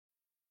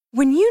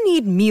When you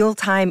need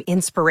mealtime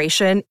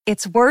inspiration,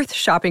 it's worth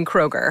shopping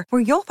Kroger,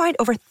 where you'll find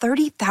over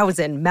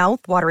 30,000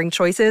 mouth-watering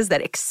choices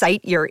that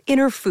excite your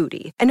inner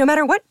foodie. And no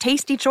matter what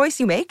tasty choice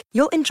you make,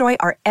 you'll enjoy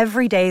our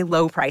everyday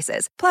low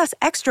prices, plus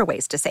extra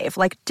ways to save,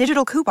 like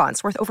digital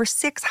coupons worth over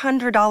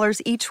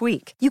 $600 each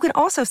week. You can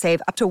also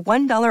save up to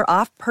 $1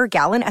 off per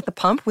gallon at the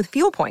pump with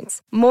fuel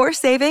points. More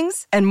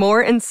savings and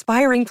more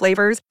inspiring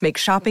flavors make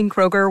shopping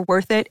Kroger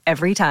worth it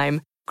every time.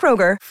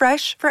 Kroger,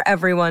 fresh for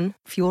everyone.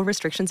 Fuel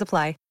restrictions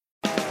apply.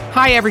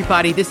 Hi,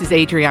 everybody. This is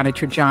Adriana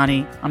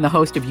Trajani. I'm the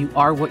host of You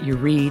Are What You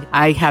Read.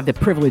 I have the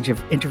privilege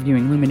of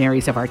interviewing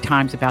luminaries of our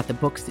times about the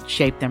books that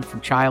shaped them from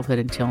childhood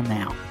until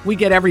now. We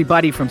get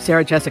everybody from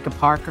Sarah Jessica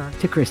Parker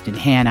to Kristen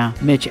Hanna,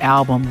 Mitch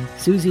Albom,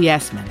 Susie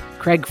Essman,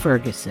 Craig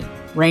Ferguson,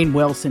 Rainn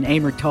Wilson,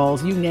 Amor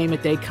Tolls, you name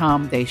it, they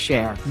come, they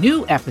share.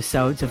 New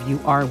episodes of You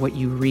Are What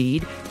You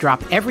Read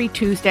drop every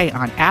Tuesday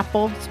on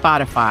Apple,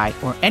 Spotify,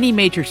 or any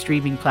major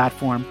streaming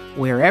platform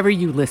wherever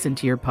you listen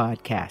to your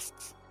podcasts.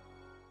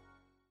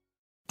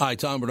 Hi,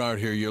 Tom Bernard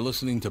here. You're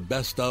listening to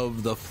Best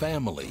of the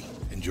Family.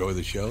 Enjoy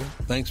the show.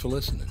 Thanks for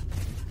listening.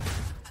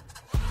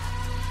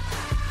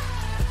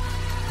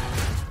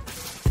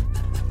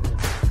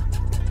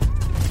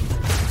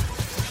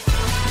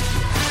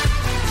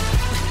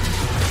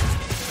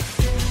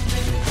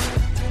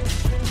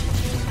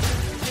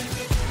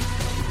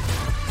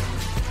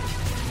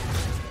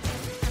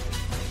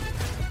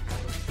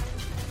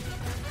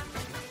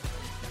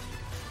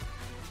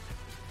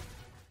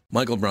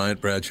 Michael Bryant,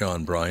 Bradshaw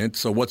and Bryant.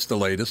 So what's the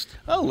latest?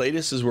 The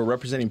latest is we're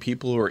representing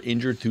people who are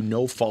injured through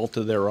no fault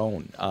of their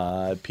own.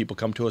 People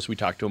come to us. We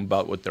talk to them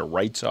about what their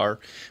rights are.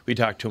 We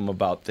talk to them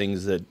about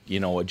things that,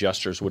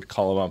 adjusters would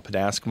call them up and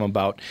ask them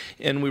about.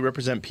 And we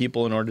represent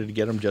people in order to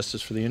get them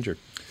justice for the injured.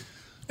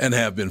 And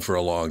have been for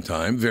a long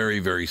time. Very,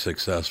 very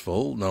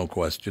successful, no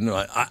question.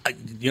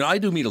 I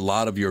do meet a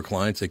lot of your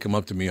clients. They come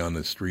up to me on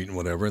the street and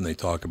whatever, and they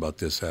talk about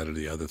this, that, or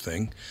the other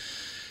thing.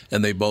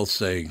 And they both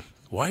say,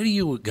 why do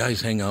you guys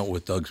hang out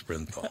with Doug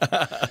Sprinthal?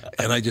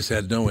 And I just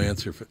had no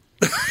answer for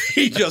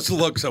He just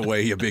looks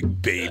away, you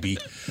big baby.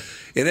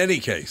 In any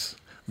case,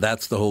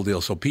 that's the whole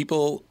deal. So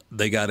people,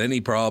 they got any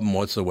problem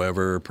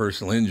whatsoever,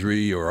 personal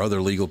injury or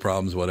other legal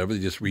problems, whatever, they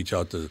just reach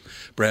out to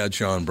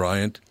Bradshaw and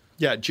Bryant.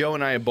 Yeah, Joe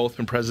and I have both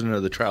been president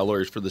of the trial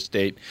lawyers for the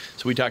state,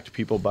 so we talk to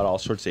people about all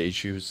sorts of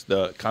issues.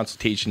 The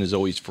consultation is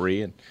always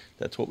free, and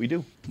that's what we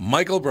do.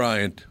 Michael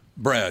Bryant,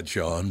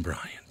 Bradshaw and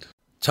Bryant.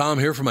 Tom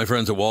here from my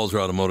friends at Walser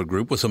Automotive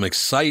Group with some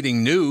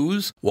exciting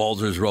news.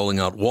 Walser's rolling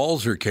out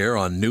Walser Care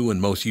on new and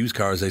most used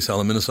cars they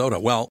sell in Minnesota.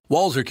 Well,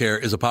 Walser Care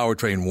is a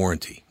powertrain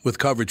warranty with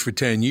coverage for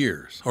 10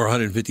 years or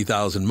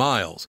 150,000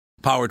 miles.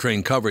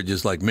 Powertrain coverage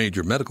is like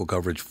major medical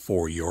coverage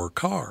for your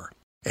car.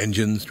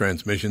 Engines,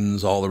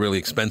 transmissions, all the really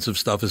expensive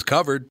stuff is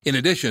covered. In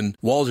addition,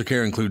 Walser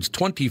Care includes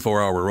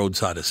 24-hour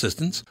roadside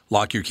assistance,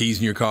 lock your keys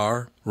in your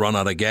car, run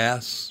out of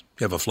gas,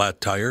 you have a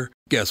flat tire.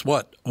 Guess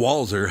what?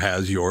 Walser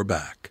has your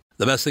back.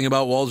 The best thing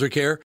about Walser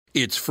Care,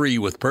 it's free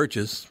with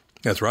purchase.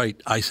 That's right,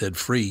 I said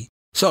free.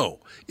 So,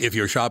 if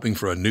you're shopping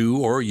for a new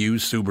or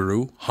used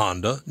Subaru,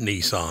 Honda,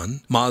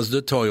 Nissan,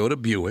 Mazda,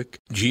 Toyota, Buick,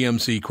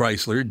 GMC,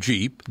 Chrysler,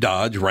 Jeep,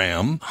 Dodge,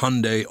 Ram,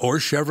 Hyundai, or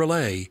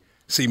Chevrolet,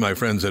 see my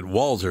friends at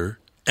Walser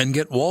and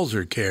get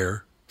Walser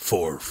Care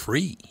for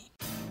free.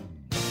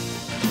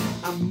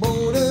 I'm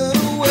motored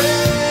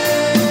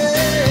away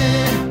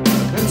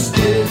and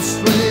steered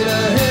straight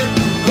ahead.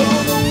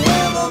 Oh, the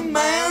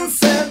weatherman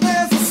said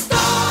there's a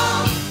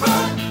storm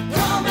front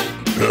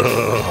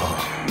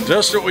coming.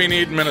 Just what we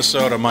need in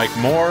Minnesota, Mike.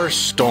 More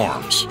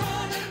storms.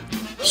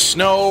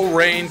 Snow,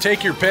 rain,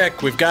 take your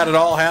pick. We've got it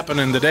all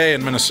happening today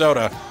in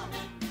Minnesota.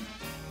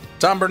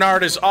 Tom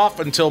Bernard is off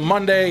until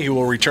Monday. He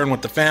will return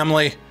with the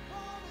family.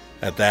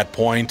 At that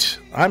point,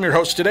 I'm your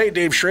host today,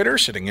 Dave Schrader,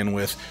 sitting in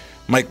with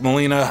Mike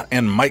Molina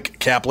and Mike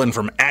Kaplan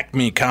from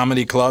Acme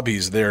Comedy Club.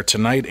 He's there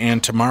tonight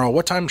and tomorrow.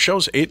 What time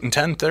shows? 8 and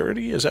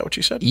 10:30? Is that what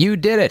you said? You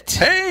did it.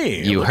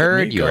 Hey! You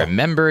heard, you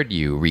remembered,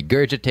 you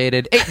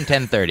regurgitated. 8 and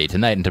 10:30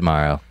 tonight and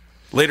tomorrow.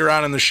 Later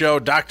on in the show,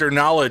 Dr.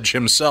 Knowledge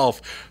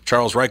himself,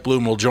 Charles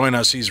Reichblum, will join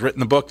us. He's written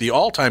the book, The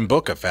All-Time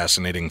Book of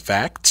Fascinating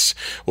Facts.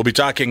 We'll be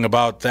talking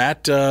about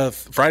that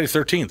Friday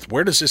 13th.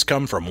 Where does this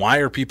come from? Why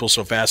are people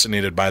so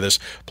fascinated by this?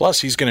 Plus,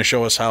 he's going to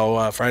show us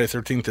how Friday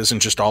 13th isn't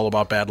just all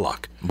about bad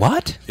luck.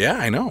 What? Yeah,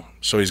 I know.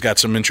 So he's got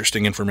some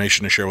interesting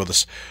information to share with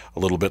us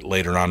a little bit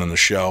later on in the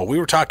show. We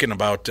were talking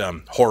about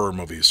horror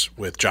movies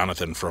with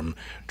Jonathan from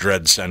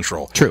Dread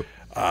Central. True.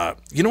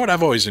 You know what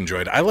I've always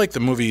enjoyed? I like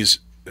the movies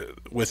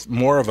with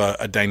more of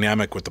a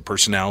dynamic with the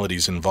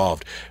personalities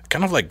involved.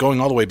 Kind of like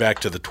going all the way back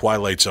to the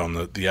Twilight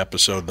Zone, the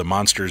episode, The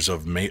Monsters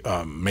of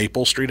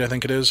Maple Street, I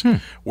think it is,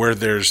 where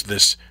there's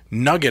this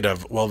nugget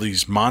of, well,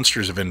 these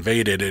monsters have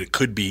invaded, it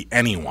could be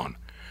anyone.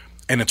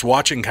 And it's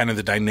watching kind of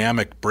the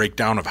dynamic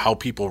breakdown of how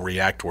people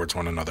react towards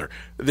one another.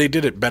 They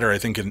did it better, I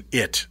think, in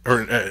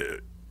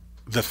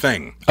The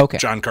Thing. Okay.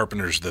 John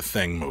Carpenter's The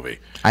Thing movie.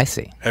 I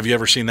see. Have you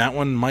ever seen that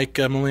one, Mike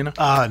Molina?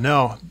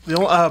 No.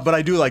 But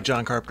I do like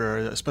John Carpenter,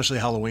 especially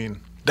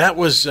Halloween. That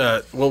was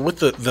with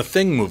the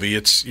Thing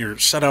movie. You're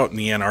set out in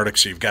the Antarctic,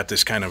 so you've got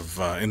this kind of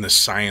in this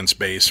science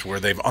base where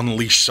they've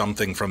unleashed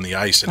something from the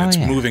ice, and it's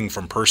moving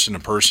from person to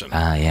person.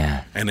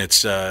 Yeah. And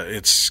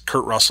it's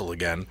Kurt Russell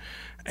again,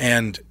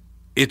 and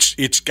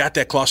it's got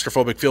that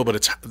claustrophobic feel. But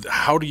it's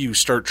how do you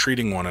start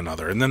treating one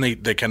another? And then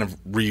they kind of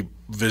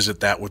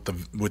revisit that with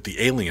the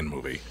Alien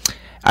movie.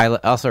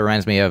 Also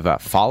reminds me of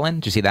Fallen.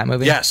 Did you see that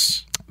movie?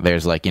 Yes.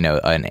 There's like,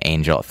 an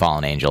angel, a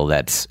fallen angel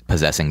that's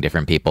possessing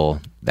different people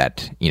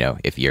that,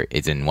 if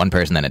it's in one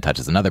person, then it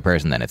touches another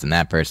person, then it's in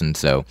that person.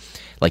 So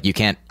like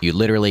you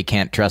literally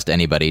can't trust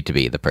anybody to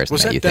be the person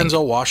Was that that you Denzel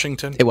think.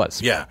 Washington? It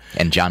was. Yeah.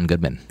 And John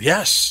Goodman.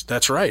 Yes,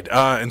 that's right.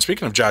 And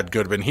speaking of John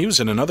Goodman, he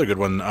was in another good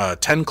one,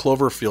 10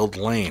 Cloverfield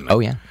Lane. Oh,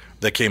 yeah.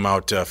 That came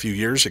out a few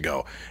years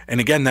ago. And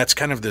again, that's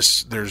kind of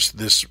there's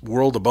this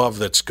world above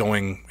that's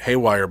going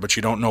haywire, but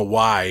you don't know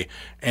why.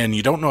 And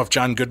you don't know if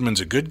John Goodman's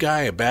a good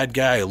guy, a bad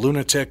guy, a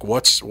lunatic,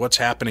 what's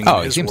happening in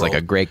his he seems world.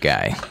 like a great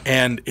guy.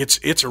 And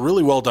it's a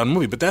really well done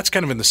movie, but that's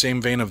kind of in the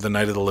same vein of The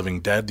Night of the Living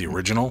Dead, the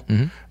original.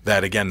 Mm-hmm.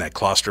 That, again, that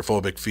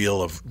claustrophobic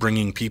feel of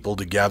bringing people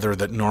together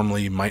that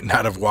normally might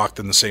not have walked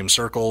in the same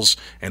circles,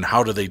 and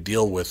how do they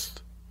deal with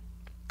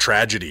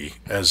tragedy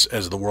as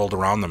the world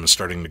around them is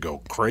starting to go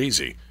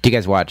crazy. Do you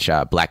guys watch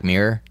Black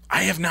Mirror?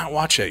 I have not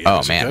watched it yet.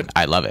 Oh, Is it man, good?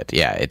 I love it.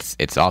 Yeah,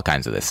 it's all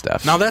kinds of this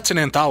stuff. Now, that's an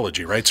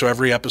anthology, right? So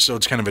every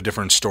episode's kind of a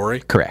different story?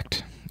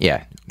 Correct.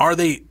 Yeah. Are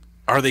they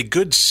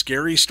good,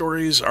 scary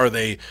stories? Are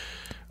they,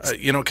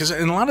 because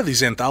in a lot of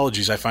these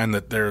anthologies, I find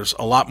that there's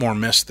a lot more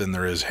miss than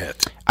there is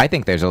hit. I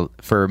think there's a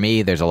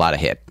lot of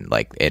hit.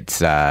 Like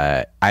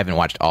I haven't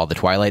watched all the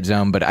Twilight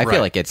Zone, but I feel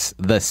like it's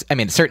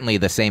certainly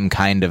the same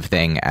kind of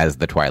thing as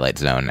the Twilight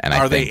Zone. And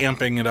Are they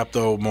amping it up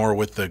though more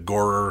with the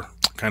gore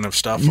kind of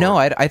stuff? No,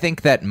 I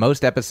think that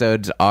most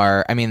episodes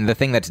are. I mean, the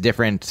thing that's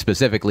different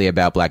specifically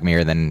about Black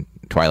Mirror than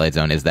Twilight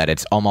Zone is that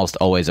it's almost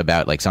always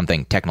about like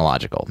something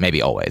technological.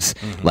 Maybe always,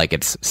 like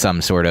it's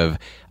some sort of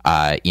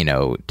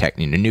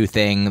new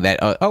thing that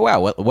oh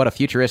wow, what a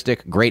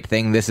futuristic great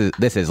thing this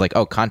is like,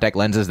 oh, contact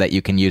lenses that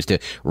you can use to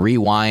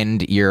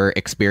rewind your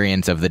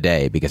experience of the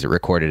day because it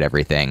recorded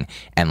everything,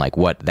 and like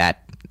what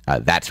that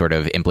sort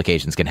of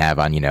implications can have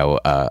on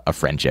a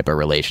friendship, a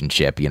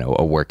relationship,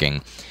 a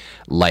working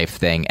life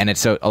thing. And it's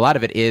so a lot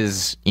of it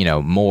is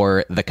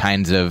more the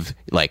kinds of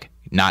like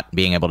not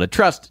being able to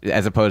trust,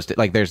 as opposed to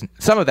like there's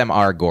some of them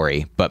are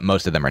gory, but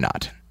most of them are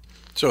not.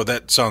 So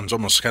that sounds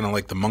almost kind of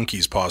like the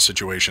monkey's paw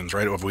situations,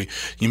 right?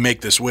 If you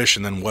make this wish,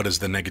 and then what is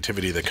the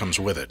negativity that comes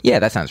with it? Yeah,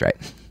 that sounds right.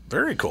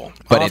 Very cool.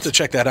 But I'll have to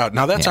check that out.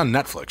 Now, that's on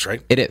Netflix,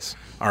 right? It is.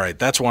 All right,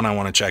 that's one I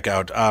want to check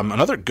out.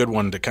 Another good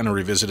one to kind of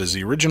revisit is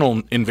the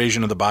original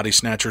Invasion of the Body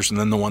Snatchers, and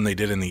then the one they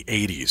did in the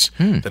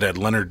 80s that had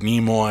Leonard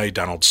Nimoy,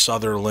 Donald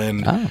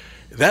Sutherland. Oh.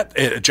 That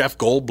Jeff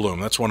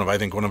Goldblum, that's one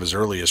of his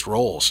earliest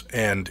roles.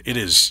 And it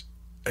is,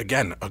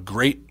 again, a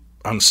great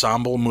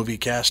ensemble movie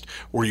cast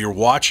where you're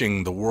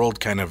watching the world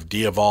kind of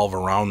de-evolve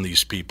around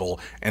these people,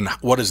 and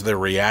what is their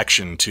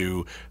reaction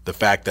to the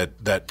fact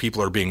that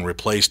people are being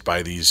replaced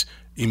by these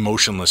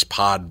emotionless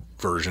pod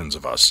versions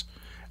of us.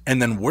 And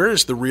then where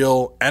is the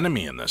real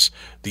enemy in this?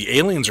 The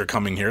aliens are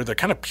coming here. They're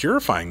kind of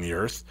purifying the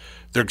earth.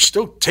 They're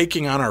still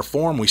taking on our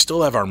form. We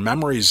still have our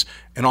memories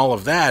and all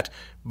of that.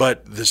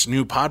 But this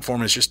new pod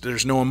form is just,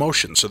 there's no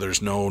emotion. So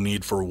there's no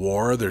need for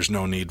war. There's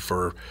no need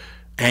for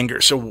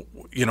anger. So,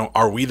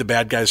 are we the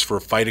bad guys for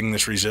fighting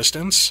this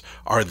resistance?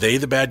 Are they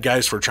the bad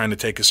guys for trying to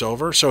take us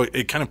over? So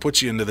it kind of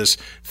puts you into this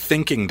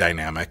thinking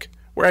dynamic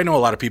where I know a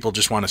lot of people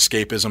just want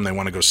escapism. They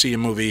want to go see a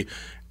movie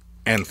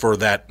and for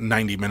that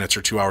 90 minutes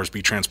or 2 hours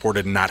be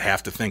transported and not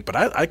have to think. But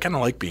I kind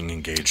of like being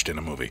engaged in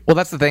a movie. Well,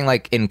 that's the thing.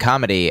 Like in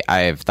comedy,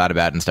 I've thought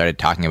about and started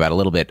talking about a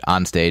little bit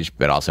on stage,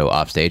 but also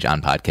off stage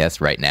on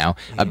podcasts right now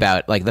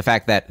about like the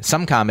fact that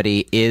some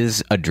comedy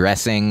is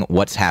addressing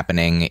what's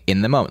happening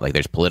in the moment. Like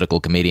there's political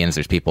comedians,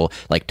 there's people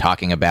like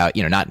talking about,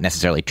 not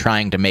necessarily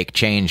trying to make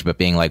change, but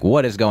being like,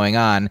 what is going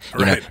on?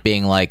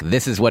 Being like,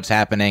 this is what's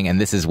happening and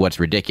this is what's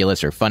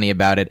ridiculous or funny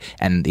about it.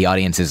 And the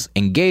audience is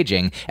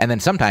engaging. And then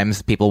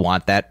sometimes people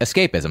want that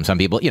escapism. Some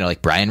people,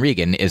 like Brian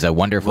Regan is a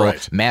wonderful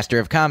master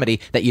of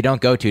comedy that you don't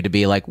go to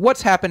be like,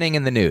 what's happening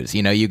in the news?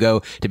 You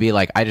go to be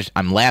like,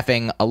 I'm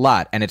laughing a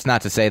lot. And it's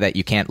not to say that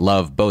you can't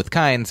love both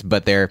kinds,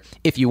 but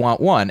if you want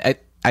one,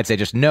 I'd say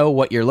just know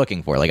what you're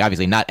looking for. Like,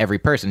 obviously, not every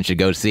person should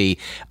go see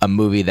a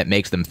movie that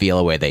makes them feel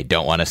a way they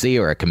don't want to see,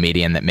 or a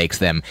comedian that makes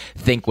them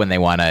think when they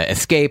want to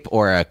escape,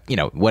 or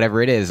whatever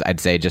it is.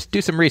 I'd say just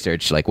do some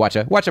research. Like, watch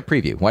a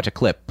preview, watch a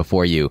clip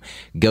before you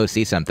go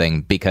see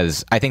something,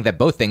 because I think that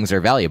both things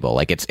are valuable.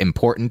 Like, it's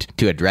important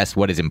to address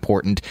what is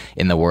important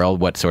in the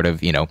world, what sort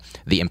of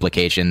the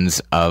implications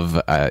of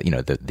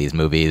these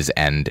movies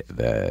and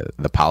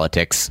the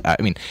politics. I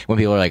mean, when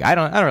people are like, I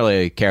don't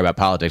really care about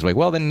politics, I'm like,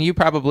 well, then you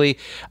probably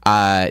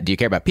do you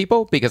care about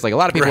people? Because like a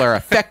lot of people are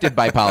affected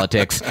by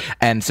politics,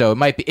 and so it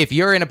might be if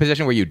you're in a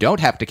position where you don't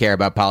have to care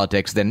about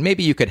politics, then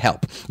maybe you could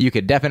help. You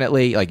could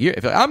definitely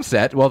if I'm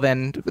set, well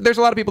then there's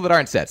a lot of people that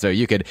aren't set, so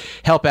you could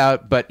help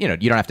out. But you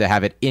don't have to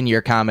have it in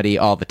your comedy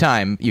all the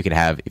time. You could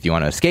have, if you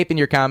want to escape in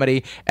your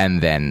comedy,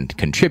 and then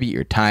contribute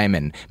your time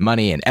and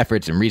money and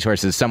efforts and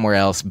resources somewhere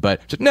else.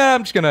 But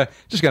I'm just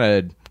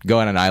gonna go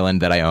on an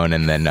island that I own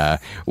and then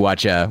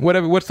watch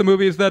whatever. What's the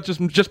movie? Is that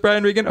just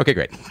Brian Regan? Okay,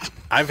 great.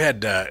 I've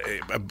had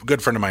a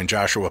good friend of mine,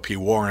 Joshua P.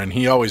 Warren.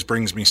 He always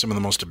brings me some of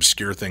the most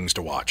obscure things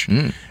to watch.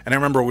 And I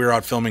remember we were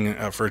out filming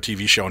for a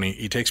TV show, and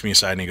he takes me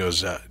aside and he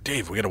goes,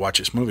 Dave, we got to watch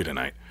this movie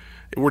tonight.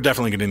 We're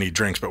definitely going to need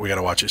drinks, but we got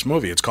to watch this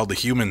movie. It's called The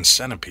Human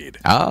Centipede.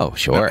 Oh,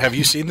 sure. Have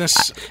you seen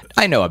this?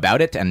 I know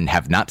about it and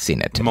have not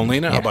seen it.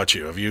 Molina, how about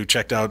you? Have you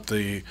checked out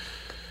the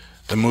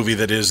movie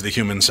that is The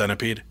Human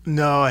Centipede?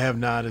 No, I have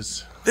not.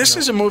 This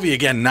is a movie,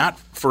 again, not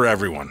for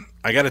everyone.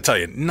 I got to tell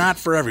you, not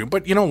for everyone.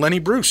 But, Lenny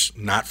Bruce,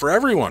 not for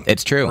everyone.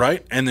 It's true.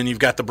 Right? And then you've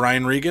got the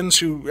Brian Regans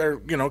who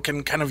are,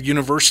 can kind of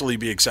universally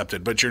be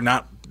accepted, but you're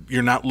not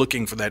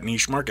looking for that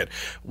niche market.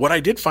 What I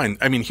did find,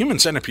 Human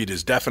Centipede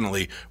is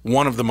definitely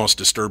one of the most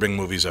disturbing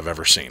movies I've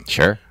ever seen.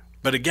 Sure.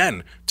 But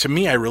again, to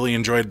me, I really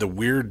enjoyed the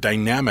weird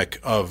dynamic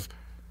of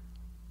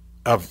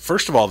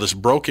first of all, this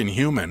broken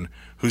human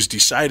who's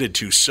decided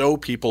to sew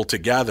people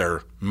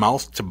together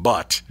mouth to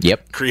butt,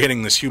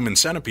 creating this human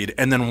centipede,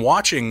 and then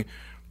watching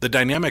the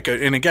dynamic.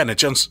 And again, it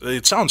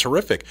sounds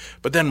horrific,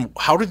 but then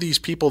how do these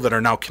people that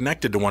are now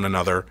connected to one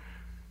another,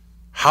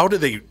 how do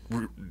they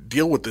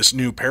deal with this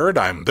new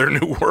paradigm, their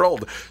new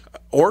world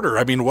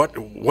order?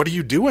 What do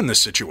you do in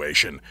this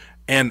situation?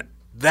 And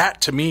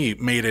that, to me,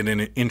 made it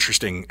an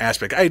interesting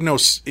aspect. I had no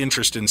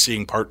interest in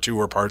seeing part 2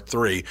 or part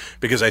 3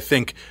 because I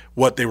think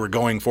what they were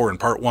going for in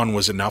part 1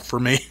 was enough for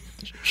me.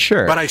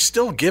 Sure. But I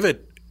still give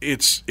it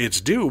its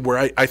due,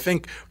 where I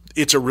think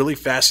it's a really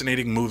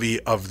fascinating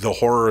movie of the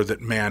horror that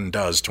man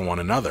does to one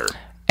another.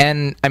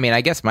 And,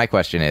 I guess my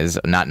question is,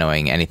 not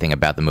knowing anything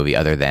about the movie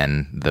other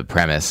than the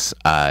premise,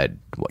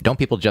 don't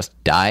people just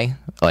die?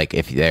 Like,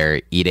 if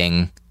they're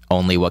eating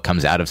only what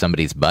comes out of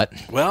somebody's butt?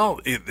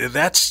 Well,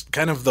 that's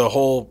kind of the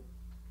whole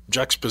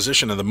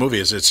juxtaposition of the movie.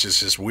 Is it's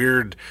just this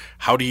weird,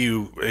 what do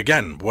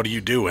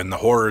you do? And the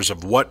horrors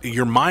of what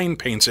your mind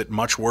paints it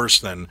much worse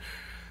than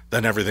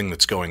everything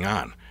that's going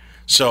on.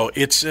 So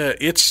it's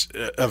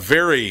a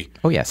very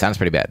sounds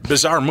pretty bad,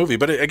 bizarre movie.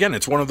 But again,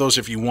 it's one of those,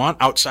 if you want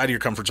outside of your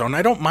comfort zone.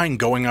 I don't mind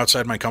going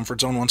outside my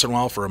comfort zone once in a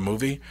while for a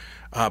movie.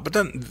 But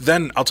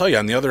then I'll tell you,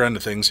 on the other end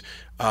of things,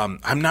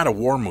 I'm not a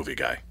war movie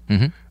guy.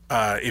 Mm-hmm.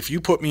 If you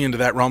put me into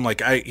that realm,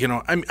 like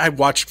I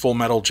watched Full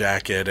Metal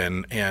Jacket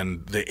and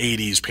the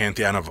 80s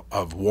pantheon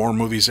of war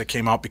movies that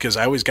came out, because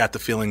I always got the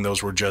feeling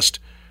those were just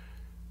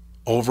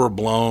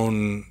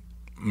overblown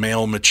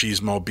male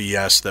machismo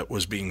BS that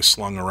was being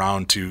slung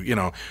around to,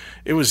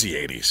 it was the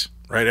 80s,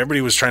 right? Everybody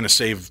was trying to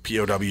save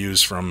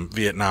POWs from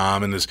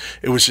Vietnam, and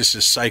it was just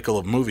this cycle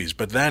of movies.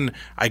 But then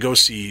I go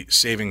see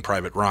Saving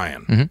Private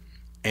Ryan,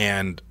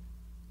 and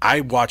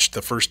I watched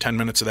the first 10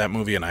 minutes of that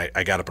movie, and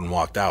I got up and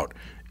walked out.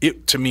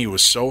 It, to me,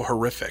 was so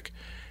horrific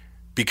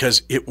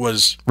because it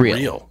was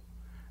real.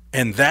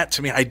 And that,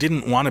 to me, I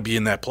didn't want to be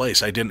in that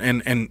place. I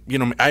didn't, and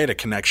I had a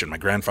connection. My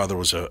grandfather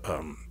was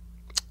a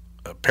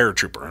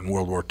paratrooper in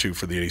World War II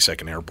for the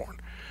 82nd Airborne.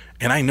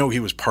 And I know he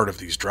was part of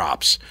these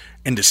drops.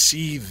 And to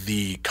see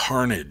the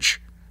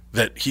carnage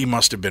that he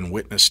must have been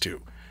witness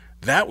to,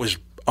 that was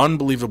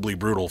unbelievably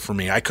brutal for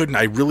me. I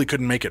really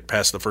couldn't make it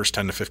past the first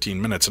 10 to 15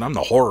 minutes, and I'm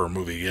the horror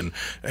movie and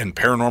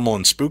paranormal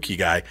and spooky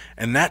guy.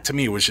 And that, to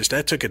me, was just,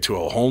 that took it to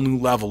a whole new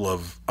level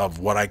of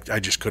what I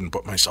just couldn't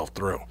put myself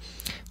through.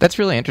 That's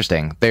really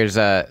interesting. There's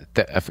a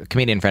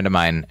comedian friend of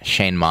mine,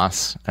 Shane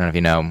Moss. I don't know if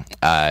you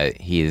know.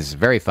 He's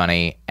very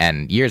funny,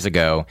 and years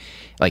ago,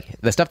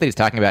 like the stuff that he's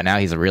talking about now,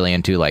 he's really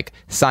into like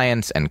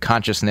science and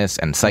consciousness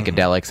and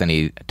psychedelics, and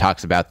he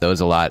talks about those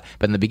a lot.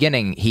 But in the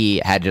beginning,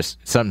 he had just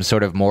some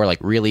sort of more like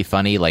really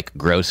funny, like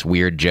gross,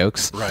 weird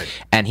jokes. Right.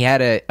 And he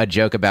had a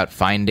joke about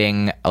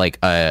finding like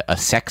a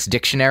sex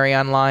dictionary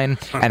online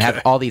and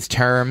have all these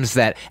terms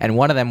and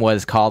one of them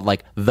was called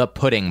like the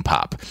pudding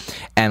pop.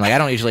 And like I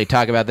don't usually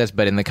talk about this,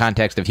 but in the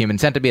context of Human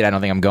Centipede, I don't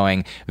think I'm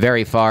going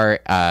very far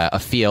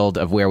afield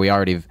of where we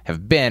already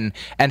have been.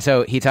 And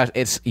so he talks.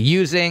 It's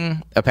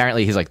using,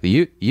 apparently he's like,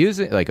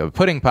 using like a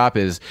pudding pop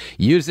is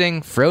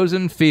using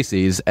frozen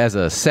feces as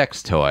a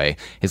sex toy.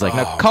 He's like,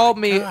 now call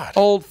me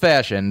old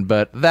fashioned,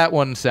 but that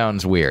one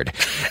sounds weird.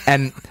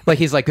 And like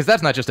he's like, because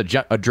that's not just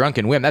a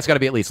drunken whim. That's got to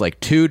be at least like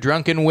 2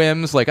 drunken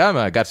whims. Like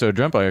I got so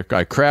drunk I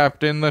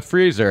crapped in the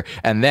freezer,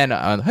 and then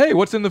hey,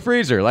 what's in the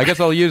freezer? I guess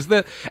I'll use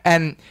that.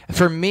 And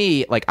for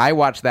me, like I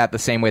watch that the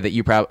same way that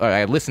you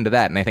I listen to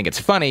that, and I think it's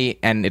funny,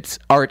 and it's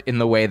art in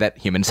the way that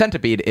Human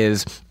Centipede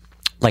is.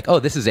 like, oh,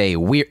 this is a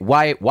weird,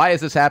 why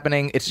is this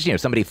happening? It's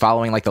just, somebody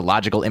following like the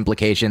logical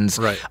implications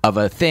of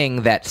a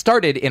thing that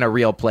started in a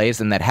real place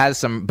and that has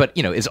some, but,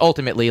 is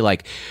ultimately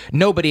like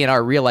nobody in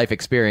our real life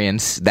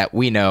experience that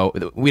we know,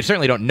 we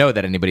certainly don't know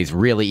that anybody's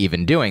really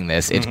even doing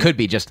this. It could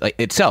be just like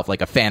itself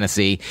like a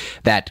fantasy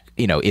that,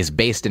 is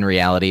based in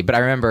reality. But I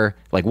remember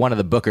like one of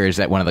the bookers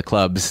at one of the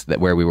clubs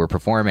where we were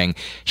performing,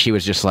 she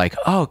was just like,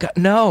 oh, God,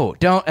 no,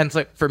 don't. And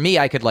so for me,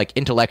 I could like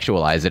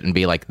intellectualize it and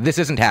be like, this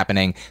isn't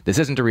happening. This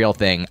isn't a real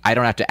thing. I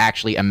don't have to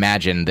actually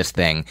imagine this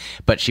thing.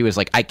 But she was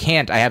like, I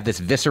can't. I have this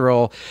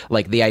visceral,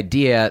 like the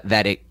idea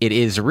that it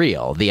is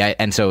real.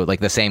 And so like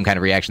the same kind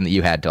of reaction that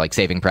you had to like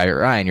Saving Private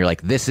Ryan, you're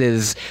like, this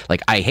is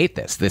like, I hate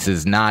this. This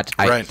is not,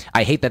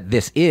 I hate that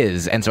this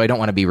is. And so I don't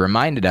want to be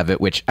reminded of it,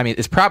 which I mean,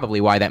 is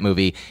probably why that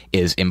movie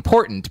is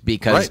important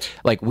because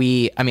like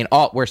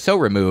we're so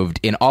removed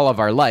in all of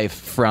our life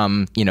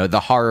from, the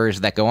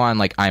horrors that go on.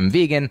 Like I'm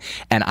vegan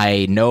and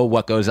I know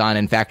what goes on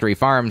in factory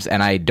farms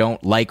and I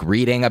don't like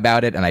reading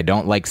about it and I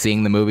don't like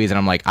seeing the movies. And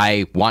I'm like,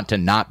 I want to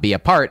not be a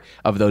part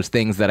of those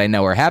things that I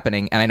know are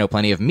happening. And I know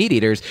plenty of meat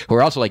eaters who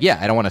are also like, yeah,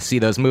 I don't want to see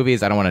those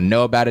movies. I don't want to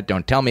know about it.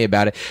 Don't tell me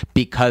about it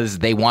because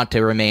they want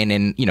to remain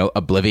in,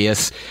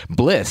 oblivious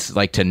bliss,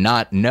 like to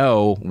not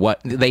know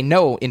what they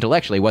know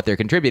intellectually what they're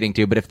contributing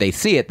to. But if they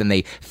see it, then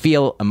they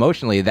feel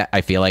emotionally that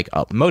I feel like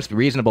most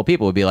reasonable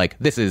people would be like,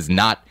 this is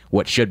not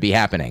what should be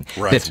happening.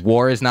 This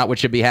war is not what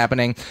should be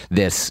happening.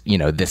 This,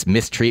 this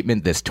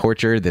mistreatment, this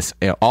torture, this,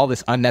 all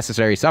this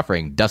unnecessary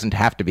suffering doesn't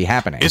have to be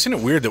happening. Isn't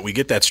it weird that we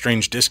get that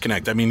strange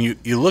disconnect? I mean,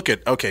 you look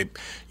at, okay,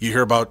 you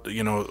hear about,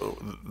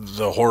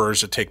 the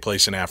horrors that take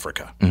place in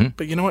Africa.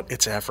 But you know what?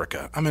 It's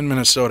Africa. I'm in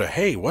Minnesota.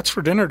 Hey, what's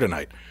for dinner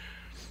tonight?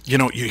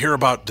 You hear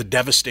about the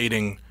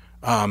devastating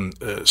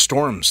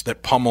storms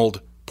that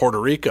pummeled Puerto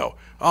Rico.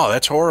 Oh,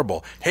 that's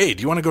horrible. Hey,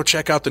 do you want to go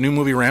check out the new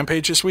movie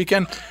Rampage this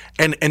weekend?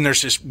 And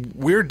there's this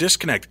weird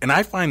disconnect. And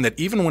I find that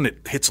even when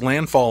it hits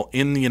landfall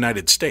in the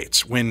United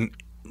States, when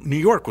New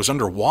York was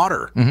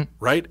underwater,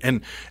 right?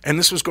 And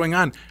this was going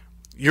on,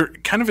 you're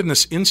kind of in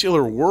this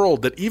insular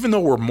world that even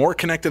though we're more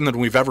connected than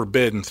we've ever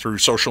been through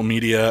social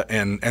media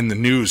and the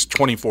news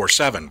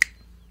 24/7,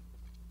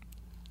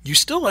 you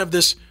still have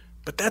this,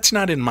 but that's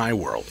not in my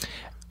world.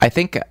 I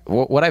think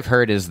what I've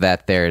heard is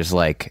that there's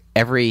like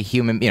every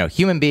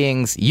human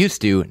beings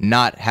used to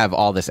not have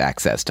all this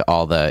access to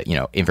all the,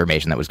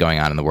 information that was going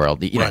on in the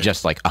world,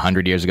 just like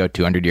 100 years ago,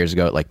 200 years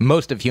ago, like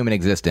most of human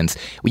existence,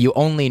 you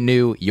only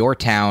knew your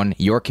town,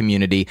 your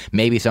community.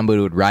 Maybe somebody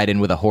would ride in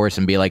with a horse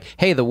and be like,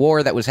 hey, the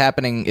war that was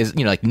happening is,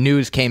 like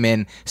news came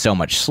in so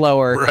much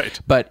slower. Right.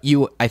 But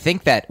I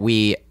think that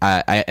we,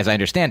 as I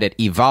understand it,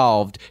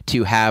 evolved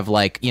to have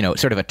like,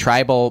 sort of a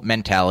tribal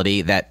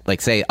mentality that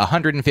like say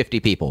 150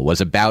 people was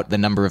about the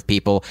number of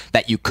people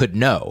that you could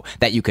know,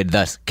 that you could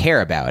thus care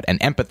about and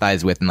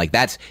empathize with. And like,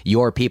 that's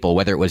your people,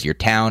 whether it was your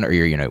town or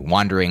your,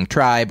 wandering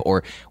tribe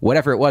or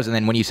whatever it was. And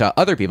then when you saw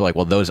other people, like,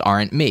 well, those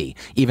aren't me,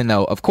 even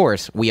though, of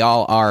course, we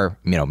all are,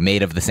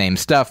 made of the same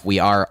stuff. We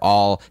are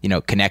all,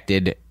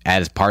 connected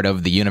as part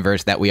of the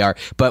universe that we are,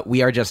 but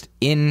we are just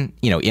in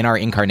our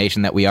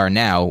incarnation that we are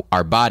now,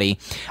 our body,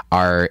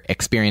 our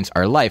experience,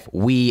 our life,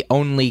 we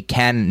only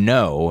can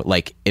know,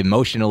 like,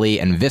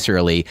 emotionally and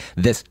viscerally,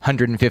 this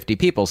 150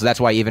 people. So that's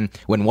why even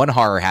when one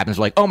horror happens,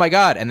 we're like, oh my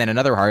God, and then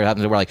another horror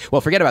happens, and we're like,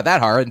 well, forget about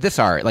that horror and this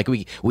horror. Like,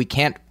 we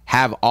can't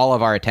have all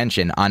of our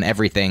attention on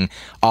everything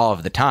all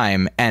of the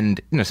time.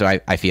 And, so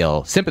I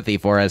feel sympathy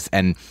for us,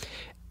 and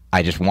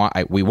I just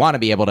we want to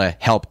be able to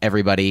help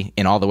everybody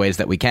in all the ways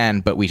that we can,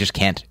 but we just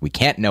can't. We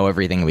can't know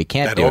everything. We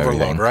can't do overload,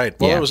 everything. Right?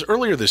 Well, it was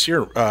earlier this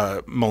year,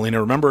 Molina.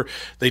 Remember,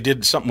 they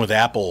did something with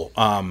Apple,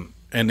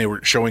 and they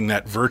were showing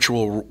that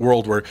virtual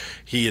world where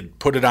he had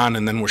put it on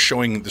and then was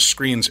showing the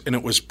screens, and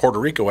it was Puerto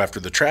Rico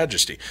after the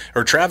travesty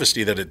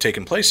that had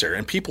taken place there.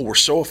 And people were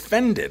so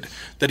offended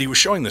that he was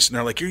showing this, and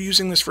they're like, you're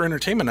using this for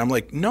entertainment. I'm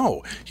like,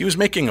 no, he was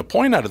making a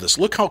point out of this.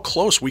 Look how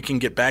close we can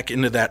get back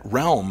into that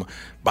realm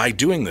by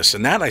doing this.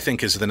 And that, I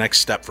think, is the next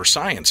step for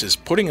science, is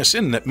putting us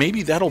in that.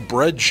 Maybe that'll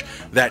bridge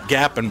that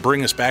gap and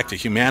bring us back to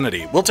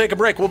humanity. We'll take a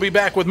break. We'll be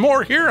back with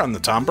more here on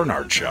The Tom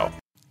Bernard Show.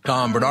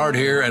 Tom Bernard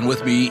here, and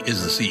with me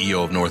is the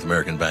CEO of North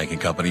American Banking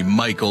Company,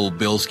 Michael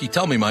Bilski.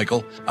 Tell me,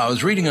 Michael, I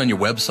was reading on your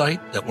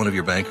website that one of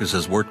your bankers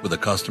has worked with a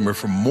customer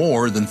for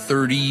more than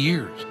 30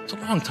 years. It's a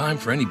long time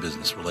for any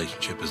business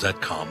relationship. Is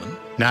that common?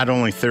 Not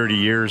only 30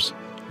 years,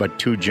 but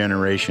 2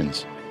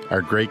 generations.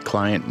 Our great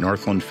client,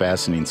 Northland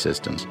Fastening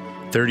Systems.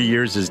 30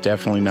 years is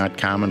definitely not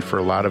common for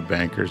a lot of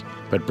bankers,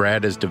 but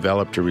Brad has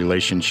developed a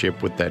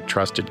relationship with that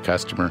trusted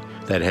customer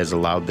that has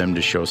allowed them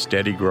to show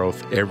steady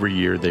growth every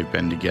year they've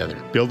been together.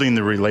 Building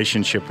the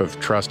relationship of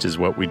trust is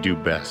what we do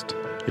best.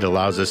 It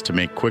allows us to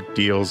make quick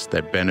deals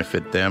that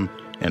benefit them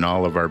and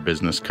all of our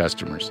business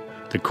customers.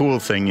 The cool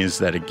thing is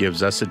that it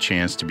gives us a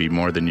chance to be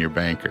more than your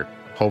banker,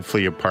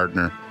 hopefully a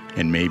partner,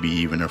 and maybe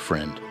even a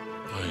friend.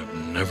 I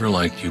have never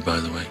liked you, by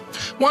the way.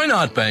 Why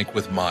not bank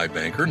with my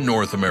banker,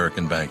 North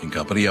American Banking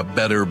Company, a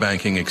better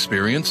banking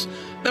experience?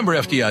 Member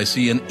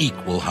FDIC, an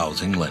equal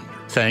housing lender.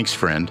 Thanks,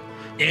 friend.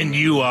 And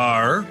you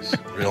are?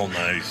 Real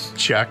nice.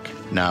 Chuck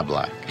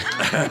Knobloch.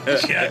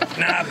 Chuck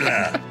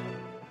Knobloch.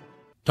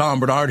 Tom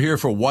Bernard here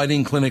for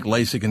Whiting Clinic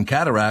LASIK and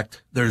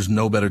Cataract. There's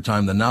no better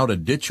time than now to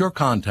ditch your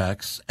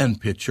contacts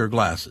and pitch your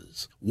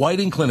glasses.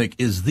 Whiting Clinic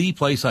is the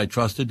place I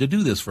trusted to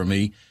do this for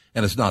me,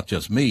 and it's not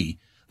just me.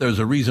 There's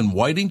a reason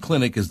Whiting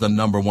Clinic is the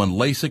 #1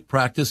 LASIK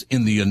practice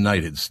in the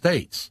United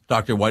States.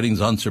 Dr.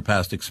 Whiting's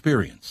unsurpassed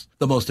experience,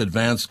 the most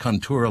advanced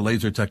Contura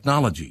laser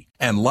technology,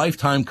 and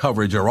lifetime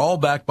coverage are all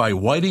backed by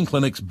Whiting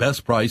Clinic's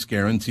best price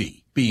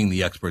guarantee. Being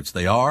the experts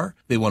they are,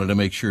 they wanted to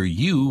make sure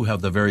you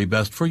have the very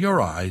best for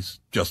your eyes,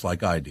 just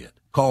like I did.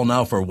 Call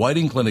now for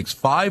Whiting Clinic's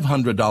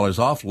 $500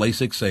 off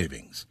LASIK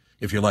savings.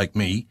 If you're like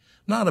me,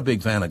 not a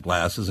big fan of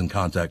glasses and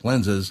contact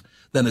lenses,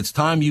 then it's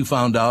time you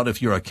found out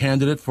if you're a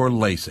candidate for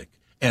LASIK.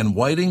 And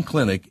Whiting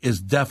Clinic is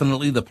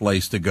definitely the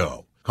place to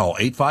go. Call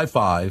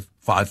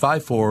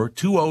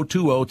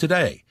 855-554-2020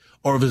 today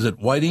or visit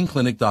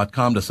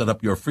whitingclinic.com to set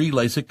up your free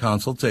LASIK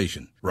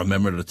consultation.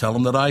 Remember to tell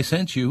them that I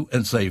sent you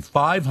and save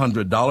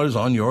 $500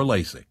 on your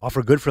LASIK.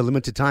 Offer good for a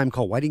limited time.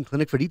 Call Whiting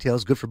Clinic for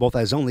details. Good for both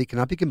eyes only.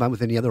 Cannot be combined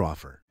with any other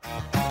offer.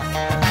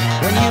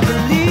 When you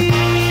believe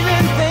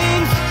in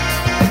things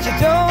that you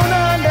don't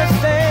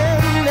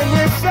understand and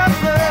you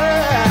suffer,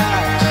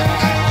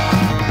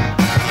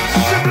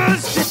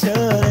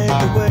 superstition ain't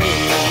the way.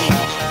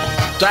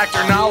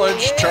 Dr.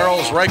 Knowledge,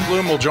 Charles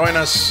Reichblum, will join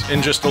us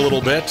in just a little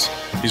bit.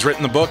 He's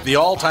written the book, The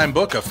All-Time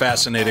Book of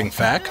Fascinating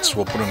Facts.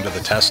 We'll put him to the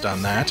test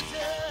on that.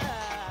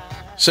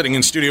 Sitting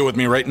in studio with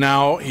me right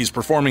now, he's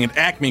performing at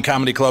Acme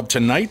Comedy Club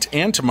tonight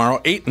and tomorrow,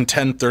 8 and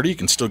 10:30. You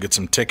can still get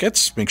some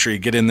tickets. Make sure you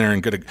get in there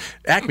and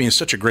Acme is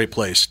such a great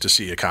place to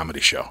see a comedy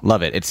show.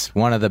 Love it. It's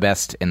one of the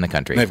best in the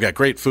country. They've got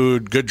great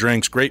food, good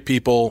drinks, great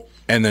people,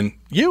 and then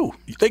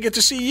they get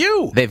to see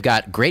you. They've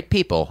got great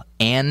people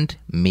and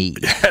me.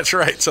 That's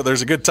right. So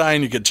there's a good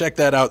time. You can check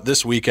that out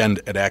this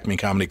weekend at Acme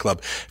Comedy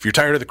Club. If you're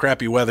tired of the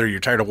crappy weather,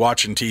 you're tired of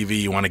watching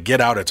TV, you want to get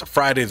out, it's a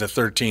Friday the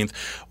 13th.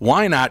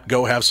 Why not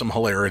go have some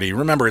hilarity?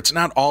 Remember, it's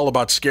not all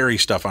about scary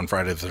stuff on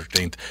Friday the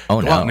 13th.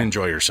 Oh, go no. out and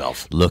enjoy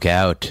yourself. Look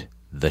out.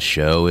 The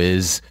show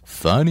is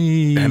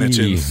funny. And it's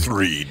in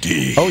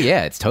 3D. Oh,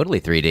 yeah. It's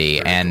totally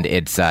 3D. And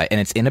it's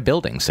in a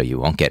building, so you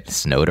won't get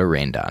snowed or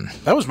rained on.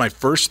 That was my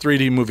first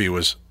 3D movie,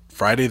 was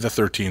Friday the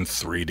 13th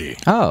 3D.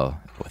 Oh,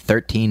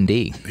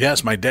 13D.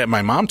 Yes, my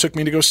mom took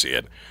me to go see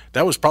it.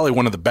 That was probably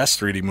one of the best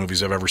 3D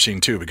movies I've ever seen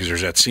too, because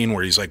there's that scene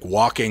where he's like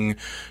walking,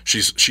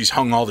 she's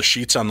hung all the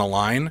sheets on the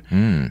line,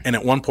 and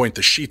at one point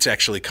the sheets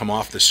actually come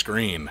off the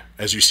screen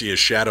as you see his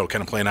shadow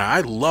kind of playing out.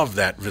 I love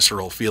that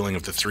visceral feeling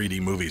of the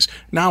 3D movies.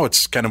 Now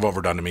it's kind of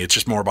overdone to me. It's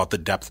just more about the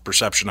depth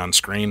perception on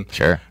screen.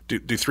 Sure. Do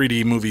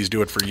 3D movies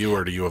do it for you,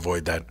 or do you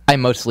avoid that? I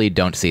mostly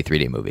don't see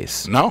 3D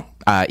movies. No?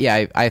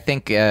 Yeah, I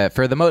think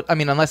for the most, I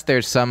mean, unless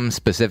there's some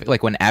specific,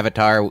 like when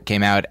Avatar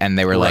came out and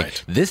they were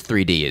like, this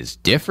 3D is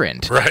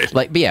different. Right.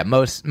 Like, but yeah,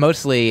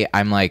 mostly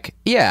I'm like,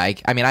 yeah,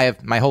 I mean,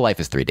 my whole life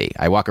is 3D.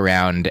 I walk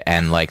around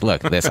and like,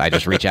 look, this, I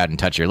just reach out and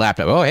touch your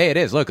laptop. Oh, hey, it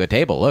is. Look, the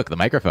table. Look, the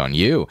microphone.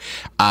 You.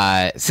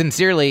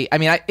 Sincerely, I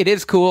mean, it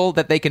is cool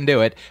that they can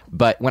do it,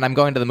 but when I'm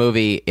going to the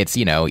movie, it's,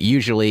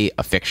 usually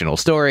a fictional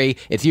story.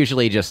 It's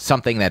usually just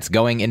something that's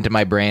going into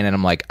my brain, and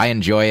I'm like, I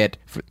enjoy it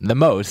the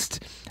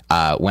most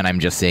when I'm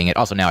just seeing it.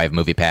 Also, now I have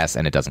Movie Pass,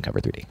 and it doesn't cover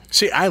 3D.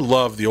 See, I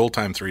love the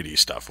old-time 3D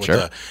stuff.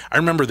 Sure. I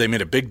remember they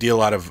made a big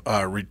deal out of,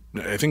 I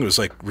think it was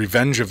like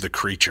Revenge of the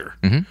Creature,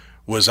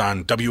 was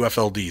on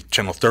WFLD,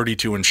 Channel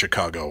 32 in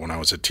Chicago when I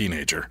was a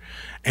teenager.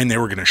 And they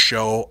were going to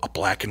show a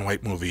black and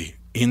white movie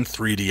in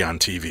 3D on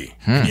TV.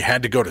 And you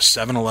had to go to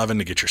 7-Eleven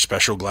to get your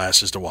special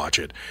glasses to watch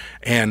it.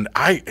 And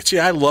I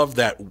love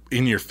that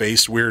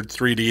in-your-face weird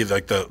 3D,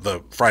 like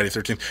the Friday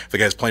 13th, the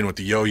guy's playing with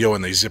the yo-yo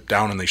and they zip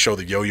down and they show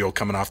the yo-yo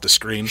coming off the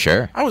screen.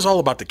 Sure. I was all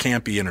about the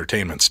campy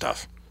entertainment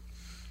stuff.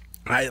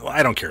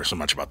 I don't care so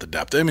much about the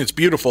depth. I mean, it's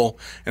beautiful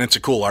and it's a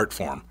cool art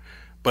form.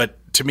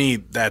 But to me,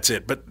 that's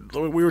it. But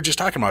we were just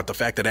talking about the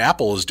fact that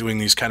Apple is doing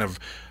these kind of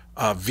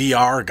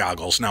VR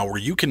goggles now where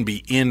you can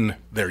be in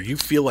there. You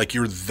feel like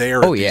you're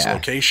there at these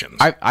locations.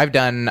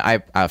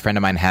 A friend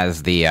of mine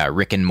has the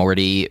Rick and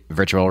Morty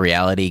virtual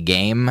reality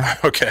game.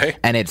 Okay.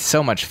 And it's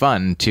so much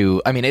fun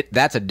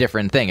that's a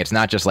different thing. It's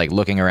not just like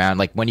looking around,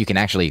 like when you can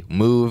actually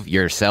move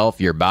yourself,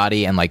 your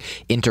body, and like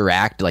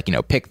interact, like,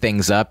 pick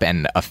things up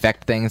and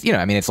affect things.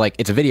 It's like,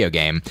 it's a video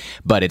game,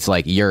 but it's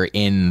like you're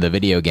in the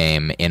video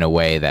game in a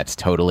way that's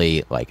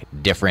totally like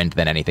different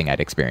than anything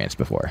I'd experienced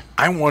before.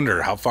 I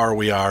wonder how far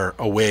we are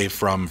away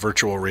from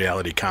virtual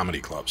reality comedy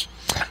clubs,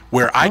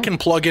 where I can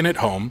plug in at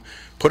home,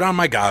 put on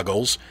my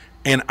goggles,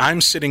 and I'm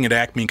sitting at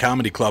Acme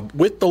Comedy Club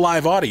with the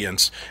live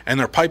audience, and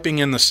they're piping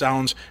in the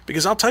sounds.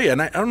 Because I'll tell you,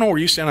 and I don't know where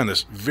you stand on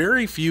this,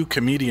 very few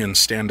comedians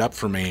stand up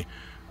for me,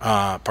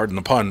 pardon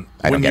the pun,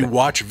 when you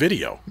watch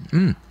video.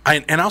 And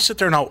I'll sit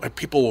there and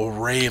people will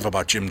rave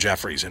about Jim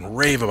Jeffries and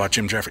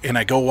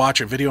I go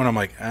watch a video and I'm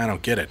like, I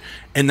don't get it.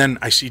 And then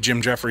I see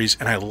Jim Jeffries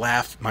and I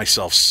laugh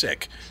myself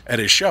sick at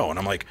his show, and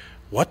I'm like,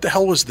 what the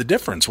hell was the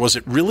difference? Was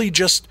it really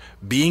just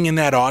being in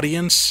that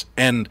audience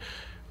and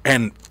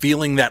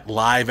feeling that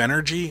live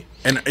energy?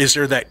 And is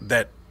there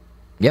that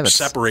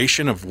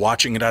separation of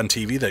watching it on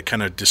TV that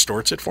kind of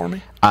distorts it for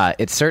me?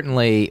 It's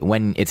certainly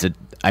when it's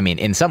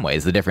in some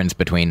ways, the difference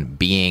between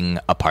being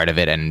a part of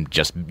it and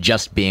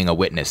just being a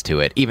witness to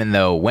it, even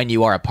though when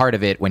you are a part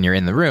of it, when you're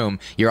in the room,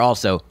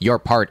 your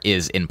part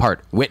is in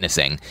part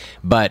witnessing.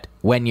 But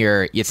when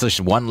it's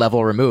just one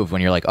level removed,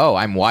 when you're like, oh,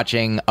 I'm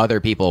watching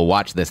other people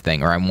watch this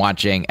thing, or I'm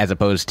watching, as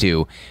opposed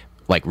to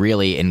like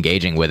really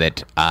engaging with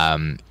it.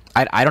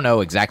 I don't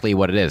know exactly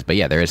what it is, but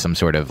yeah, there is some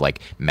sort of like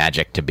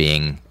magic to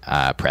being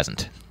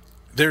present.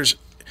 There's,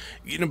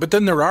 but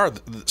then there are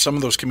some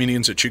of those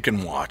comedians that you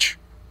can watch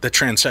that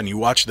transcend. You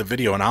watch the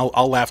video, and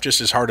I'll laugh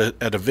just as hard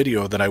at a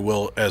video that I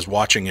will as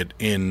watching it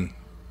in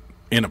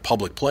a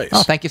public place.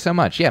 Oh, thank you so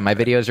much. Yeah, my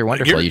videos are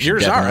wonderful.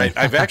 Yours are.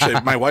 I've actually,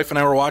 my wife and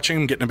I were watching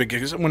them, getting a big,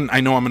 when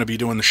I know I'm going to be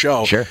doing the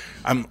show. Sure.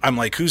 I'm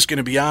like, who's going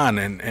to be on?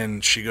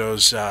 And she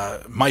goes,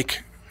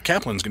 Mike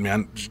Kaplan's going to be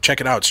on.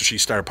 Check it out. So she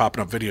started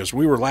popping up videos.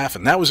 We were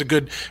laughing. That was a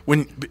good,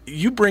 when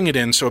you bring it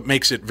in, so it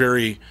makes it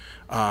very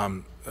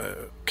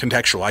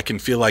contextual. I can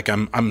feel like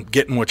I'm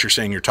getting what you're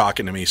saying. You're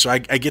talking to me. So I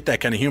get that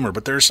kind of humor.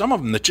 But there are some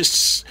of them that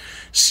just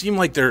seem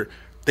like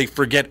they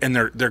forget, and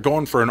they're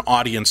going for an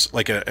audience,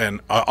 like an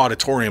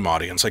auditorium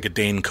audience, like a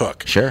Dane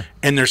Cook. Sure.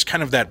 And there's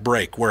kind of that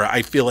break where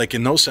I feel like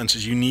in those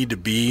senses you need to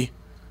be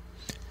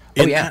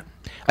in that.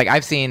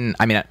 Like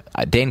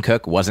Dane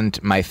Cook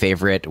wasn't my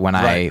favorite when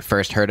I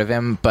first heard of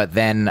him, but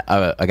then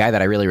a guy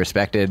that I really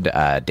respected,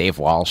 Dave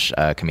Walsh,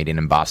 a comedian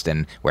in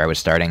Boston where I was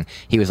starting,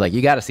 he was like,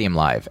 you got to see him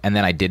live. And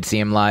then I did see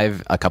him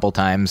live a couple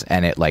times,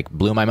 and it like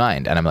blew my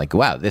mind. And I'm like,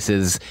 wow,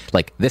 this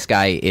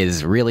guy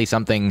is really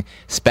something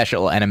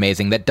special and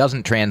amazing that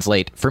doesn't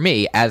translate for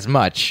me as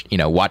much,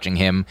 watching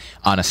him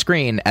on a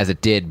screen as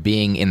it did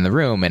being in the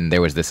room. And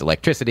there was this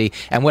electricity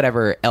and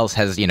whatever else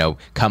has,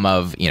 come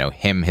of,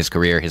 him, his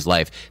career, his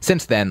life.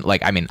 Since then,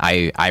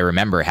 I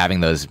remember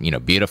having those,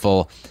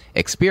 beautiful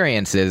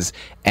experiences.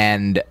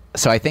 And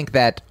so I think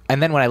that,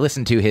 and then when I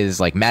listened to his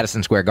like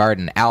Madison Square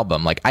Garden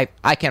album, like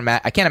I can't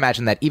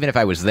imagine that even if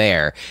I was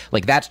there,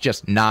 like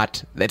it's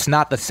not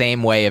the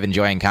same way of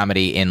enjoying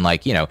comedy in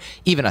like,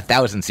 even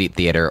 1,000-seat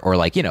theater, or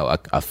like,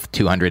 a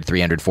 200,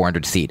 300,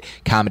 400 seat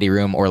comedy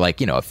room, or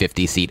like, a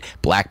 50-seat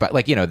black box.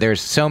 Like,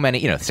 there's so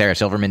many, Sarah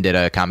Silverman did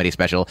a comedy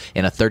special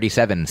in a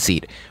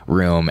 37-seat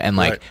room. And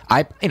like,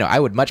 I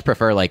would much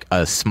prefer like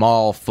a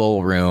small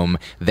full room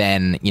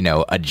than,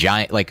 a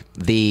giant, like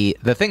the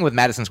thing with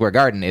Madison Square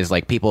Garden is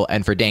like people,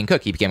 and for Dane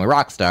Cook, he became a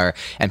rock star,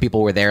 and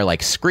people were there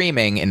like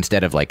screaming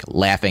instead of like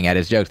laughing at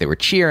his jokes. They were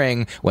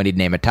cheering when he'd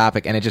name a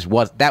topic, and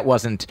that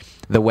wasn't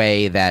the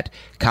way that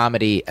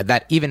comedy,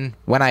 that even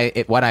when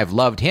I've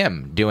loved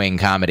him doing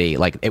comedy,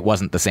 like it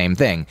wasn't the same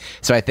thing.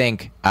 So I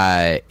think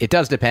it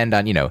does depend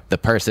on, the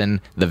person,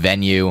 the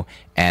venue,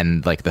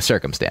 and like the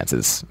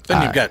circumstances.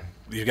 Then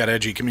you've got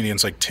edgy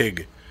comedians like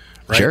Tig,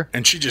 right? Sure.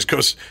 And she just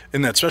goes,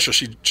 in that special,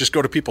 she just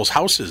go to people's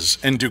houses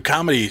and do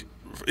comedy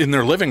in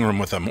their living room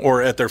with them,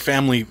 or at their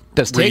family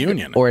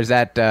reunion. Or is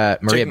that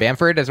Maria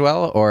Bamford as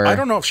well? Or I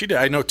don't know if she did.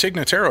 I know Tig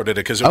Notaro did it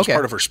because it was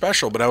part of her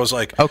special, but I was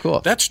like, oh, cool.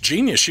 That's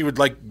genius. She would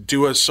like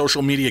do a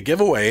social media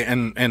giveaway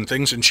and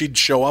things, and she'd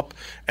show up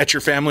at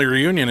your family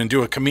reunion and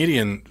do a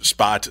comedian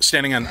spot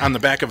standing on the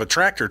back of a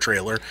tractor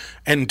trailer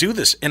and do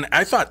this. And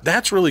I thought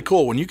that's really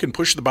cool when you can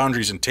push the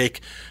boundaries and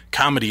take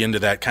comedy into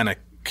that kind of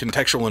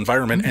contextual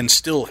environment and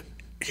still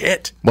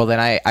hit. Well, then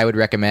I would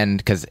recommend,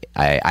 because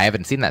I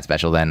haven't seen that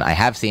special, then I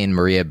have seen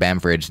Maria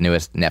Bamford's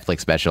newest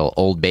Netflix special,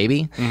 Old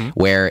Baby,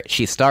 where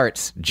she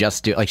starts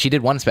she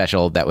did one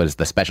special that was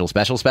the special,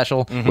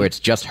 where it's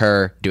just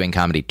her doing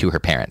comedy to her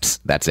parents.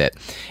 That's it.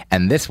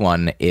 And this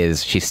one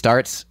is, she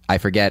starts, I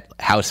forget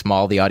how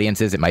small the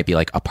audience is. It might be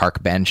like a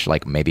park bench,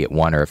 like maybe at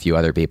one or a few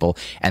other people.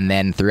 And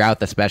then throughout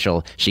the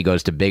special, she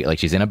goes to big, like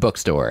she's in a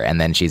bookstore,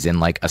 and then she's in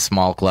like a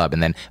small club,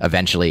 and then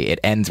eventually it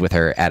ends with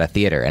her at a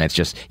theater. And it's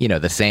just,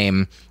 the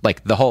same,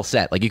 like the whole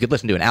set. Like you could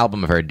listen to an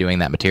album of her doing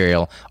that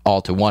material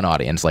all to one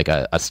audience, like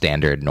a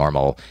standard,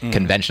 normal,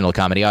 conventional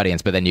comedy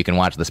audience. But then you can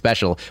watch the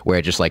special where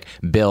it just like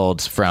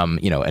builds from,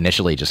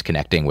 initially just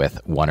connecting with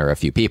one or a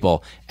few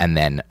people, and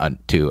then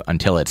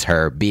until it's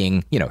her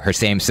being, her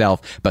same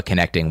self, but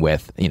connecting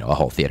with, a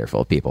whole theater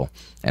full of people.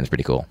 And it's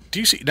pretty cool. Do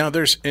you see, now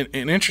there's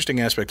an interesting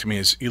aspect to me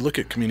is you look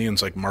at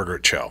comedians like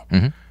Margaret Cho.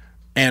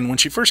 And when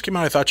she first came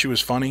out, I thought she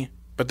was funny.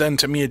 But then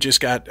to me, it just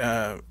got,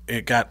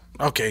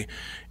 okay,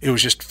 it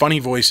was just funny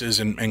voices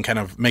and kind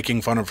of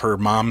making fun of her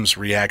mom's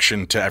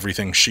reaction to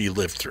everything she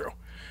lived through.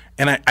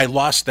 And I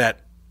lost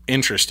that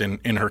interest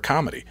in her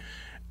comedy.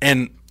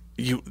 And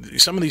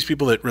some of these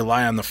people that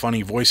rely on the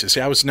funny voices,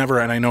 I was never,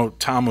 and I know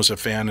Tom was a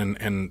fan,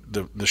 and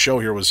the show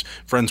here was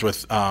friends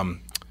with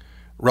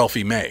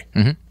Ralphie May.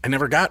 I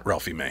never got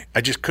Ralphie May.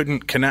 I just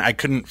couldn't connect. I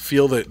couldn't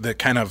feel the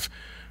kind of,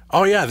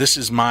 oh yeah, this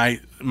is my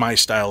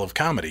style of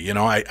comedy.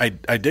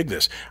 I dig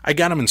this. I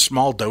got him in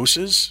small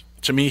doses.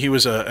 To me, he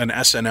was an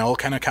SNL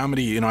kind of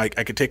comedy. I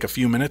could take a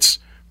few minutes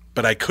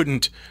but I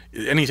couldn't,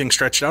 anything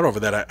stretched out over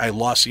that, I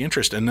lost the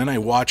interest. And then I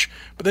watch,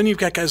 but then you've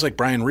got guys like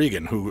Brian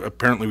Regan, who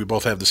apparently we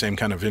both have the same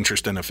kind of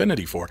interest and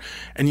affinity for.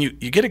 And you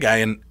get a guy,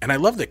 and I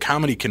love that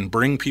comedy can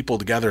bring people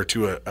together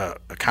to a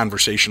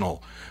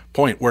conversational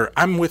point where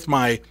I'm with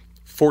my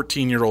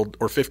 14-year-old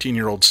or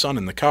 15-year-old son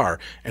in the car,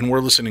 and we're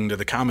listening to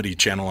the Comedy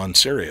Channel on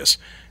Sirius.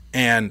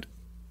 And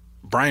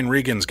Brian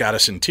Regan's got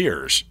us in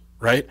tears,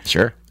 right?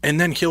 Sure. And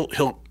then he'll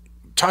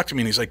talk to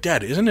me and he's like,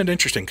 Dad, isn't it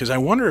interesting? Because I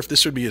wonder if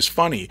this would be as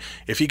funny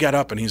if he got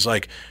up and he's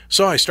like,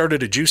 so I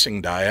started a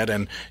juicing diet,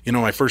 and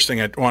my first thing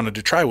I wanted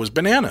to try was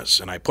bananas,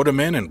 and I put them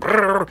in and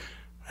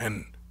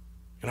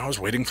I was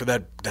waiting for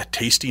that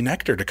tasty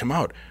nectar to come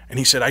out. And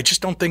he said, I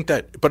just don't think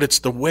that, but it's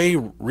the way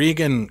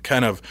Regan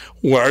kind of,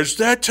 where's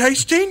that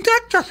tasty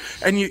nectar?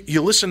 And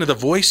you listen to the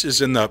voices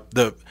and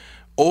the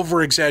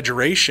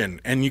over-exaggeration,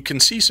 and you can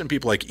see some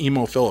people like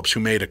Emo Phillips, who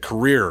made a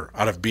career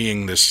out of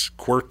being this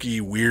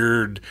quirky,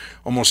 weird,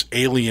 almost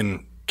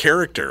alien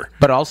character.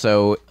 But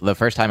also, the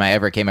first time I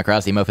ever came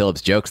across Emo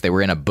Phillips jokes, they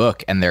were in a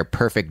book, and they're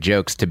perfect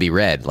jokes to be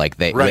read. Like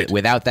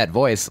without that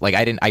voice, like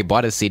I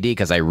bought his CD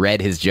because I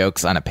read his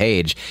jokes on a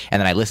page,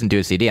 and then I listened to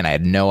his CD, and I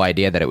had no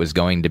idea that it was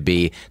going to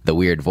be the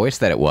weird voice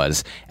that it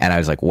was. And I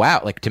was like, wow,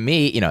 like to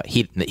me,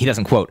 he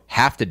doesn't quote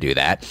have to do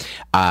that,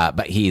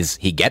 but he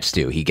gets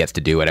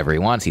to do whatever he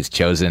wants. He's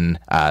chosen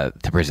to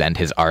present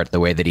his art the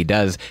way that he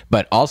does.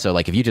 But also,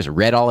 like if you just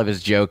read all of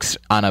his jokes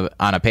on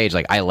a page,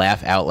 like I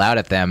laugh out loud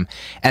at them.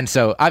 And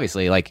so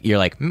obviously, like you're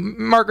like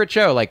Margaret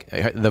Cho, like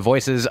the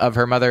voices of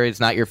her mother is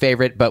not your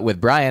favorite, but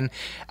with Brian,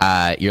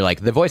 you're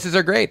like the voices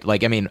are great.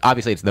 Like, I mean,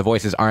 obviously, the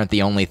voices aren't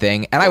the only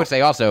thing, and I would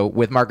say also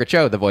with Margaret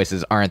Cho, the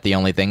voices aren't the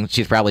only thing.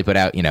 She's probably put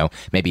out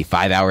maybe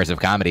 5 hours of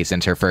comedy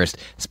since her first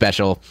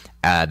special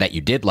that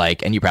you did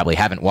like, and you probably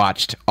haven't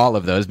watched all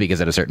of those because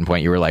at a certain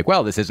point you were like,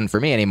 well, this isn't for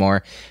me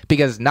anymore,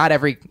 because not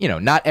every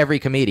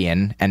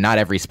comedian and not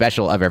every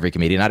special of every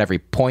comedian, not every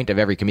point of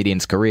every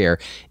comedian's career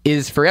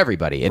is for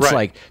everybody. It's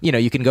like,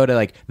 you can go to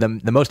like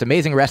the most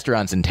amazing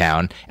restaurants in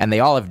town, and they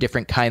all have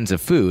different kinds of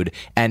food,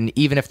 and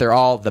even if they're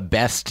all the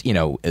best,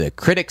 the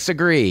critics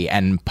agree,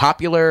 and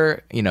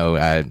popular,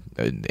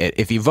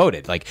 if you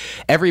voted, like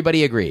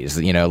everybody agrees,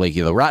 like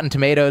the Rotten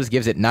Tomatoes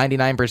gives it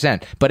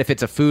 99%, but if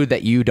it's a food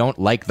that you don't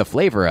like the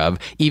flavor of,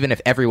 even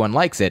if everyone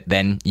likes it,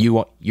 then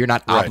you're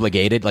not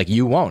obligated, like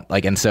you won't,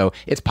 like, and so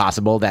it's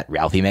possible that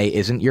Ralphie May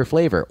isn't your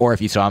flavor, or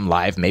if you saw him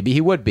live, maybe he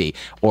would be,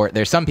 or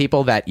there's some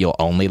people that you'll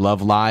only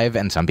love live,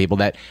 and some people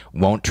that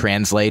won't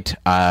translate,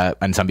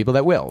 and some people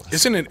that will.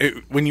 Isn't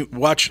it when you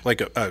watch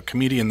like a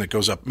comedian that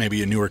goes up,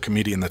 maybe a newer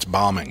comedian that's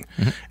bombing,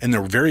 and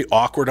they're very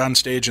awkward on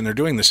stage, and they're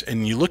doing this,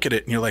 and you look at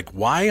it and you're like,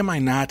 why am I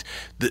not,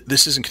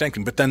 this isn't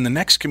connecting, but then the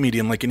next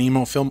comedian, like an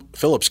Emo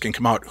Phillips, can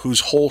come out whose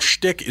whole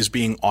shtick is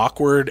being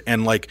awkward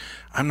and like,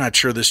 I'm not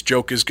sure this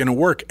joke is going to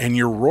work, and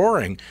you're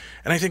roaring.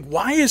 And I think,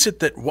 why is it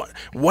that,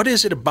 what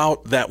is it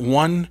about that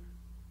one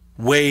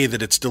way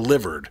that it's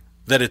delivered,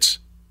 that it's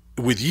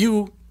with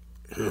you?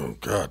 Oh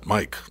God,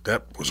 Mike,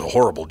 that was a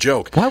horrible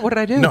joke. What did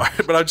I do? No,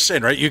 but I'm just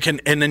saying, right? You can,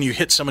 and then you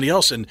hit somebody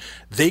else, and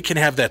they can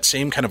have that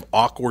same kind of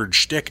awkward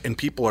shtick, and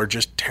people are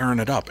just tearing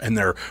it up, and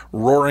they're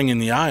roaring in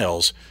the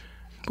aisles.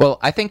 Well,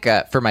 I think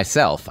for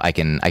myself, I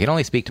can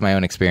only speak to my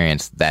own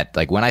experience that,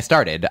 like, when I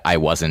started, I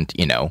wasn't,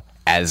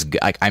 as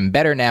I'm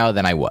better now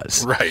than I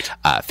was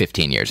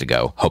 15 years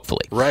ago,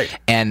 hopefully. Right.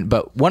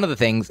 But one of the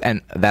things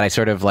and that I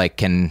sort of like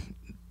can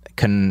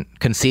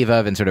conceive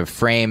of and sort of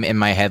frame in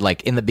my head,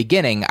 like in the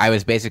beginning, I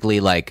was basically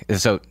like,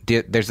 so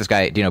there's this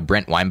guy, do you know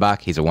Brent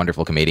Weinbach? He's a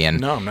wonderful comedian.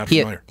 No, I'm not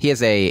familiar. He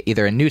has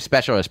either a new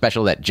special or a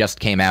special that just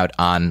came out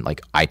on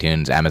like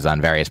iTunes, Amazon,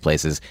 various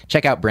places.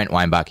 Check out Brent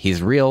Weinbach.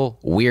 He's real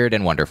weird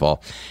and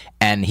wonderful.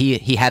 And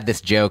he had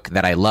this joke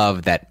that I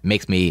love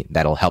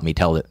that'll help me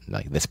tell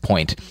like this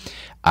point.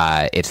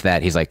 It's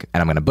that he's like,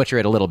 and I'm going to butcher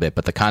it a little bit,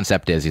 but the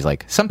concept is he's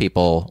like, some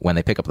people, when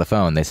they pick up the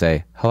phone, they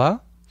say,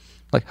 hello?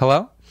 Like,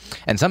 hello?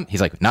 And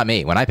he's like, not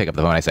me. When I pick up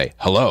the phone, I say,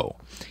 hello.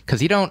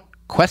 Because you don't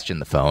question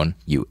the phone,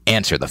 you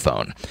answer the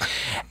phone.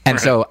 And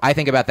so I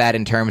think about that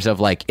in terms of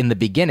like in the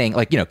beginning,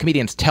 like,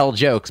 comedians tell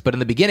jokes, but in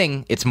the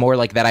beginning, it's more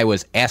like that I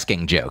was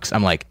asking jokes.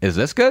 I'm like, is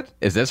this good?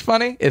 Is this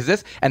funny? Is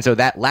this? And so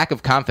that lack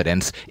of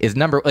confidence is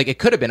it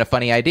could have been a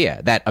funny idea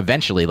that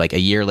eventually, like a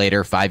year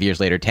later, 5 years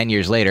later, 10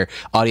 years later,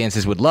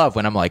 audiences would love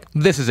when I'm like,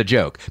 this is a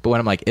joke. But when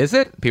I'm like, is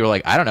it? People are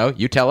like, I don't know,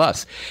 you tell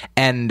us.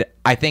 And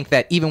I think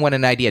that even when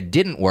an idea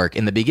didn't work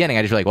in the beginning,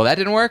 I just feel like, well, that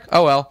didn't work.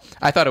 Oh, well,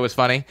 I thought it was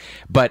funny.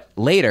 But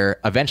later,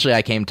 eventually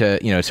I came to,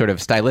 sort of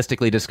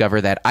stylistically discover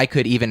that I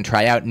could even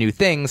try out new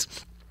things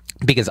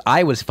because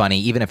I was funny.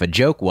 Even if a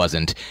joke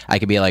wasn't, I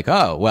could be like,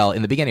 oh, well,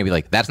 in the beginning, I'd be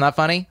like, that's not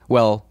do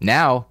well,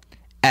 now,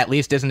 at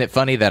least isn't it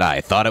funny that I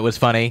thought it was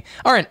funny?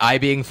 Aren't I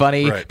being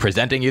funny,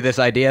 presenting you this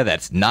idea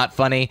that's not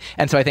funny?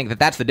 And so I think that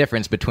that's the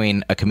difference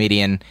between a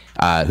comedian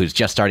who's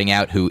just starting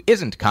out, who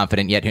isn't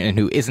confident yet, and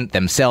who isn't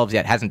themselves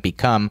yet, hasn't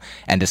become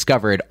and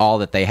discovered all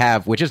that they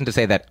have, which isn't to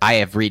say that I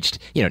have reached,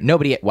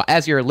 nobody,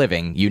 as you're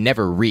living, you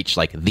never reach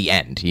like the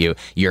end,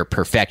 your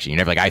perfection. You're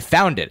never like, I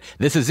found it.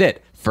 This is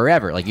it.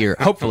 forever. Like, you're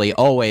hopefully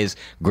always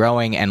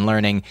growing and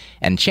learning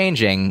and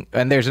changing.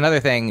 And there's another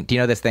thing. Do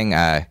you know this thing,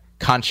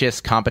 conscious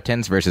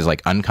competence versus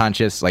like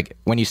unconscious? Like,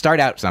 when you start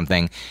out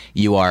something,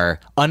 you are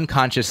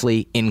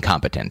unconsciously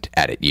incompetent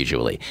at it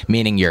usually,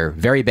 meaning you're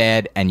very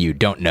bad and you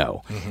don't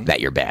know that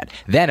you're bad.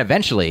 Then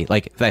eventually,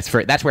 like, that's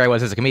where I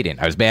was as a comedian.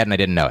 I was bad and I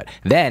didn't know it.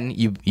 Then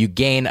you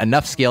gain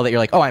enough skill that you're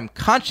like, oh, I'm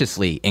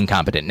consciously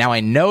incompetent. Now I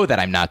know that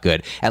I'm not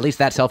good. At least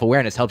that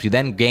self-awareness helps you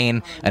then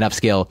gain enough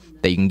skill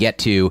that you can get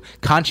to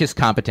conscious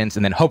competence,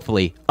 and then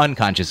hopefully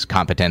unconscious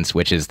competence,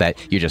 which is that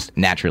you just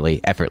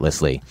naturally,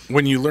 effortlessly.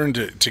 When you learn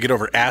to get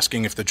over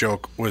asking if the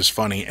joke was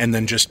funny and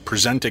then just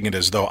presenting it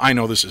as though, I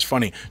know this is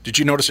funny, did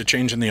you notice a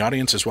change in the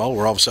audience as well,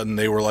 where all of a sudden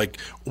they were like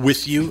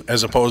with you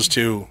as opposed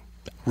to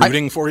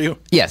rooting for you?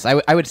 Yes,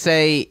 I would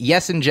say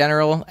yes in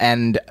general,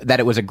 and that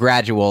it was a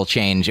gradual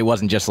change. It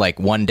wasn't just like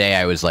one day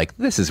I was like,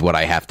 this is what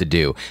I have to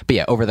do. But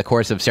yeah, over the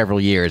course of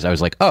several years, I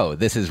was like, oh,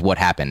 this is what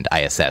happened. I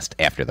assessed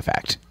after the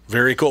fact.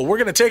 Very cool. We're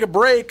going to take a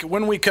break.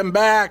 When we come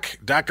back,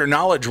 Dr.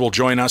 Knowledge will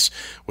join us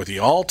with the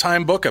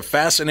all-time book of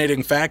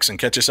fascinating facts and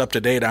catch us up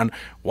to date on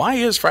why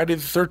is Friday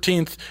the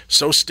 13th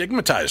so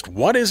stigmatized?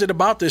 What is it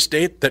about this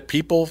date that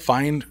people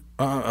find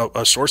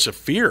a source of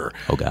fear?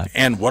 Oh, God.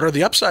 And what are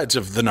the upsides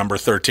of the number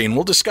 13?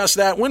 We'll discuss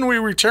that when we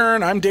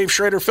return. I'm Dave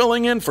Schrader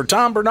filling in for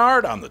Tom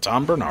Bernard on The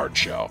Tom Bernard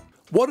Show.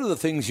 What are the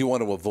things you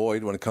want to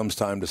avoid when it comes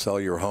time to sell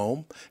your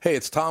home? Hey,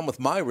 it's Tom with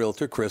my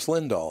realtor, Chris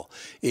Lindahl.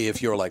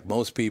 If you're like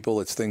most people,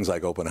 it's things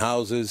like open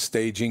houses,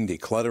 staging,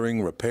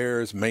 decluttering,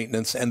 repairs,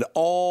 maintenance, and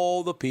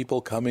all the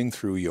people coming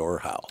through your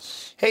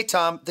house. Hey,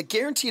 Tom, the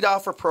Guaranteed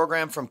Offer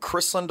program from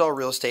Chris Lindahl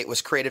Real Estate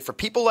was created for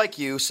people like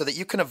you so that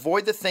you can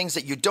avoid the things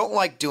that you don't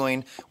like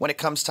doing when it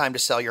comes time to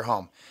sell your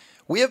home.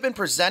 We have been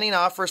presenting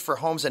offers for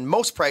homes in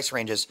most price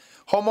ranges.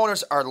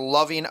 Homeowners are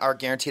loving our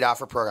Guaranteed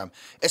Offer program,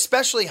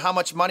 especially how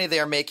much money they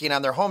are making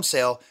on their home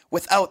sale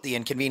without the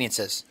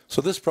inconveniences.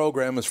 So this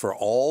program is for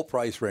all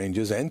price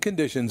ranges and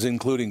conditions,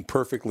 including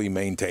perfectly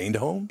maintained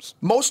homes?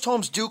 Most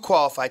homes do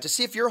qualify. To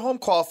see if your home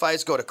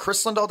qualifies, go to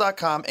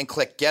chrislindahl.com and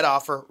click Get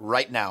Offer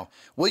right now.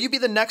 Will you be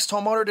the next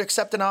homeowner to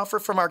accept an offer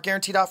from our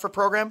Guaranteed Offer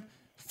program?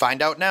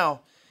 Find out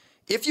now.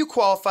 If you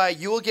qualify,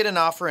 you will get an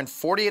offer in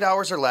 48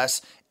 hours or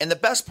less, and the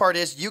best part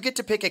is you get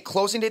to pick a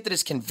closing date that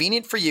is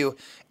convenient for you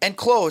and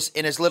close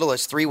in as little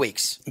as 3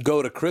 weeks.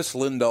 Go to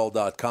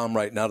chrislindahl.com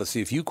right now to see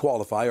if you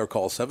qualify, or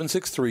call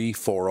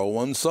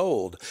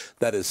 763-401-SOLD.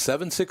 That is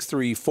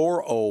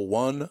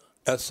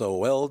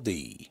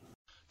 763-401-SOLD.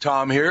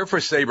 Tom here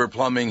for Sabre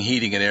Plumbing,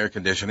 Heating, and Air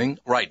Conditioning.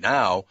 Right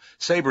now,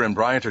 Sabre and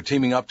Bryant are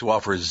teaming up to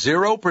offer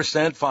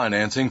 0%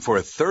 financing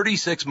for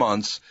 36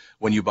 months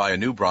when you buy a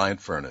new Bryant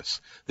furnace.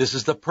 This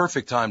is the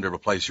perfect time to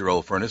replace your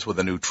old furnace with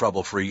a new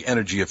trouble-free,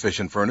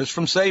 energy-efficient furnace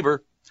from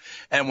Sabre.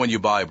 And when you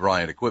buy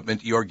Bryant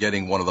equipment, you're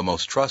getting one of the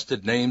most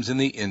trusted names in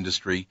the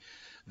industry.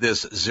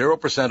 This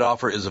 0%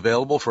 offer is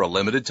available for a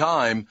limited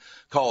time.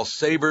 Call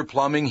Sabre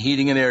Plumbing,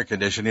 Heating, and Air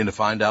Conditioning to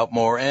find out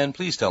more, and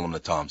please tell them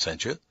that Tom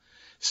sent you.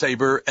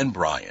 Sabre and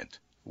Bryant,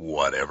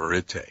 whatever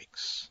it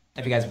takes.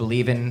 If you guys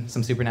believe in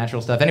some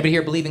supernatural stuff. Anybody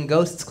here believe in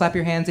ghosts? Clap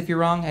your hands if you're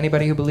wrong.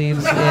 Anybody who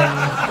believes in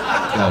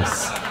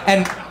ghosts?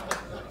 And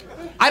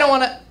I don't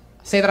want to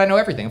say that I know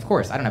everything, of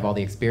course. I don't have all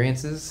the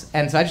experiences.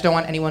 And so I just don't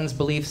want anyone's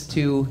beliefs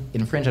to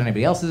infringe on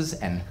anybody else's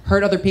and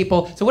hurt other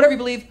people. So whatever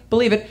you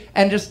believe it,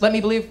 and just let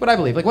me believe what I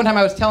believe. Like one time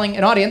I was telling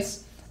an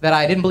audience that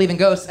I didn't believe in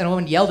ghosts, and a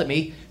woman yelled at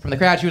me from the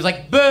crowd. She was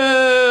like, boo!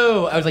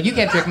 I was like, you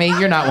can't trick me.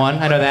 You're not one.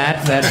 I know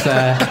that. That's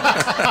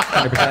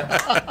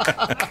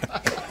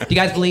 100%. Do you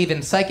guys believe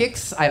in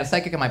psychics? I had a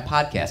psychic on my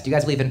podcast. Do you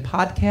guys believe in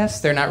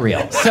podcasts? They're not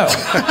real. So,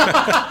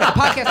 a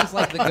podcast is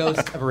like the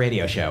ghost of a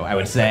radio show, I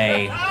would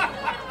say.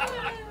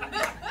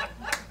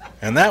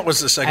 And that was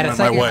the segment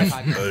my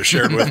wife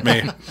shared with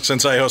me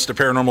since I host a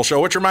paranormal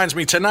show, which reminds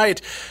me, tonight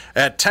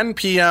at 10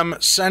 p.m.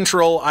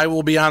 Central, I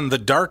will be on The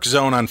Dark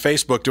Zone on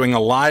Facebook doing a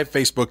live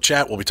Facebook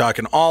chat. We'll be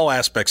talking all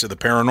aspects of the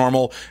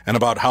paranormal and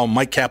about how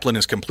Mike Kaplan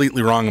is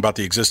completely wrong about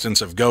the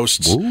existence of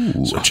ghosts.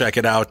 Ooh. So check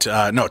it out.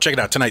 Check it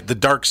out tonight, The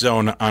Dark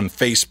Zone on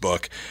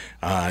Facebook.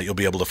 You'll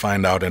be able to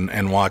find out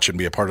and watch and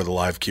be a part of the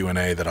live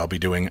Q&A that I'll be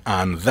doing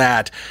on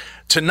that.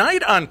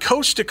 Tonight on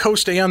Coast to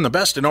Coast AM, the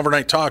best in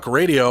overnight talk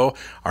radio,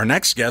 our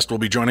next guest will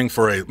be joining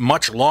for a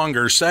much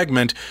longer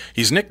segment.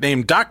 He's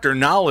nicknamed Dr.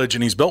 Knowledge,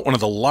 and he's built one of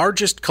the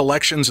largest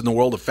collections in the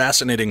world of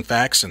fascinating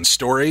facts and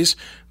stories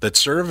that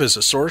serve as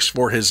a source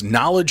for his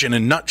Knowledge in a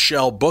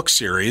Nutshell book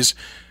series.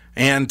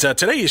 And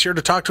today he's here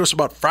to talk to us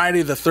about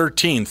Friday the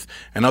 13th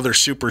and other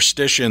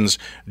superstitions.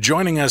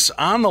 Joining us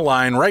on the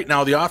line right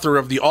now, the author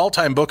of the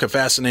all-time book of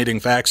fascinating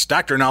facts,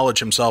 Dr. Knowledge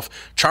himself,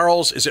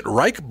 Charles, is it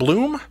Reich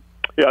Bloom?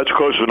 Yeah, it's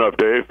close enough,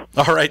 Dave.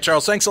 All right,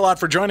 Charles, thanks a lot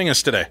for joining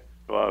us today.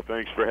 Well,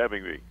 thanks for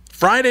having me.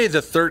 Friday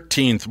the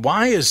 13th,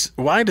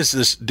 why does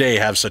this day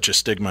have such a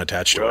stigma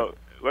attached to it? Well,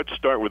 let's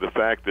start with the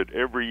fact that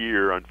every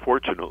year,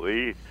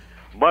 unfortunately,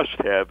 must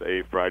have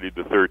a Friday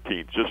the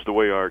 13th. Just the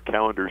way our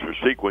calendars are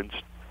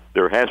sequenced,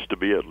 there has to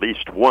be at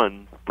least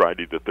one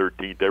Friday the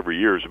 13th every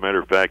year. As a matter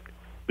of fact,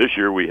 this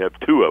year we have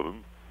two of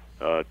them.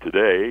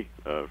 Today,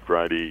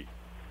 Friday,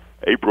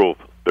 April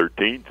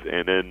 13th,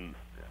 and then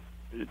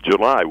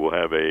July we'll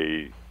have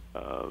a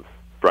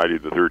Friday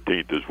the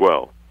 13th as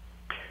well.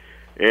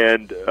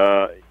 And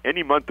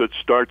any month that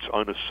starts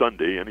on a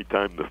Sunday,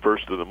 anytime the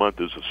first of the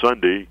month is a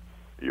Sunday,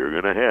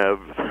 you're going to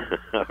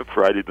have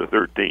Friday the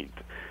 13th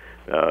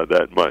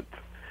that month.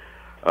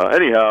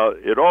 Anyhow,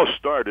 it all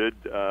started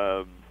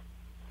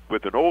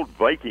with an old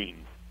Viking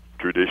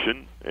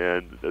tradition,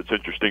 and that's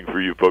interesting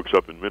for you folks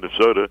up in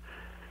Minnesota.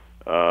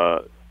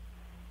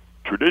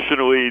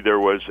 Traditionally, there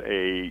was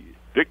a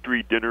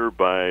victory dinner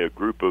by a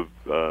group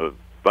of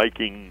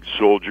Viking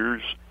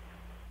soldiers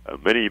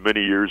many,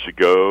 many years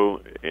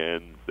ago,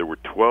 and there were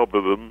 12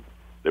 of them.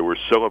 They were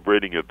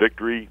celebrating a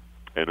victory,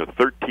 and a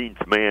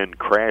 13th man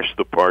crashed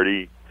the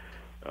party.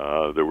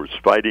 There was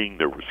fighting,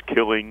 there was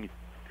killing,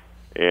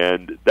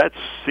 and that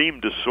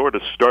seemed to sort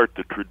of start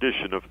the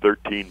tradition of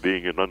 13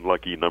 being an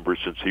unlucky number,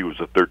 since he was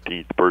the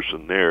 13th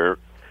person there.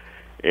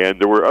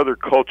 And there were other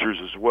cultures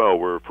as well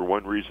where, for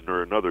one reason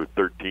or another,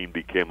 13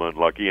 became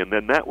unlucky. And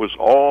then that was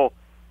all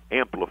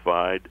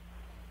amplified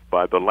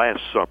by the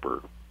Last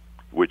Supper,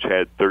 which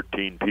had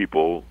 13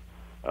 people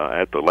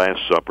at the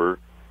Last Supper.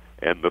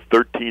 And the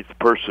 13th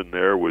person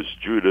there was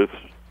Judas,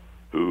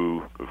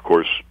 who, of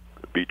course,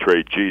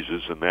 betrayed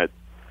Jesus. And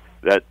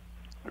that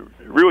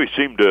really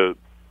seemed to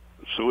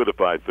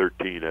solidify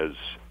 13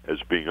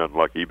 as being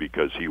unlucky,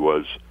 because he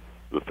was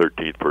the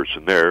 13th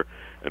person there.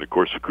 And, of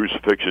course, the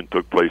crucifixion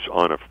took place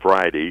on a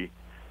Friday,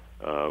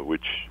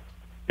 which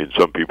in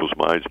some people's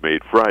minds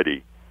made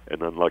Friday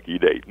an unlucky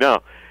day.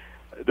 Now,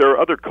 there are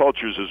other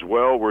cultures as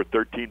well where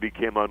 13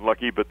 became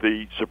unlucky, but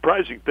the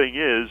surprising thing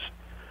is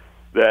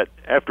that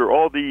after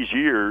all these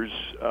years,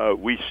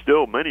 we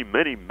still, many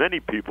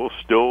people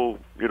still,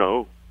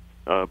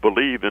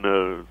 believe in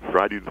a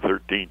Friday the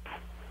 13th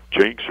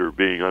jinx or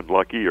being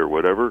unlucky or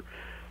whatever.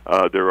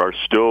 There are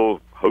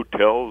still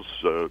hotels,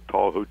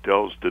 tall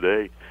hotels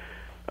today,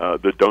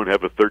 that don't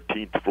have a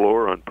 13th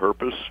floor on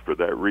purpose for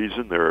that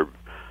reason. There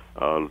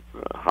are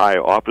high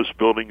office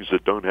buildings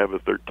that don't have a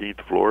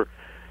 13th floor.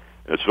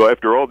 And so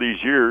after all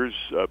these years,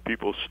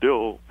 people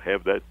still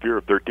have that fear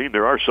of 13.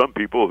 There are some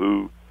people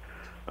who,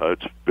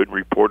 it's been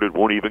reported,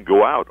 won't even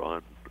go out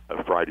on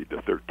a Friday the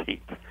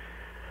 13th.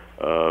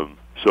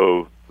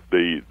 So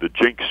the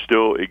jinx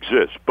still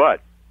exists.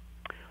 But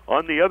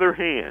on the other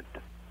hand,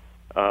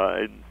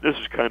 and this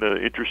is kind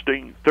of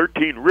interesting,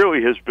 13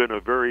 really has been a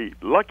very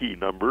lucky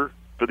number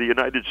for the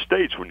United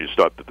States when you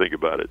stop to think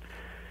about it.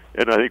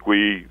 And I think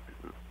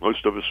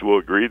most of us will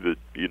agree that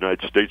the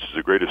United States is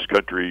the greatest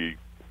country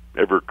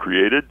ever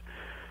created,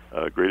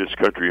 greatest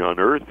country on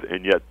earth,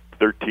 and yet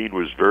 13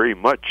 was very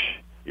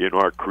much in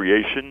our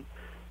creation.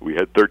 We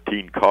had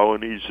 13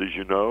 colonies, as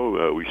you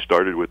know. We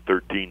started with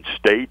 13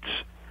 states.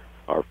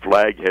 Our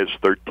flag has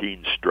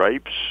 13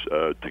 stripes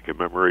to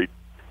commemorate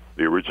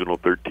the original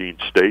 13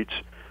 states.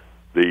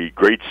 The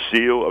Great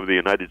Seal of the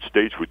United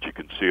States, which you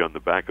can see on the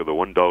back of the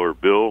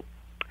 $1 bill,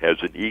 has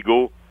an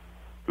eagle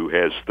who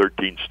has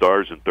 13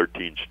 stars and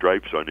 13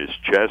 stripes on his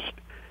chest.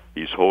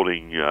 He's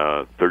holding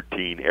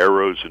 13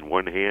 arrows in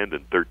one hand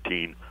and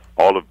 13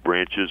 olive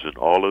branches and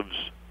olives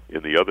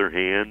in the other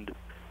hand.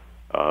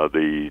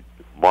 The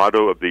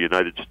motto of the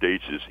United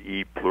States is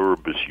E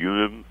Pluribus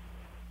Unum,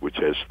 which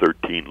has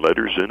 13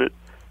 letters in it.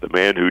 The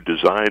man who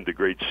designed the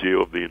Great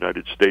Seal of the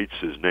United States,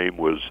 his name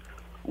was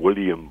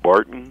William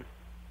Barton,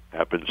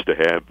 happens to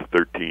have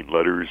 13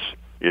 letters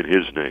in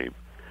his name.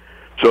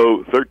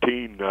 So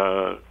 13,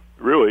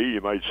 really, you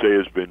might say,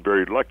 has been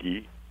very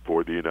lucky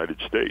for the United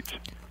States.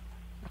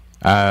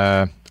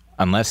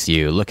 Unless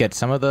you look at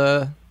some of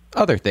the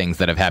other things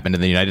that have happened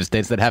in the United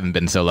States that haven't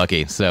been so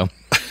lucky. So,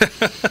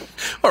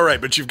 all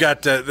right, but you've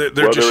got they're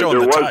just showing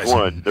the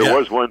ties. There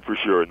was one for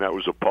sure, and that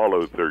was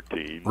Apollo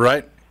 13.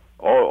 Right.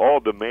 All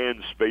the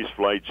manned space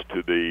flights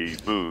to the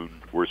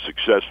moon were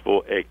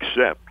successful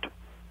except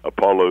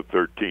Apollo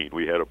 13.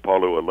 We had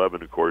Apollo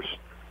 11, of course,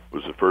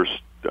 was the first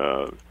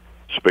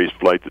space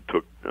flight that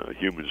took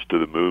humans to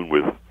the moon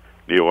with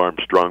Neil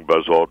Armstrong,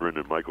 Buzz Aldrin,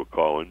 and Michael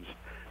Collins.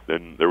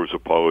 Then there was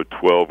Apollo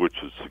 12,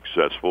 which was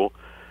successful.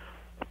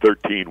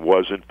 13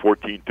 wasn't.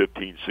 14,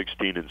 15,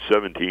 16, and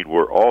 17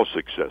 were all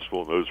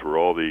successful. Those were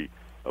all the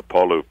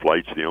Apollo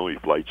flights, the only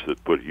flights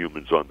that put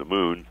humans on the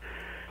moon.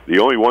 The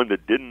only one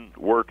that didn't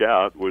work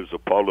out was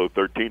Apollo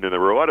 13, and there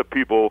were a lot of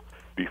people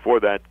before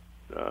that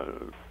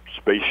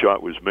space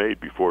shot was made,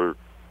 before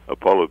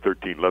Apollo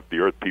 13 left the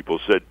Earth. People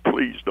said,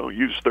 please don't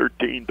use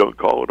 13, don't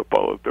call it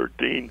Apollo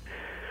 13.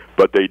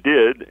 But they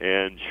did,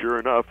 and sure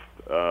enough,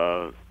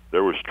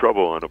 there was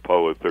trouble on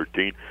Apollo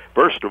 13.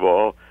 First of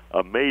all,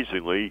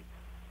 amazingly,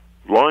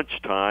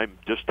 launch time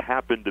just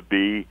happened to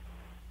be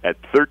at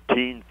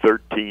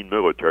 13:13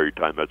 military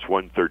time. That's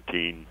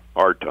 1:13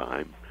 our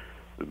time.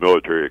 The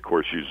military, of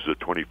course, uses a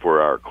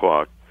 24-hour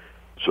clock.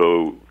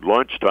 So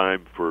launch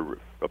time for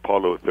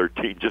Apollo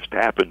 13 just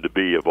happened to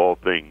be, of all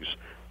things,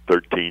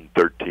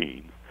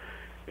 13:13.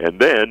 And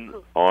then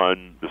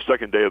on the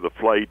second day of the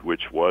flight,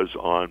 which was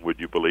on, would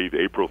you believe,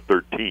 April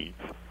 13th,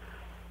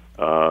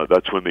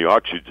 that's when the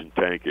oxygen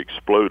tank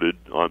exploded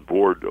on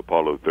board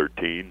Apollo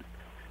 13,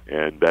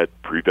 and that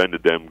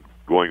prevented them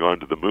going on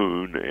to the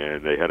moon,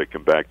 and they had to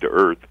come back to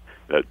Earth.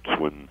 That's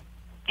when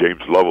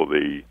James Lovell,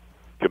 the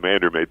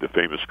commander, made the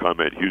famous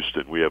comment,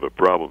 "Houston, we have a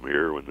problem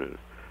here," when the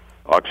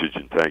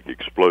oxygen tank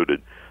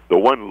exploded. The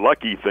one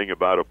lucky thing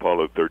about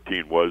Apollo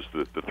 13 was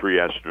that the 3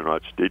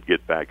 astronauts did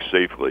get back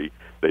safely.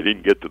 They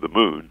didn't get to the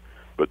moon,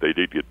 but they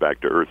did get back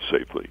to Earth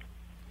safely.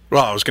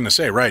 Well, I was going to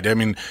say, right. I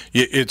mean,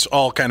 it's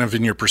all kind of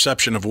in your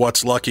perception of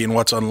what's lucky and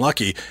what's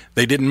unlucky.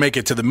 They didn't make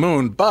it to the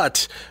moon,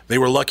 but they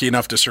were lucky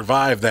enough to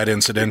survive that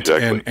incident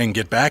and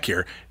get back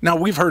here. Now,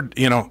 we've heard,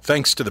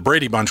 thanks to the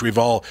Brady Bunch, we've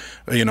all,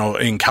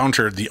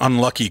 encountered the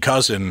unlucky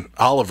cousin,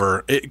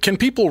 Oliver. Can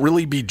people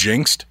really be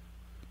jinxed?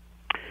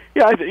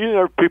 Yeah,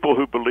 there are people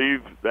who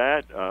believe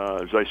that.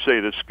 As I say,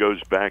 this goes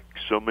back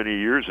so many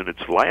years, and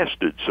it's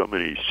lasted so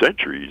many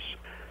centuries.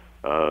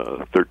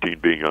 13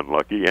 being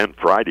unlucky, and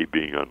Friday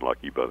being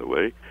unlucky, by the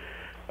way.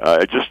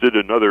 I just did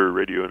another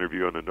radio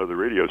interview on another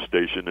radio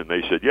station, and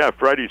they said, yeah,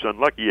 Friday's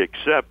unlucky,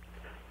 except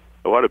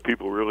a lot of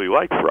people really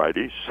like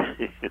Fridays.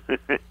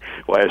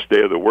 Last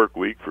day of the work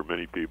week for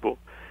many people.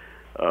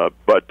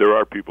 But there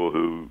are people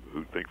who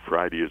think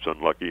Friday is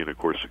unlucky, and, of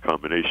course, the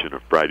combination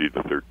of Friday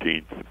the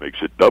 13th makes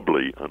it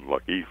doubly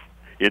unlucky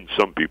in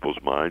some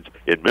people's minds,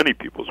 in many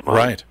people's minds.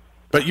 Right.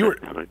 But you were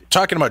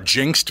talking about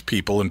jinxed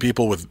people and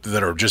people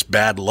that are just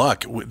bad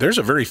luck. There's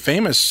a very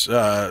famous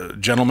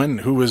gentleman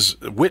who was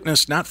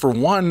witness not for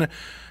one,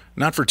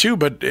 not for two,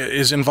 but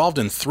is involved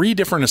in 3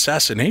 different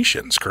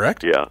assassinations,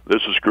 correct? Yeah,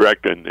 this is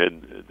correct, and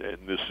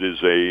this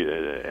is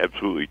a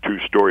absolutely true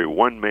story.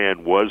 One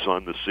man was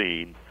on the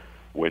scene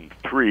when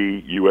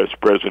 3 U.S.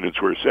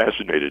 presidents were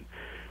assassinated.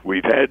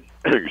 We've had,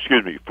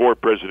 4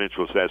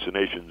 presidential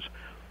assassinations.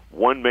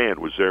 One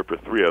man was there for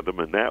 3 of them,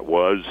 and that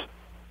was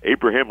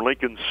Abraham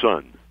Lincoln's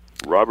son,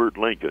 Robert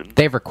Lincoln.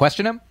 They ever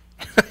question him?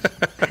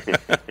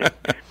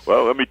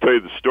 Well, let me tell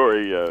you the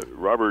story.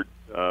 Robert,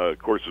 of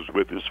course, was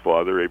with his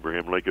father,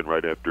 Abraham Lincoln,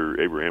 right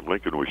after Abraham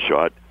Lincoln was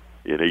shot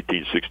in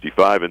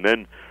 1865. And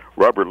then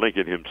Robert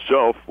Lincoln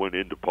himself went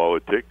into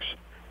politics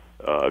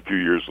a few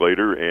years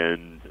later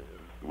and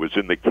was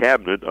in the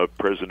cabinet of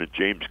President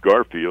James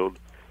Garfield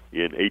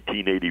in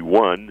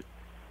 1881.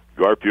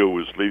 Garfield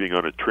was leaving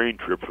on a train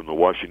trip from the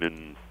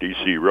Washington,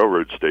 D.C.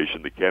 railroad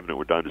station. The cabinet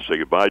went down to say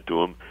goodbye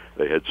to him.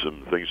 They had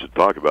some things to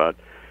talk about.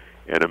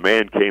 And a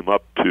man came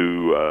up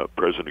to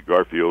President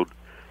Garfield.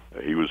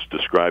 He was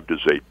described as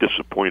a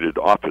disappointed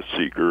office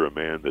seeker, a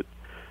man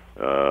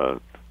that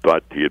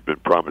thought he had been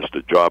promised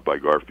a job by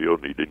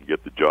Garfield, and he didn't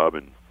get the job.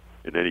 And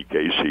in any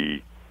case,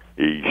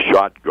 he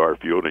shot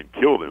Garfield and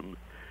killed him.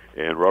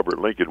 And Robert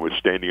Lincoln was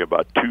standing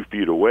about 2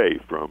 feet away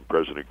from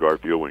President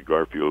Garfield when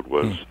Garfield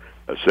was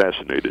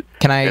assassinated.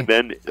 And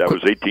then that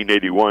was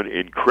 1881.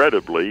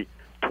 Incredibly,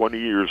 20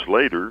 years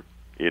later,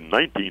 in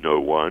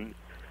 1901,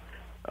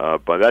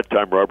 by that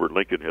time Robert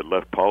Lincoln had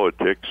left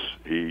politics.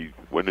 He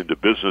went into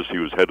business. He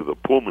was head of the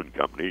Pullman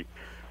Company,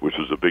 which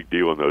was a big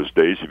deal in those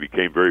days. He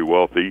became very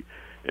wealthy,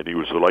 and he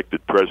was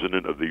elected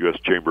president of the U.S.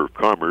 Chamber of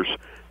Commerce.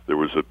 There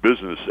was a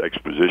business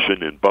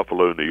exposition in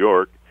Buffalo, New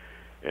York,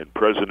 and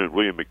President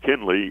William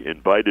McKinley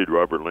invited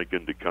Robert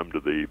Lincoln to come to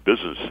the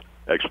business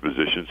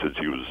exposition since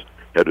he was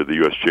head of the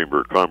U.S.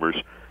 Chamber of Commerce.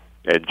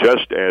 And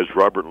just as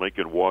Robert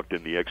Lincoln walked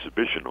in the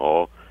exhibition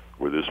hall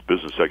where this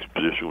business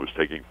exposition was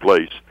taking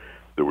place,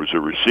 there was a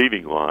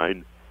receiving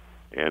line,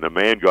 and a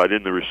man got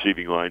in the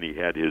receiving line. He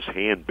had his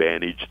hand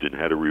bandaged and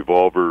had a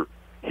revolver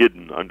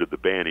hidden under the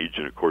bandage.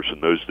 And, of course,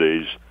 in those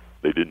days,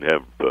 they didn't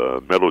have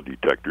metal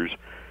detectors.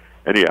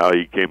 Anyhow,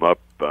 he came up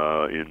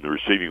in the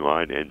receiving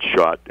line and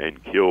shot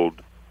and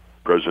killed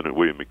President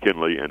William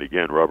McKinley. And,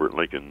 again, Robert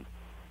Lincoln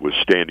was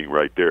standing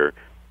right there.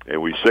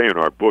 And we say in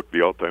our book,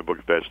 The All-Time Book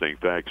of Fascinating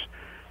Facts,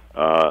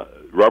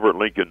 Robert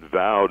Lincoln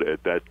vowed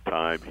at that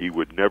time he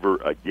would never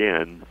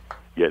again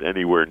get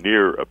anywhere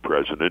near a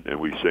president. And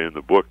we say in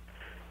the book,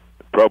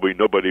 probably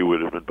nobody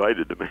would have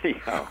invited him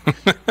anyhow.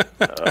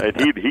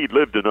 And he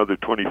lived another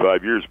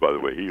 25 years, by the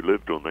way. He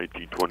lived till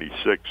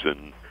 1926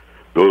 and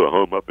built a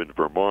home up in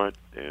Vermont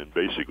and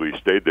basically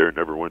stayed there and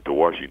never went to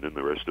Washington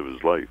the rest of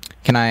his life.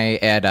 Can I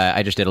add,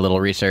 I just did a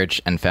little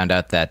research and found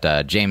out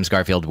that James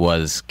Garfield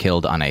was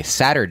killed on a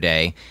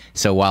Saturday.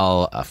 So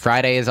while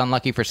Friday is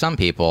unlucky for some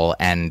people,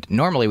 and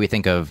normally we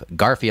think of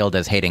Garfield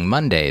as hating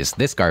Mondays,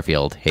 this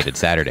Garfield hated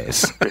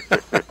Saturdays.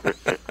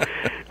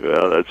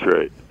 Well, that's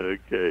right.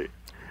 Okay.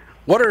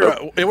 What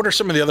are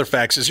some of the other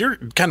facts? As you're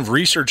kind of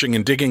researching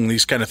and digging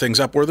these kind of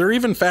things up, were there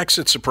even facts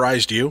that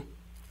surprised you?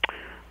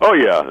 Oh,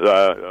 yeah,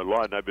 a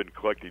lot, and I've been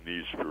collecting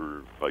these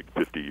for like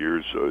 50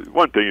 years.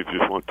 One thing, if you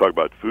just want to talk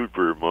about food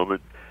for a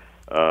moment,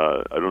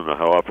 I don't know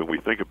how often we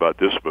think about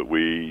this, but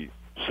we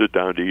sit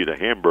down to eat a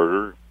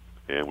hamburger,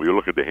 and we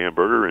look at the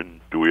hamburger,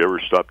 and do we ever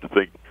stop to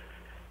think,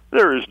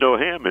 there is no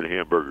ham in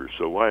hamburgers,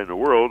 so why in the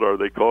world are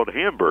they called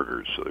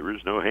hamburgers? So there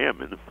is no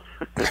ham in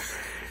them.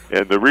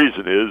 And the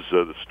reason is,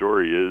 the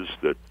story is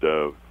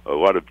that a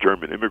lot of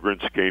German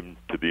immigrants came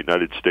to the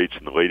United States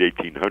in the late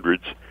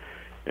 1800s,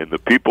 and the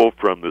people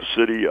from the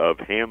city of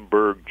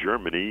Hamburg,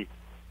 Germany,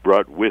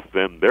 brought with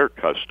them their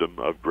custom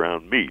of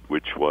ground meat,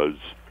 which was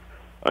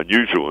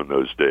unusual in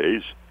those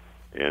days.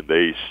 and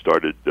they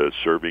started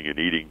serving and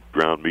eating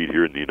ground meat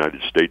here in the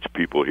United States.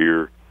 People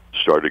here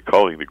started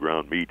calling the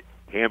ground meat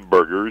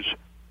hamburgers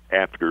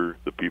after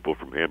the people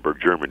from Hamburg,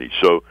 Germany.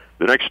 So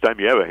the next time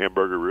you have a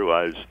hamburger,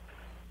 realize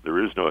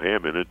there is no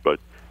ham in it, but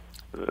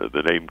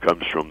the name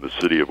comes from the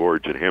city of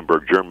origin,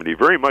 Hamburg, Germany.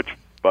 Very much,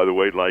 by the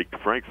way, like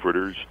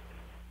Frankfurters.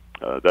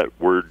 That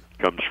word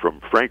comes from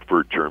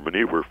Frankfurt,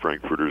 Germany, where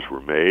Frankfurters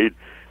were made.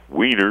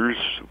 Wieners,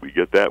 we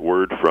get that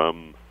word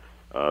from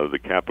the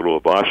capital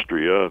of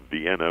Austria,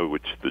 Vienna,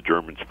 which the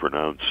Germans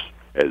pronounce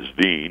as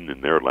Wien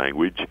in their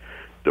language,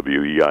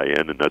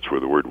 W-E-I-N, and that's where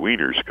the word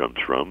Wieners comes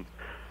from.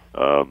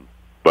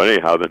 But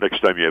anyhow, the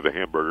next time you have a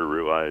hamburger,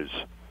 realize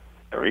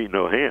there ain't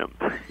no ham.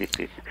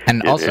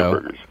 And also,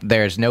 hamburgers.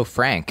 There's no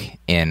Frank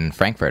in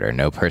Frankfurter.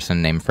 No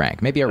person named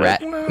Frank. Maybe a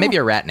rat. Maybe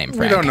a rat named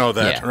Frank. We don't know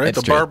that, Yeah, right? it's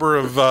The true. barber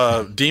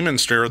of Demon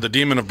Street, or the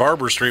demon of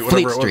Barber Street,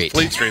 whatever Fleet it was. Street.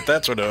 Fleet Street,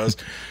 that's what it was.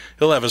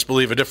 He'll have us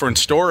believe a different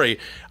story.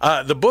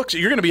 The books,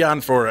 you're going to be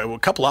on for a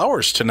couple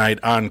hours tonight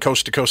on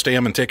Coast to Coast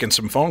AM and taking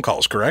some phone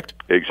calls, correct?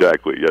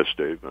 Exactly, yes,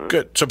 Dave.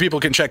 Good. So people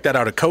can check that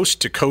out at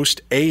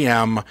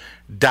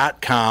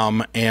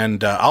coasttocoastam.com.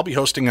 And I'll be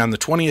hosting on the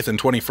 20th and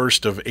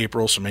 21st of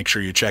April, so make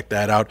sure you check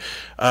that out.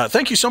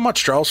 Thank you so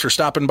much, Charles, for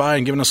stopping by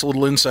and giving us a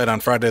little insight on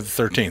Friday the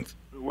 13th.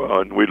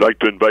 Well, and we'd like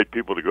to invite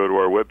people to go to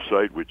our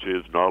website, which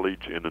is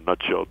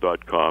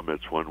knowledgeinanutshell.com.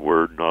 It's one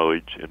word,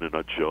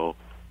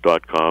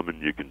 knowledgeinanutshell.com,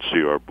 and you can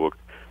see our book,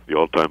 The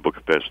All-Time Book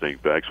of Fascinating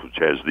Facts, which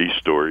has these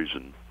stories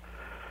and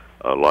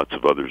lots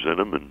of others in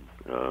them, and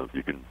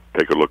you can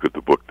take a look at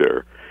the book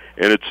there.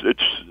 And it's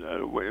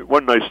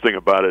one nice thing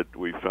about it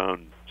we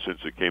found since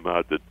it came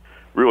out, that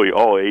really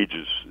all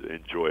ages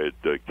enjoy it.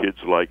 Kids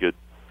like it.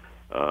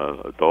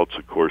 Adults,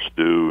 of course,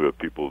 do.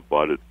 People have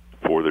bought it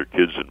for their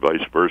kids and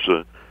vice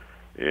versa.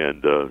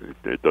 And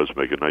it does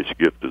make a nice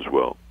gift as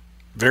well.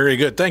 Very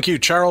good. Thank you,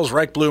 Charles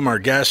Reichblum, our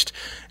guest.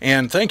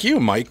 And thank you,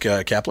 Mike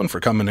Kaplan, for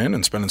coming in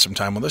and spending some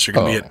time with us. You're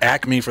going to be at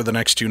Acme for the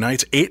next two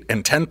nights, 8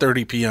 and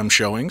 10:30 p.m.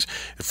 showings.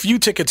 A few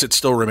tickets that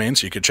still remain,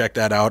 so you can check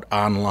that out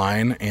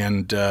online.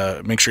 And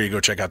make sure you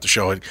go check out the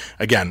show.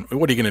 Again,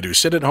 what are you going to do?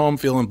 Sit at home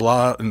feeling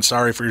blah and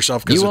sorry for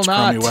yourself because it's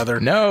crummy weather?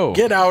 No.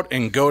 Get out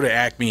and go to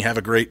Acme. Have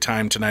a great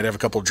time tonight. Have a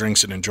couple of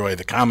drinks and enjoy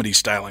the comedy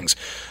stylings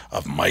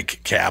of Mike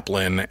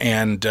Kaplan.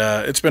 And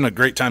it's been a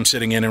great time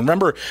sitting in. And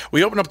remember,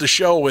 we opened up the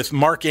show with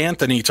Mark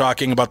Anthony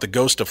talking about the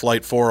ghost of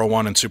Flight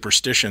 401 and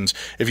superstitions.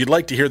 If you'd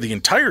like to hear the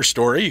entire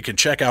story, you can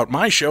check out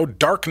my show,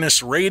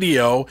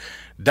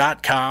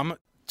 darknessradio.com.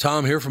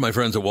 Tom here from my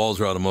friends at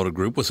Walzer Automotive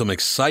Group with some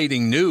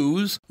exciting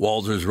news.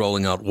 Walzer's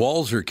rolling out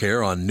Walzer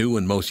Care on new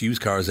and most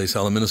used cars they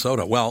sell in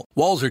Minnesota. Well,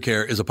 Walzer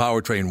Care is a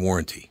powertrain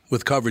warranty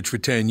with coverage for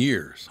 10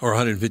 years or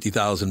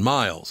 150,000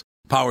 miles.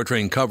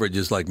 Powertrain coverage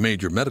is like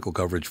major medical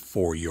coverage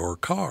for your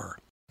car.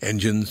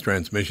 Engines,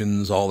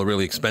 transmissions, all the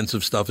really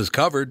expensive stuff is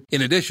covered.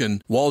 In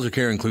addition, Walzer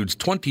Care includes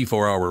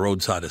 24-hour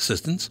roadside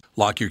assistance.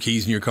 Lock your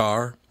keys in your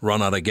car,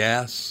 run out of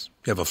gas,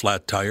 you have a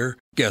flat tire.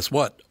 Guess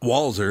what?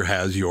 Walzer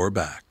has your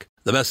back.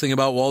 The best thing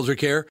about Walzer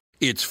Care?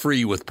 It's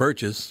free with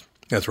purchase.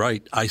 That's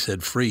right, I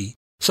said free.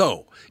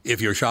 So,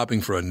 if you're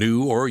shopping for a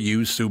new or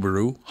used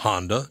Subaru,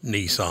 Honda,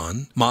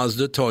 Nissan,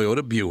 Mazda,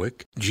 Toyota,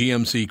 Buick,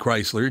 GMC,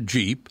 Chrysler,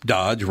 Jeep,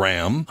 Dodge,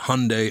 Ram,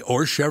 Hyundai,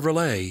 or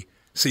Chevrolet,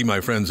 see my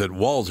friends at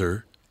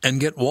Walzer and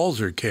get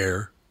Walzer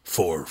Care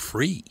for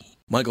free.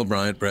 Michael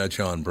Bryant,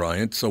 Bradshaw and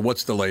Bryant. So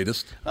what's the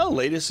latest? Well, the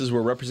latest is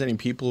we're representing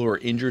people who are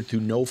injured through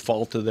no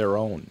fault of their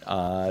own.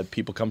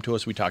 People come to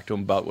us. We talk to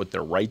them about what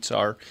their rights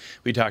are.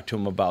 We talk to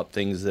them about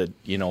things that,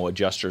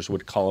 adjusters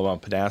would call them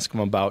up and ask them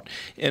about.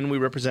 And we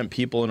represent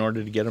people in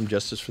order to get them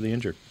justice for the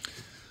injured.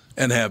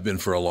 And have been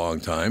for a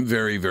long time.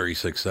 Very, very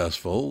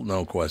successful,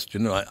 no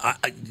question.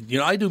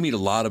 I do meet a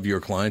lot of your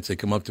clients. They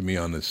come up to me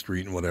on the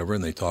street and whatever,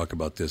 and they talk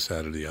about this,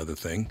 that, or the other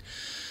thing.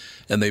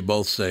 And they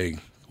both say,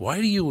 why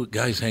do you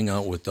guys hang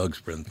out with Doug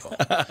Sprinthal?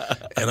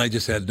 And I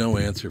just had no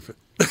answer for it.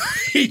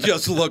 He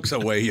just looks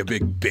away, you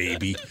big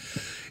baby.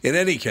 In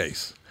any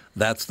case,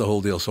 that's the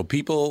whole deal. So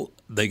people,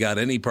 they got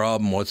any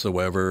problem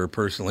whatsoever,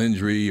 personal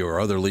injury or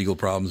other legal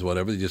problems,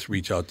 whatever, they just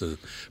reach out to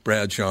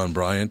Bradshaw and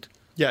Bryant.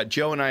 Yeah,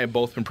 Joe and I have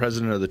both been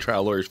president of the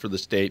trial lawyers for the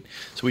state,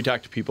 so we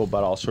talk to people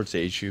about all sorts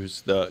of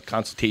issues. The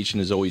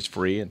consultation is always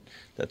free, and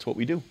that's what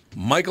we do.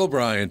 Michael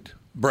Bryant,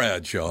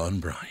 Bradshaw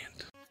and Bryant.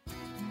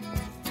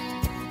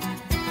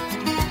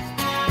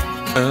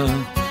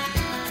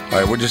 All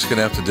right, we're just going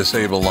to have to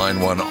disable line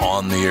 1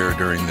 on the air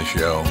during the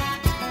show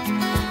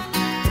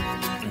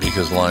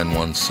because line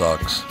 1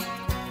 sucks.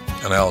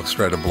 And Alex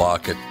tried to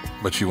block it,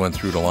 but she went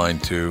through to line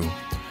 2.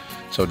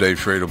 So Dave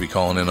Schrader will be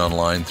calling in on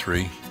line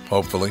 3,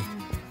 hopefully.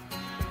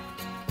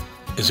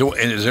 Is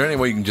there any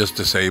way you can just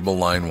disable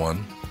line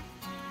 1?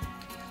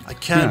 I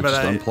can,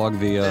 but unplug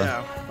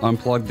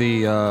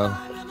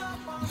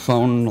the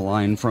phone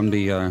line from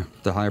the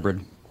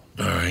hybrid.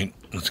 All right,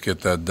 let's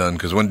get that done.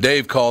 Because when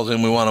Dave calls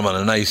in, we want him on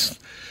a nice...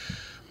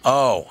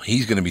 Oh,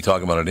 he's going to be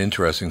talking about an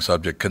interesting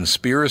subject.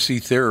 Conspiracy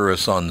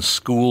theorists on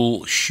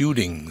school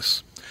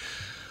shootings.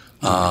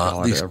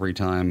 God, every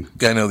time.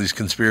 I know these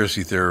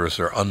conspiracy theorists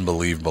are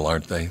unbelievable,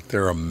 aren't they?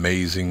 They're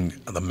amazing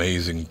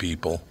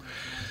people.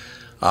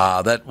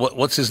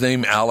 What's his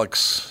name?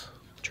 Alex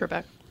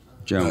Trebek.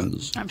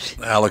 Jones.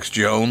 Alex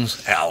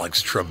Jones.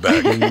 Alex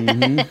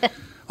Trebek.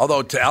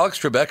 Although Alex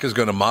Trebek is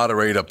going to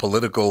moderate a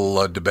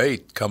political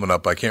debate coming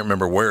up. I can't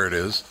remember where it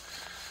is.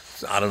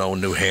 I don't know,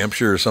 New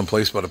Hampshire or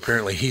someplace, but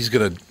apparently he's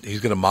going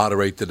to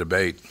moderate the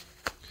debate.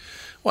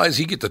 Why does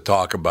he get to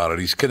talk about it?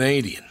 He's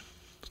Canadian.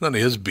 It's none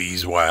of his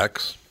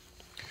beeswax.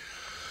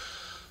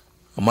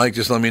 Well, Mike,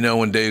 just let me know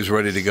when Dave's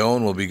ready to go,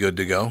 and we'll be good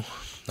to go.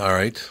 All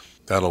right,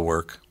 that'll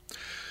work.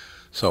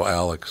 So,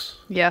 Alex.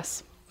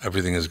 Yes.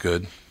 Everything is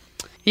good?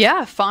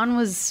 Yeah, Fawn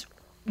was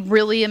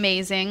really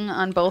amazing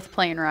on both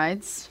plane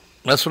rides.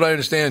 That's what I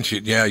understand.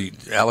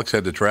 Alex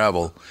had to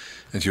travel,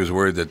 and she was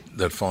worried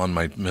that Fawn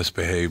might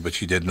misbehave, but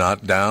she did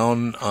not.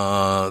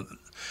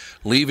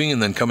 Leaving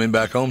and then coming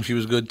back home, she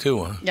was good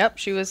too, huh? Yep,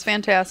 she was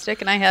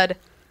fantastic. And I had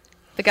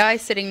the guy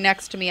sitting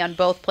next to me on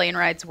both plane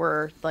rides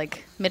were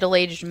like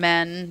middle-aged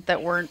men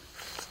that weren't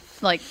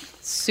like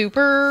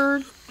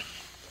super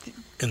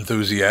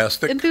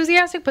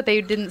enthusiastic, but they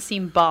didn't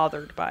seem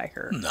bothered by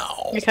her.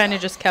 No. They kind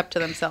of just kept to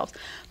themselves.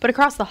 But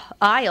across the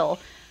aisle,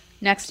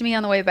 next to me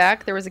on the way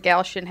back, there was a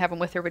gal. She didn't have him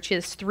with her, but she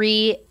has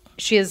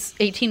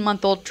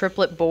 18-month-old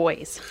triplet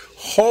boys.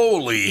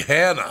 Holy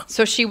Hannah.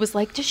 So she was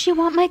like, does she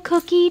want my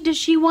cookie?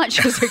 She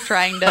was like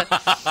trying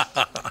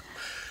to.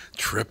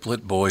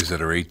 Triplet boys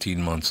that are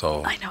 18 months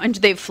old. I know. And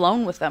they've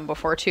flown with them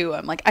before, too.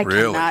 I'm like, I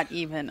Really? cannot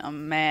even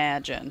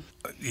imagine.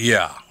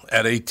 Yeah,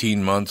 at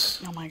 18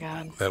 months. Oh, my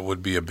God. That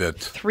would be a bit.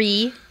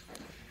 Three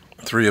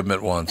of them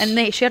at once.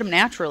 And she had them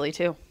naturally,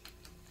 too.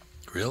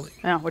 Really?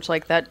 Yeah, which,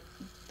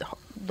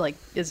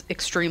 is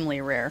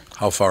extremely rare.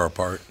 How far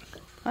apart?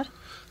 What?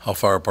 How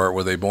far apart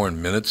were they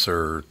born? Minutes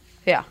or?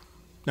 Yeah.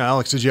 Now,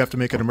 Alex, did you have to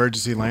make an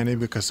emergency landing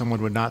because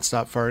someone would not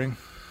stop farting?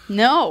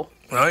 No.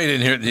 No, you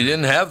didn't hear. You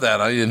didn't have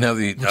that. I didn't have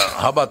the.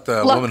 How about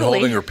the woman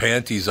holding her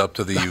panties up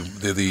to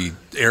the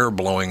air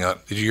blowing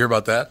out? Did you hear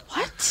about that?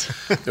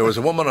 What? There was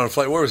a woman on a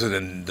flight. Where was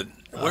it?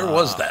 Where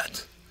was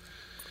that?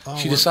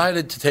 She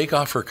decided to take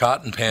off her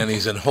cotton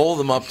panties and hold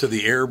them up to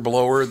the air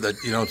blower that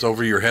it's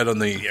over your head on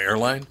the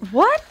airline.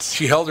 What?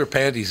 She held her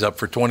panties up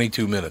for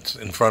 22 minutes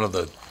in front of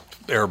the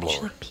air blower.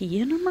 Should I pee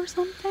in them or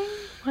something?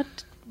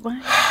 What?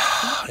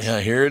 Yeah,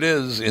 here it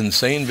is.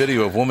 Insane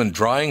video of woman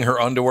drying her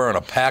underwear on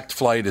a packed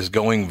flight is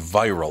going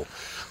viral.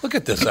 Look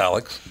at this,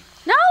 Alex.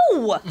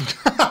 No!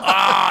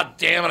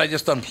 Damn it. I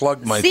just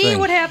unplugged my See thing.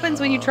 what happens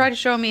when you try to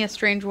show me a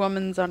strange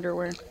woman's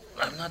underwear.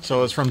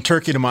 So it's from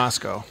Turkey to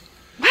Moscow.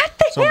 What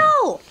the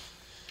hell?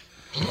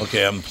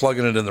 Okay, I'm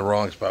plugging it in the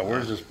wrong spot. Where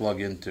does this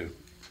plug into?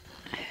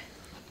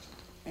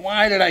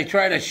 Why did I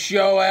try to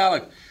show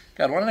Alex?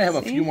 God, why don't I have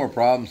a few more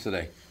problems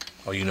today?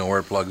 Oh, you know where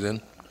it plugs in?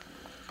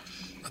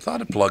 I thought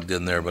it plugged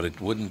in there, but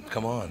it wouldn't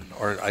come on.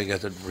 Or I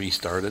got to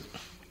restart it.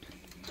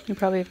 You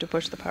probably have to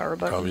push the power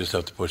button. Probably just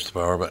have to push the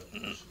power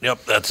button.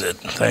 Yep, that's it.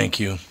 Thank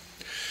you.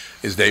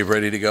 Is Dave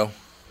ready to go?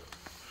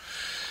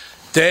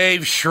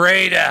 Dave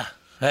Schrader.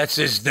 That's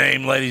his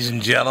name, ladies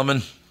and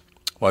gentlemen.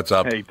 What's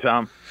up? Hey,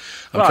 Tom.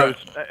 I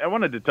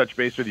wanted to touch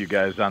base with you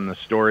guys on the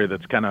story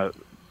that's kind of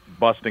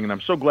busting, and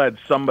I'm so glad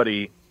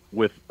somebody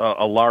with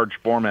a large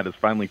format is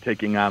finally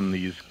taking on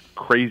these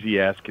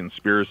crazy-ass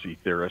conspiracy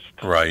theorists.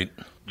 Right.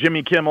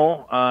 Jimmy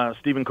Kimmel,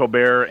 Stephen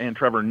Colbert, and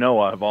Trevor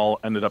Noah have all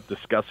ended up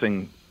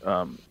discussing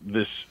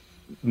this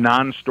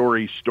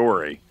non-story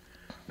story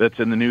that's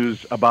in the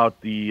news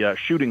about the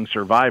shooting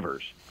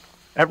survivors.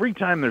 Every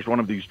time there's one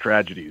of these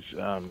tragedies,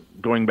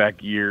 going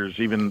back years,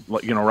 even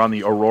around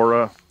the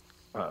Aurora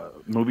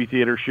movie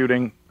theater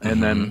shooting,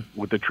 and then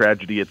with the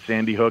tragedy at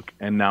Sandy Hook,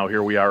 and now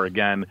here we are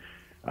again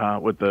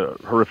with the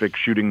horrific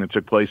shooting that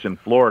took place in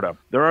Florida.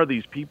 There are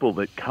these people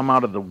that come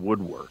out of the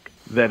woodwork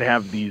that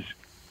have these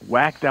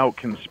whacked out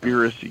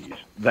conspiracies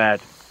that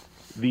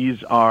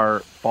these are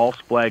false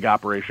flag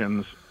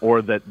operations,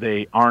 or that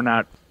they are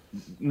not,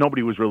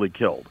 nobody was really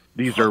killed.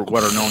 These are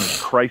what are known as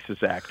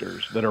crisis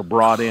actors that are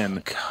brought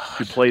in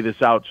to play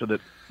this out so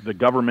that the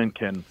government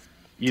can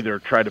either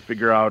try to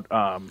figure out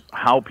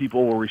how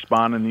people will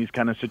respond in these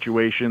kind of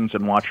situations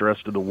and watch the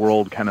rest of the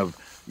world kind of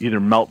either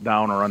melt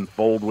down or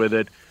unfold with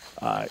it.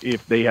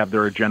 If they have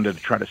their agenda to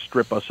try to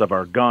strip us of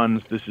our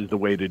guns, this is the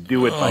way to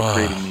do it, by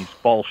creating these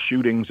false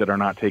shootings that are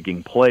not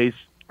taking place.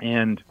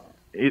 And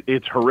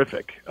it's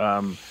horrific.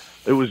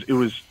 It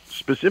was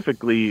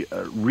specifically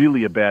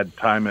really a bad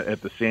time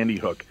at the Sandy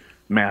Hook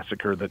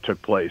massacre that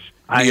took place.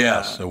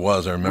 Yes, it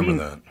was. I remember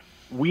that.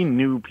 We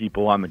knew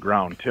people on the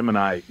ground. Tim and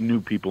I knew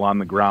people on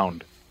the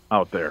ground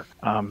out there.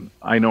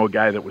 I know a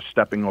guy that was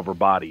stepping over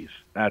bodies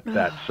at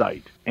that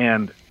site.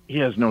 And he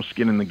has no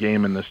skin in the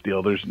game in this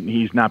deal.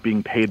 He's not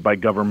being paid by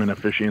government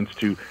officiants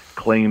to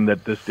claim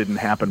that this didn't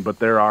happen, but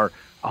there are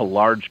a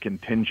large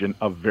contingent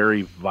of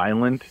very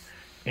violent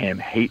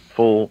and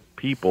hateful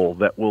people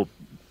that will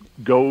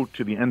go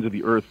to the ends of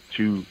the earth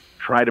to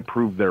try to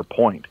prove their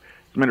point.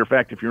 As a matter of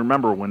fact, if you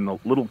remember when the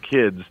little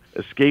kids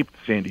escaped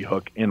Sandy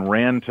Hook and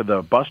ran to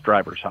the bus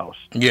driver's house,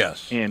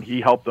 yes, and he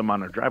helped them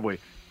on their driveway,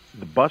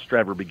 the bus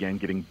driver began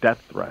getting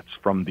death threats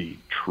from the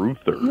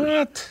truthers.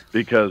 What?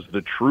 Because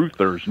the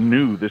truthers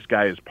knew this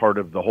guy is part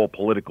of the whole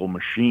political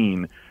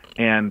machine.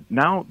 And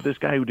now this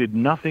guy who did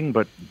nothing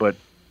but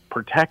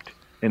protect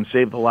and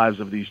save the lives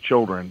of these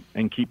children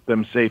and keep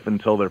them safe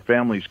until their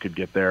families could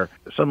get there,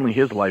 suddenly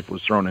his life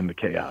was thrown into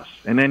chaos.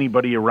 And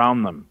anybody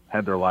around them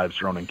had their lives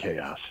thrown in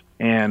chaos.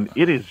 And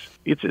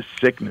it's a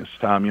sickness,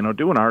 Tom. You know,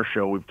 doing our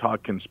show, we've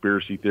talked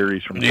conspiracy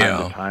theories from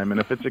time to time.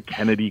 And if it's a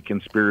Kennedy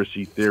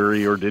conspiracy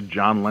theory, or did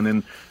John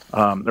Lennon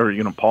or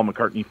Paul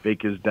McCartney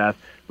fake his death,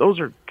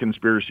 those are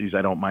conspiracies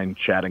I don't mind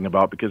chatting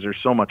about because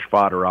there's so much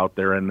fodder out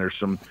there and there's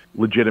some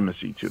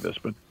legitimacy to this.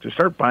 But to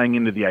start buying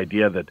into the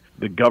idea that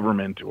the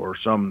government or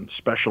some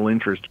special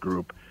interest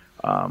group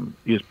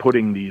is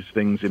putting these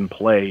things in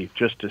play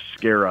just to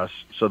scare us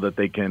so that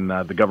they can,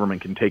 the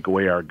government can take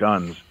away our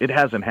guns. It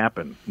hasn't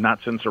happened.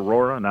 Not since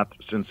Aurora, not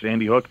since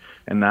Sandy Hook,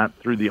 and not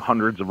through the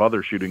hundreds of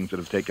other shootings that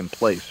have taken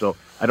place. So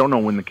I don't know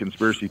when the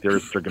conspiracy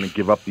theorists are going to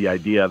give up the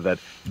idea that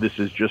this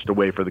is just a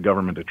way for the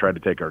government to try to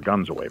take our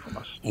guns away from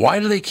us. Why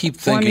do they keep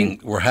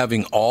thinking we're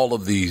having all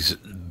of these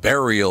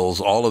burials,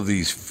 all of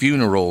these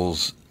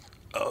funerals?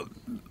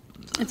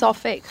 It's all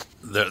fake.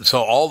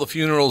 So all the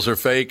funerals are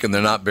fake and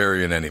they're not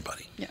burying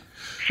anybody. Yeah.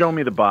 Show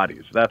me the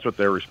bodies. That's what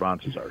their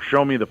responses are.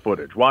 Show me the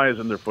footage. Why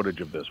isn't there footage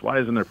of this? Why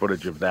isn't there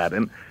footage of that?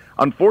 And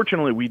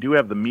unfortunately, we do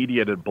have the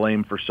media to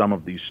blame for some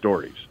of these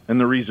stories. And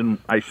the reason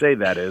I say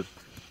that is,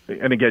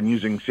 and again,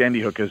 using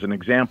Sandy Hook as an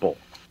example,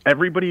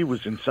 everybody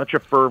was in such a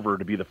fervor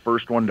to be the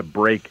first one to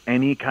break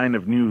any kind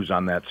of news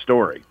on that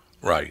story.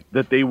 Right.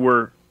 That they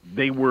were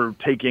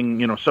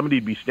taking,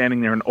 somebody'd be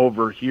standing there and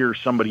overhear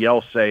somebody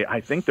else say, I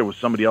think there was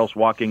somebody else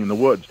walking in the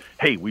woods.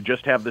 Hey, we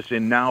just have this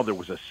in now. There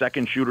was a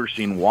second shooter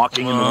seen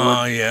walking in the woods.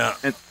 Oh, yeah.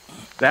 And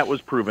that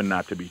was proven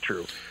not to be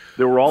true.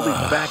 There were all these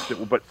facts,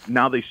 but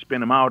now they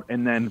spin them out,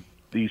 and then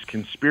these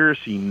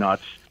conspiracy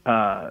nuts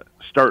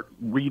start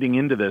reading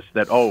into this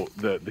that,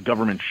 the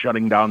government's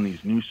shutting down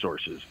these news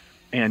sources.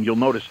 And you'll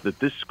notice that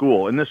this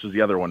school, and this is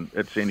the other one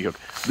at Sandy Hook,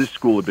 this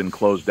school had been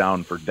closed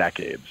down for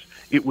decades.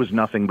 It was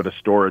nothing but a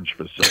storage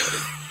facility.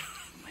 Oh,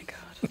 my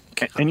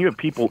God. And you have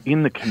people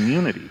in the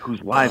community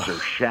whose lives are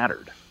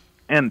shattered.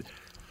 And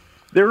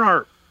there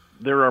are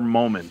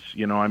moments,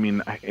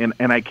 and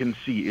I can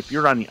see, if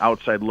you're on the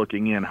outside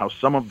looking in, how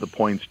some of the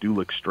points do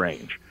look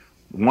strange.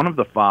 One of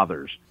the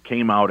fathers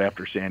came out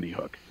after Sandy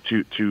Hook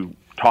to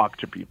talk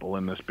to people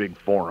in this big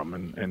forum,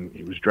 and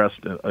he was dressed,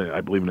 I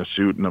believe, in a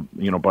suit, and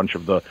a bunch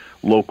of the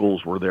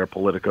locals were there,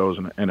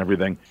 politicos and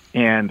everything,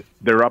 and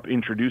they're up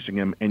introducing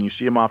him, and you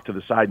see him off to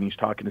the side, and he's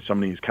talking to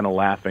somebody, he's kind of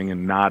laughing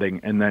and nodding,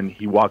 and then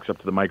he walks up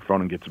to the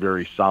microphone and gets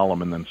very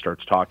solemn and then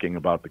starts talking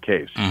about the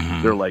case.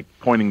 Mm-hmm. They're like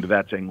pointing to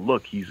that, saying,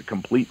 look, he's a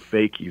complete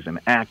fake, he's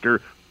an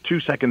actor. 2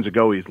 seconds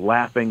ago he's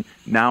laughing,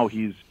 now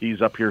he's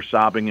up here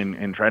sobbing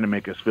and trying to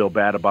make us feel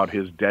bad about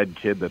his dead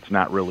kid that's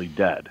not really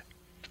dead.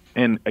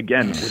 And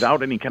again,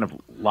 without any kind of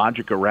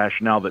logic or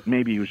rationale, that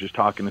maybe he was just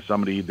talking to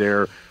somebody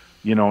there,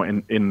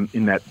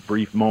 in that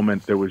brief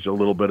moment there was a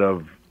little bit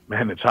of,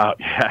 man, it's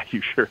hot. Yeah,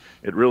 you sure?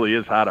 It really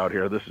is hot out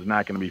here. This is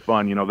not going to be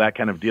fun, that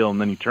kind of deal.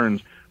 And then he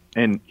turns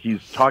and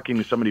he's talking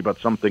to somebody about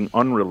something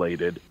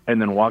unrelated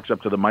and then walks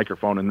up to the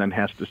microphone and then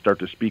has to start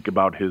to speak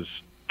about his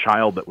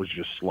child that was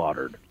just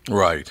slaughtered.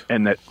 Right.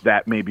 And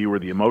that may be where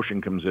the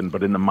emotion comes in.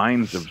 But in the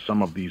minds of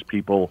some of these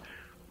people,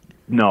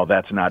 no,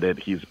 that's not it.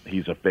 He's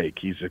a fake.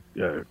 He's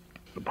a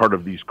part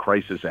of these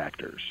crisis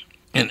actors.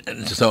 And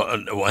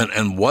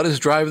what is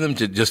driving them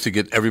to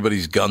get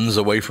everybody's guns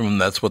away from them?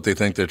 That's what they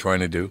think they're trying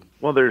to do.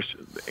 Well,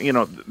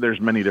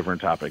 there's many different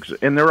topics,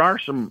 and there are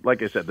some,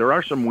 like I said, there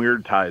are some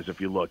weird ties.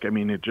 If you look, I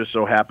mean, it just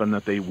so happened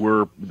that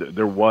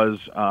there was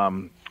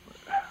I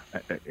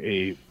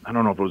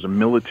don't know if it was a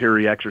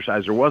military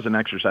exercise. There was an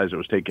exercise that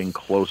was taken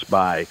close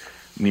by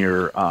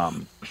near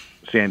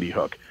Sandy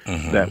Hook.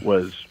 Mm-hmm. That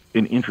was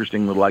an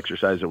interesting little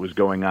exercise that was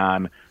going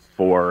on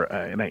for,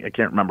 and I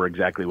can't remember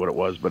exactly what it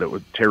was, but it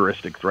was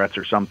terroristic threats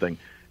or something,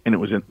 and it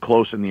was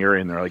close in the area,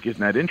 and they're like,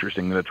 isn't that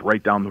interesting that it's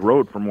right down the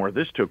road from where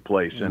this took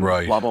place, and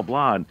right. Blah, blah,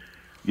 blah. And,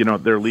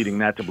 they're leading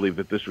that to believe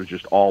that this was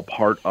just all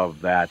part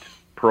of that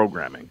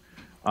programming.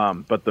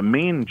 But the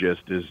main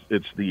gist is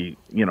it's the,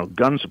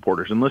 gun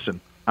supporters. And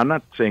listen, I'm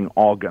not saying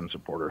all gun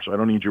supporters, so I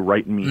don't need you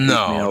writing me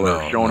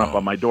or showing up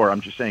on my door.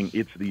 I'm just saying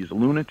it's these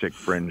lunatic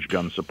fringe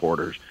gun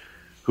supporters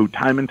who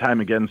time and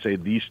time again say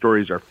these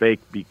stories are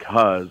fake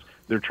because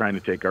they're trying to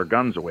take our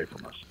guns away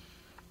from us.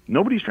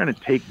 Nobody's trying to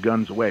take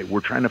guns away. We're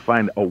trying to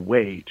find a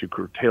way to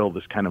curtail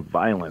this kind of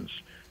violence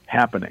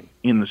happening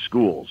in the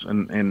schools.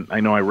 And I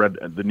know I read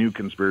the new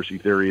conspiracy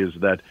theory is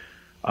that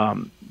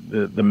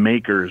the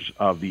makers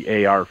of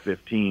the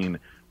AR-15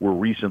 were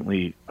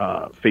recently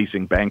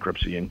facing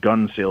bankruptcy, and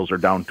gun sales are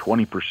down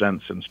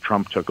 20% since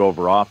Trump took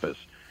over office.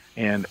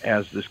 And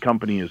as this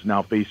company is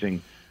now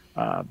facing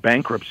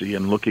bankruptcy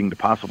and looking to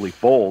possibly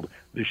fold,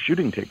 this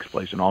shooting takes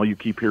place, and all you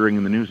keep hearing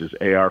in the news is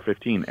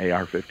AR-15,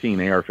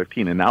 AR-15,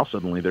 AR-15, and now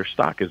suddenly their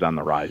stock is on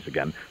the rise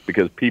again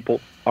because people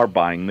are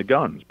buying the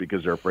guns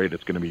because they're afraid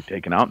it's going to be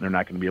taken out and they're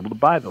not going to be able to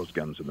buy those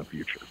guns in the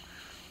future.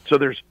 So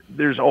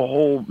there's a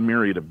whole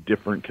myriad of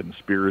different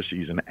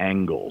conspiracies and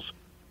angles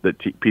that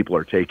people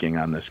are taking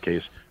on this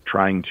case,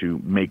 trying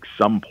to make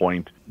some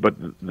point. But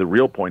the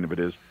real point of it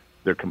is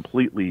they're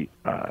completely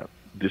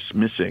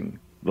dismissing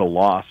the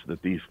loss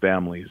that these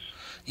families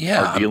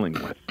are dealing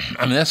with.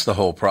 I mean, that's the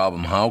whole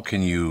problem. How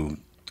can you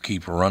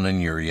keep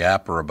running your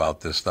yapper about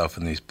this stuff,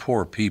 and these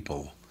poor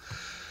people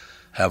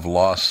have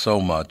lost so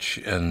much,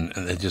 and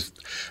it just,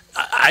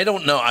 I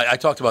don't know. I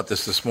talked about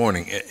this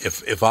morning.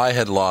 If I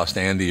had lost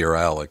Andy or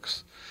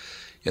Alex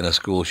in a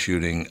school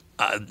shooting,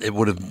 it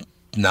would have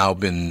now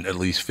been at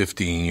least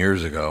 15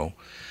 years ago,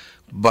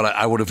 but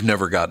I would have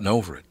never gotten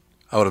over it.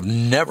 I would have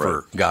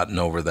never gotten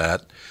over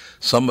that.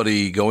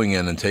 Somebody going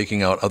in and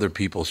taking out other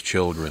people's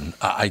children.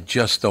 I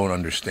just don't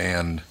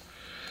understand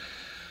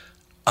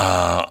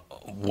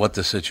what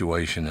the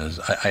situation is.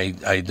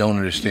 I don't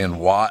understand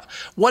why.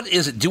 What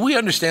is it? Do we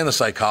understand the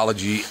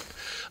psychology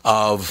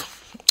of,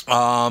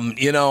 I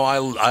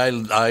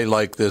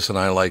like this and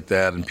I like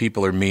that, and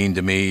people are mean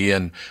to me,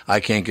 and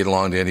I can't get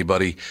along to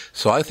anybody,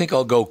 so I think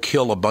I'll go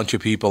kill a bunch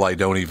of people I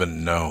don't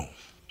even know.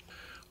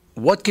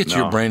 What gets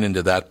your brain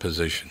into that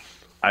position?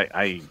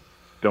 I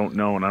don't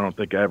know, and I don't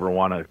think I ever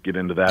want to get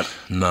into that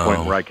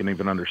point where I can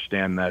even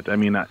understand that. I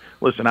mean,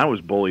 listen, I was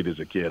bullied as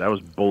a kid. I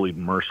was bullied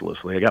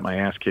mercilessly. I got my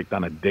ass kicked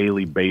on a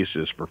daily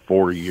basis for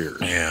 4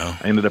 years. Yeah.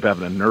 I ended up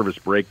having a nervous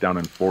breakdown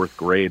in 4th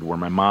grade where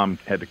my mom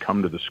had to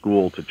come to the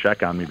school to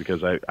check on me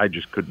because I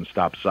just couldn't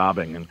stop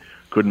sobbing and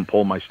couldn't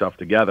pull my stuff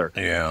together.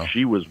 Yeah.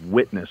 She was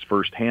witness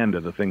firsthand to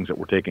the things that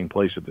were taking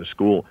place at the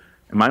school.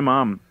 And my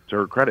mom, to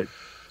her credit,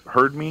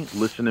 heard me,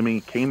 listened to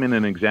me, came in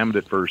and examined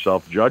it for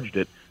herself, judged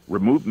it,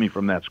 removed me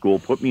from that school,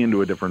 put me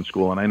into a different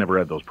school, and I never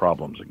had those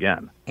problems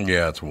again.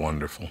 Yeah, it's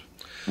wonderful.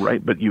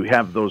 Right, but you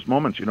have those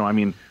moments, I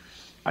mean,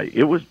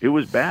 it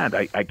was bad.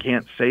 I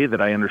can't say that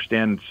I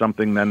understand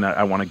something then that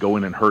I want to go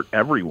in and hurt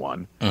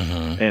everyone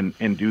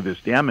and do this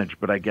damage,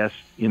 but I guess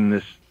in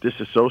this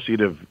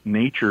disassociative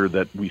nature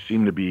that we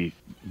seem to be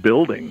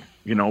building,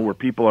 where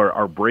people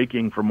are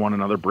breaking from one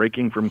another,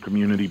 breaking from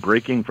community,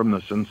 breaking from the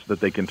sense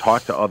that they can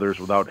talk to others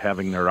without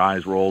having their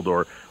eyes rolled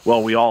or,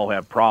 well, we all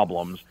have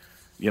problems.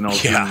 Being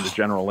the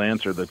general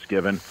answer that's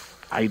given.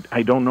 I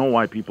don't know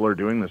why people are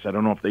doing this. I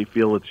don't know if they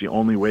feel it's the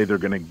only way they're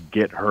going to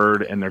get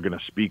heard and they're going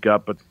to speak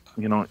up. But,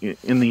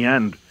 in the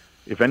end,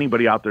 if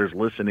anybody out there is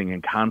listening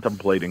and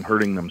contemplating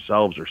hurting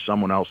themselves or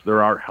someone else,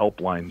 there are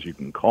helplines you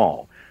can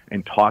call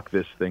and talk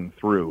this thing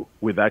through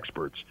with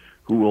experts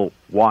who will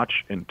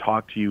watch and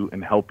talk to you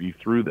and help you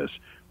through this.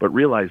 But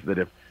realize that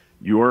if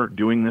you're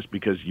doing this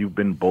because you've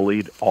been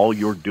bullied, all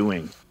you're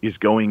doing is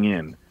going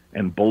in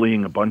and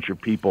bullying a bunch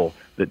of people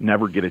that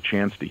never get a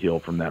chance to heal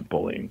from that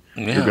bullying.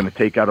 Yeah. You're going to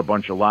take out a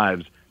bunch of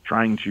lives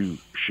trying to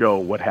show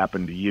what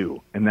happened to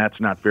you, and that's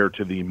not fair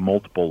to the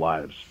multiple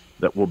lives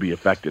that will be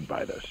affected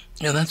by this.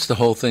 Yeah, that's the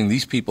whole thing.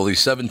 These people, these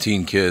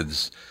 17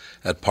 kids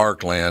at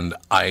Parkland,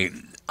 I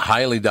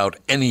highly doubt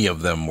any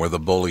of them were the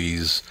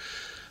bullies.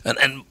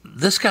 And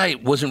this guy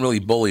wasn't really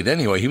bullied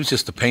anyway. He was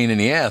just a pain in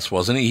the ass,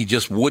 wasn't he? He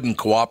just wouldn't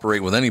cooperate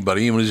with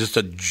anybody. He was just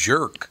a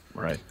jerk.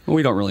 Right. Well,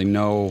 we don't really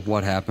know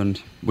what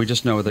happened. We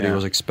just know that he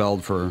was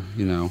expelled for,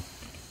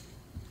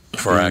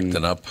 for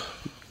acting up.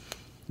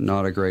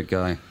 Not a great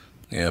guy.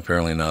 Yeah,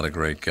 apparently not a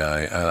great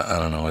guy. I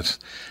don't know. It's,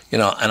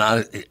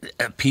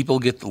 and people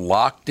get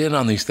locked in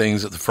on these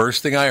things. The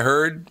first thing I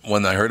heard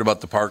when I heard about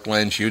the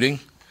Parkland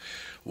shooting,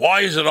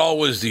 why is it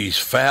always these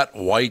fat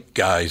white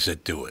guys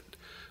that do it?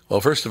 Well,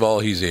 first of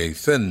all, he's a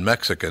thin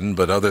Mexican,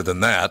 but other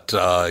than that,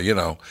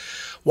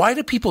 why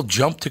do people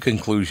jump to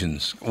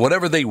conclusions?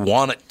 Whatever they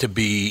want it to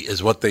be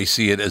is what they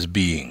see it as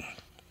being.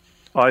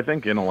 Well, I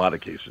think in a lot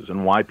of cases,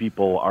 and why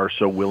people are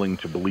so willing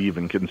to believe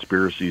in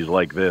conspiracies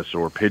like this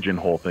or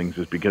pigeonhole things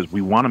is because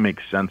we want to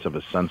make sense of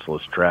a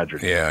senseless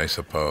tragedy. Yeah, I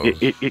suppose.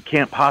 It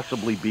can't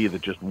possibly be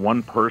that just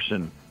one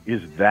person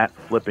is that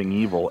flipping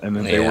evil and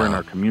then they were in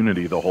our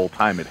community the whole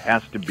time. It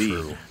has to be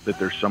that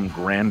there's some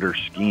grander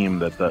scheme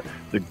that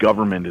the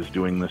government is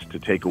doing this to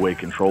take away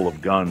control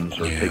of guns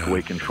or take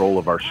away control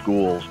of our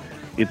schools.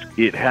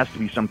 It has to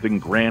be something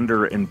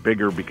grander and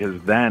bigger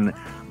because then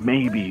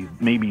maybe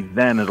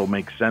then it'll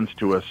make sense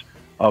to us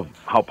of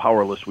how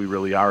powerless we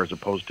really are as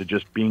opposed to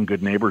just being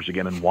good neighbors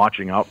again and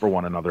watching out for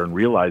one another and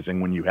realizing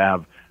when you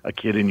have a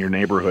kid in your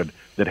neighborhood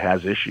that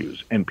has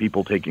issues and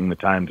people taking the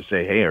time to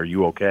say, hey, are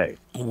you okay?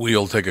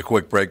 We'll take a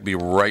quick break. Be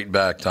right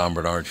back. Tom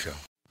Bernard Show.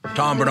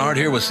 Tom Bernard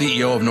here with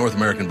CEO of North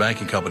American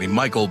Banking Company,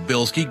 Michael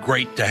Bilski.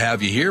 Great to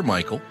have you here,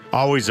 Michael.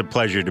 Always a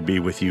pleasure to be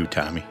with you,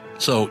 Tommy.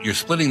 So you're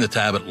splitting the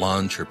tab at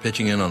lunch or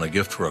pitching in on a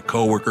gift for a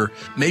coworker.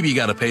 Maybe you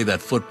got to pay that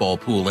football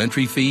pool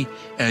entry fee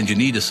and you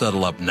need to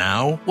settle up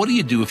now. What do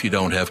you do if you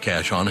don't have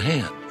cash on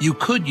hand? You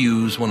could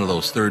use one of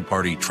those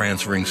third-party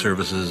transferring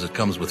services that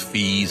comes with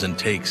fees and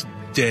takes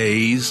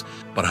days.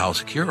 But how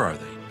secure are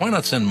they? Why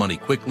not send money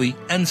quickly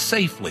and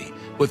safely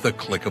with the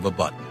click of a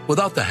button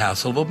without the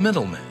hassle of a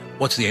middleman?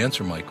 What's the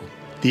answer, Michael?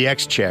 The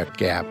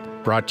XCheck app,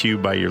 brought to you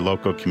by your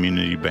local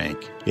community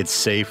bank. It's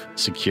safe,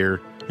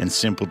 secure, and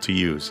simple to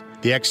use.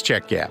 The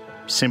XCheck app.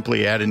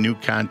 Simply add a new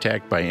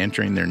contact by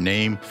entering their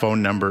name,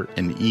 phone number,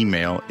 and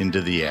email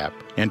into the app.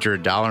 Enter a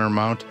dollar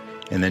amount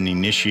and then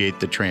initiate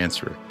the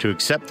transfer. To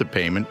accept the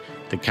payment,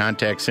 the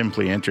contact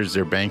simply enters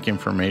their bank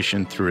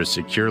information through a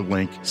secure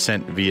link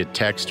sent via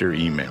text or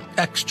email.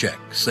 XCheck,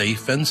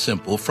 safe and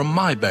simple from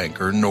my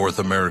banker, North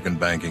American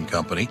Banking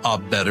Company, a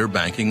better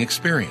banking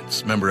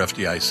experience. Member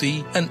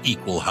FDIC, an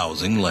equal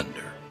housing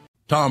lender.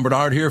 Tom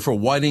Bernard here for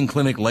Whiting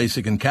Clinic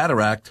LASIK and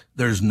Cataract.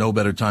 There's no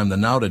better time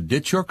than now to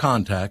ditch your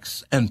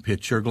contacts and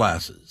pitch your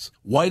glasses.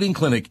 Whiting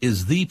Clinic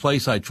is the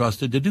place I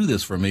trusted to do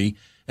this for me,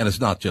 and it's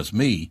not just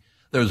me.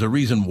 There's a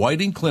reason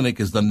Whiting Clinic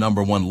is the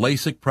 #1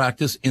 LASIK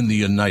practice in the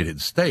United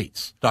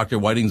States. Dr.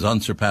 Whiting's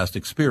unsurpassed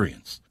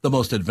experience, the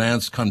most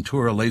advanced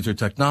Contura laser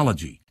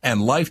technology,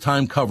 and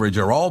lifetime coverage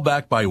are all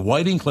backed by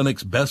Whiting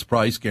Clinic's best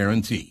price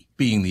guarantee.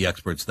 Being the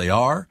experts they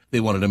are,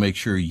 they wanted to make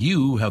sure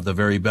you have the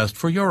very best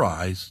for your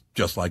eyes,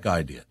 just like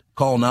I did.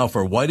 Call now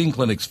for Whiting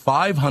Clinic's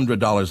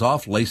 $500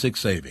 off LASIK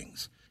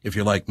savings. If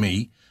you're like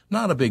me,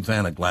 not a big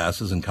fan of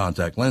glasses and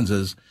contact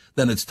lenses,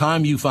 then it's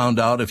time you found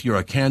out if you're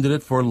a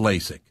candidate for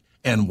LASIK.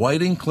 And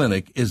Whiting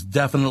Clinic is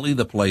definitely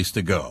the place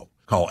to go.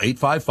 Call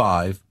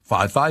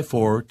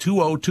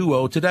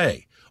 855-554-2020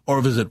 today or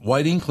visit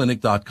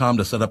whitingclinic.com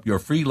to set up your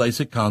free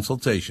LASIK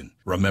consultation.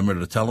 Remember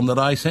to tell them that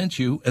I sent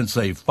you and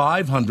save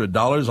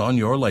 $500 on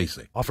your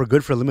LASIK. Offer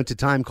good for a limited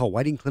time. Call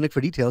Whiting Clinic for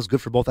details. Good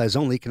for both eyes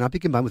only. Cannot be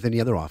combined with any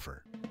other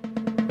offer.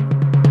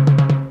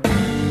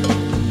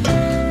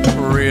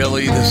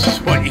 Really? This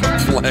is what you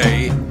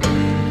play?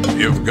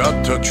 You've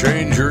got to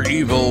change your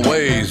evil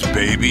ways,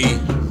 baby.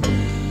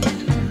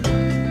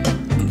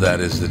 That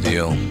is the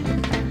deal.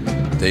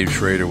 Dave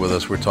Schrader with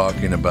us. We're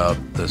talking about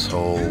this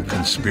whole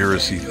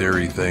conspiracy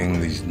theory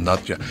thing. These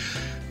nut jobs.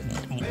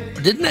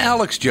 Didn't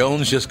Alex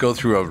Jones just go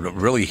through a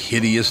really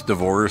hideous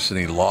divorce and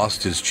he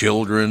lost his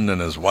children and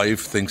his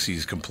wife thinks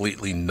he's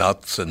completely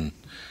nuts? And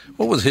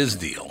what was his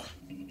deal?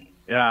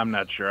 Yeah, I'm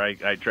not sure.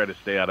 I try to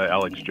stay out of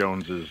Alex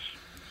Jones's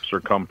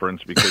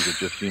circumference because it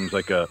just seems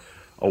like a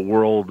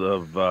world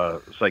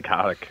of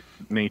psychotic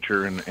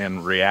nature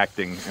and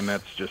reacting, and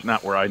that's just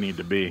not where I need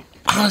to be.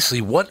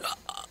 Honestly,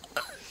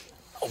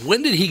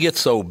 when did he get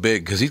so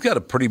big? Because he's got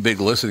a pretty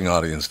big listening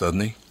audience, doesn't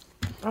he?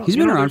 Well, he's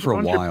been around for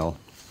a while.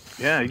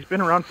 Yeah, he's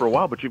been around for a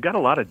while, but you've got a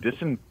lot of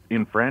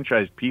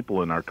disenfranchised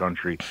people in our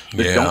country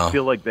that don't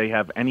feel like they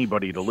have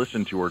anybody to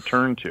listen to or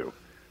turn to.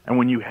 And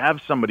when you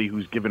have somebody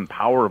who's given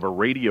power of a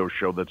radio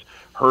show that's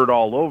heard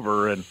all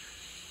over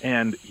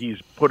and he's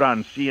put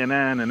on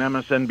CNN and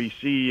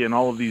MSNBC and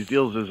all of these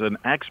deals as an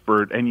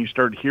expert, and you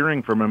start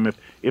hearing from him,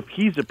 if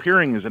he's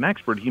appearing as an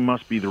expert, he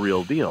must be the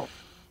real deal.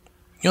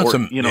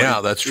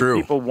 That's true.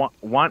 If people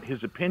want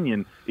his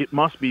opinion, it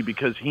must be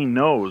because he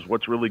knows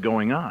what's really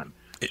going on.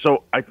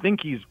 So I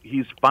think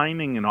he's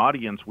finding an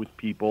audience with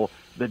people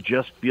that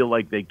just feel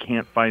like they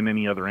can't find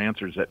any other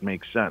answers that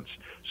make sense.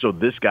 So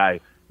this guy,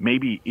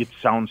 maybe it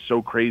sounds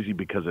so crazy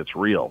because it's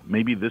real.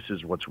 Maybe this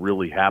is what's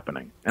really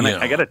happening. And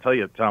I got to tell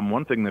you, Tom,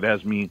 one thing that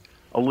has me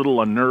a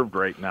little unnerved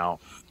right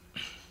now,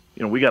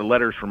 we got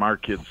letters from our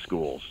kids'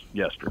 schools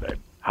yesterday,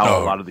 how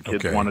a lot of the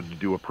kids wanted to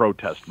do a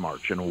protest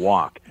march and a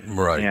walk.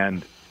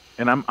 Right.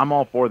 And I'm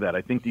all for that.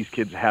 I think these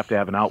kids have to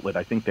have an outlet.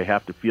 I think they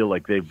have to feel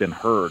like they've been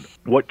heard.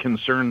 What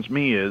concerns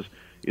me is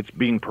it's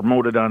being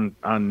promoted on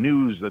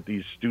news that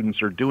these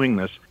students are doing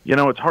this.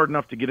 It's hard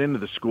enough to get into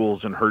the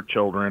schools and hurt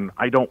children.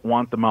 I don't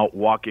want them out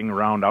walking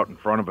around out in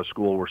front of a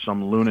school where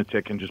some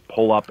lunatic can just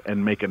pull up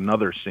and make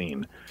another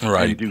scene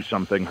and do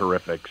something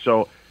horrific.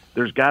 So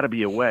there's got to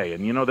be a way.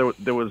 And,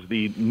 there was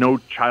the No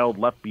Child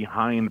Left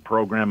Behind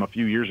program a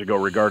few years ago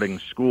regarding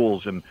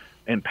schools and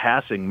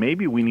passing.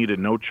 Maybe we need a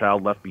No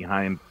Child Left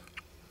Behind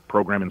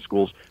program in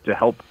schools to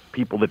help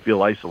people that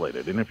feel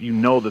isolated. And if you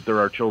know that there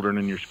are children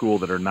in your school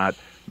that are not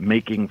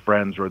making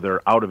friends or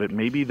they're out of it,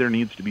 maybe there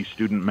needs to be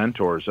student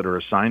mentors that are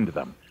assigned to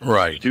them.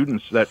 Right.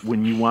 Students that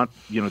when you want,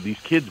 these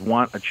kids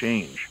want a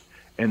change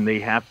and they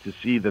have to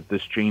see that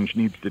this change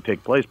needs to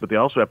take place, but they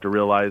also have to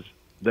realize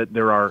that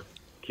there are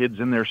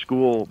kids in their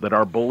school that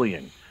are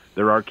bullying.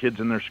 There are kids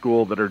in their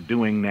school that are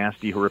doing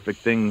nasty, horrific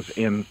things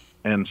and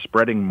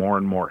spreading more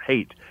and more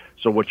hate.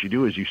 So what you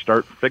do is you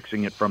start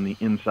fixing it from the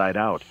inside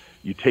out.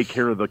 You take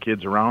care of the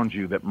kids around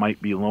you that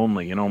might be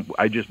lonely.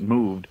 I just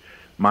moved.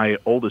 My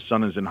oldest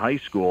son is in high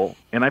school,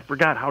 and I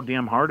forgot how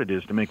damn hard it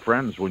is to make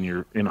friends when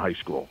you're in high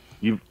school.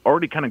 You've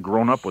already kind of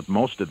grown up with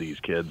most of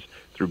these kids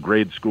through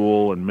grade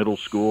school and middle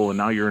school, and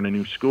now you're in a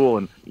new school,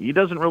 and he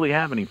doesn't really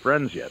have any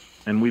friends yet,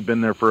 and we've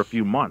been there for a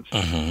few months.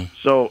 Mm-hmm.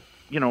 So,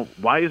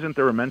 why isn't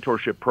there a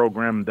mentorship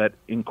program that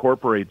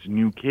incorporates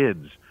new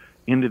kids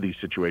into these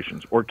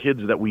situations, or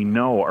kids that we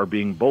know are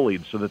being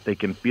bullied so that they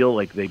can feel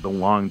like they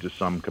belong to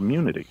some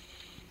community?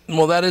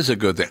 Well, that is a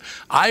good thing.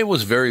 I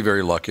was very,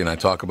 very lucky, and I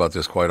talk about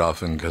this quite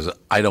often because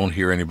I don't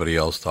hear anybody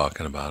else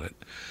talking about it.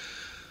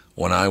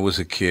 When I was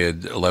a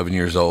kid, 11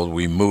 years old,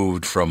 we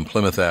moved from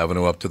Plymouth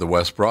Avenue up to the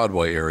West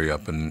Broadway area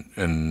up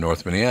in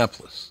North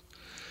Minneapolis.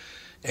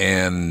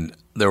 And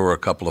there were a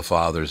couple of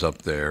fathers up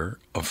there,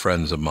 of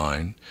friends of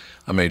mine.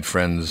 I made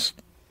friends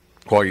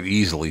quite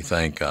easily,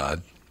 thank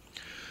God.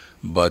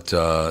 but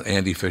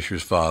Andy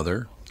Fisher's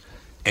father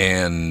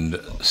and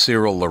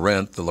Cyril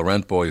Laurent, the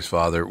Laurent boys'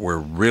 father, were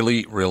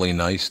really, really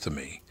nice to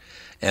me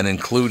and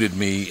included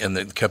me, and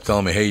they kept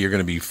telling me, hey, you're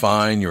going to be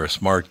fine. You're a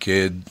smart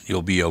kid.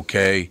 You'll be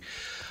okay.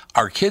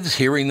 Are kids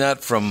hearing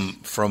that from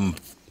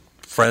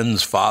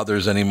friends'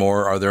 fathers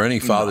anymore? Are there any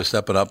fathers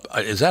stepping up?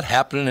 Is that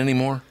happening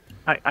anymore?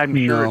 I'm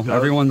sure it does,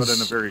 everyone's, but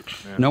in a very...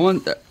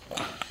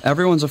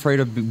 Everyone's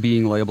afraid of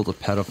being labeled a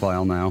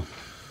pedophile now.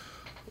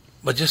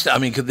 But just, I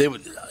mean,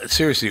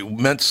 seriously, it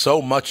meant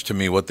so much to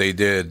me what they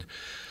did.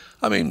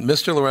 I mean,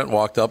 Mr. Laurent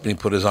walked up and he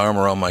put his arm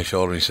around my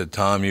shoulder and he said,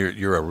 Tom,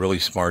 you're a really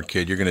smart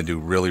kid. You're going to do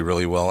really,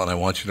 really well, and I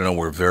want you to know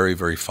we're very,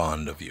 very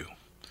fond of you.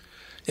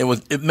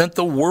 It meant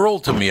the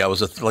world to me. I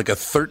was like a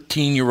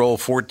 13-year-old,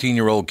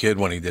 14-year-old kid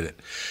when he did it.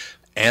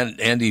 And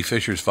Andy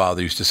Fisher's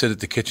father used to sit at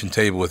the kitchen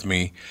table with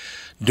me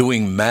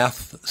doing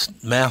math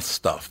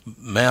stuff,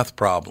 math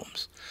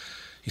problems.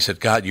 He said,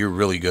 God, you're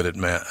really good at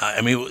math.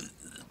 I mean,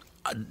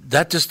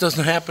 that just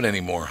doesn't happen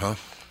anymore, huh?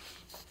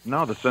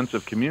 No, the sense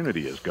of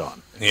community is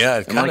gone. Yeah,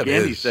 it kind of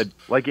is.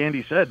 Like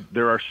Andy said,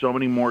 there are so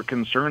many more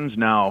concerns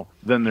now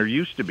than there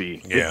used to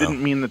be. Yeah. It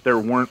didn't mean that there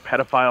weren't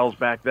pedophiles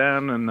back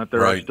then and that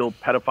there are still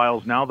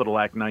pedophiles now that'll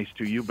act nice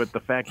to you, but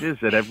the fact is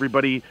that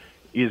everybody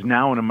is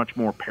now in a much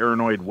more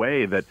paranoid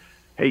way that,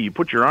 hey, you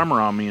put your arm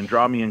around me and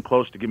draw me in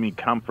close to give me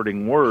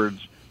comforting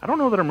words. I don't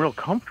know that I'm real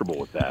comfortable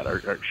with that.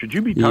 Or should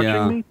you be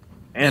touching me?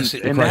 And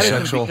that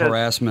sexual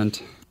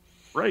harassment.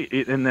 Right,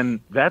 and then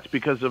that's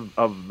because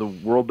of the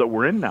world that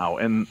we're in now,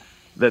 and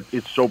that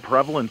it's so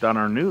prevalent on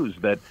our news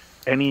that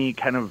any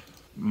kind of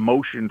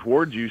motion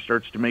towards you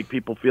starts to make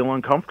people feel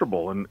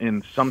uncomfortable.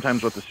 And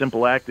sometimes what the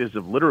simple act is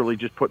of literally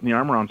just putting the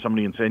arm around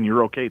somebody and saying,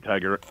 you're okay,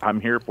 Tiger, I'm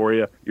here for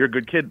you, you're a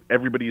good kid.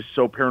 Everybody is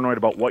so paranoid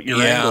about what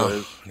your angle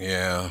is.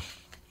 Yeah.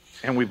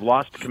 And we've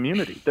lost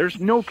community.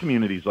 There's no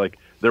communities like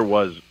there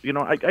was. You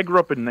know, I grew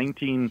up in late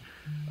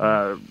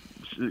 70s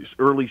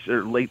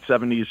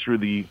through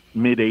the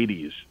mid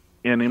 80s.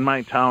 And in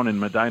my town in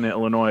Medina,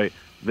 Illinois,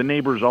 the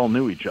neighbors all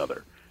knew each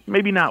other.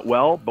 Maybe not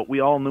well, but we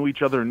all knew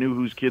each other, knew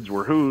whose kids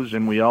were whose,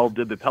 and we all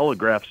did the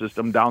telegraph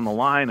system down the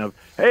line of,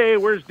 hey,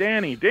 where's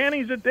Danny?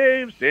 Danny's at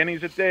Dave's,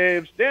 Danny's at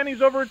Dave's, Danny's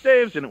over at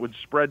Dave's, and it would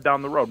spread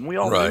down the road. And we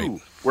all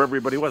knew where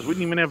everybody was. We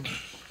didn't even have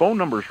phone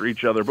numbers for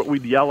each other, but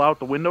we'd yell out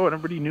the window, and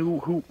everybody knew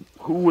who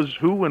was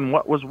who and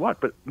what was what.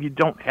 But you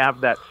don't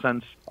have that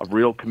sense of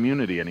real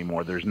community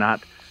anymore. There's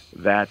not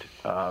that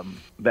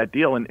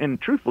deal.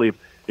 And truthfully,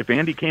 if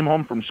Andy came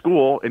home from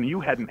school and you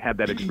hadn't had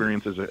that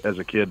experience as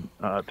a kid,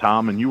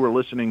 Tom, and you were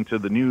listening to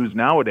the news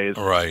nowadays,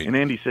 and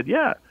Andy said,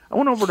 yeah, I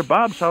went over to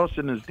Bob's house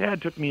and his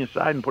dad took me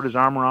aside and put his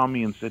arm around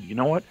me and said, you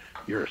know what?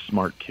 You're a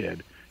smart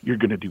kid. You're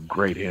going to do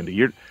great, Andy.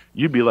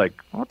 You'd be like,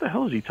 what the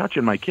hell is he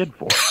touching my kid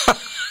for?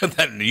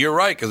 You're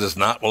right, because it's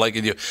not like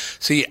you.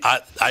 See,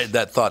 I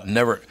that thought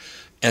never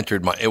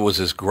entered my. It was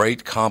this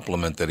great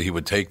compliment that he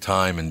would take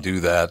time and do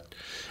that,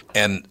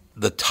 and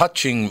the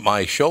touching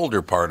my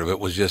shoulder part of it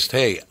was just,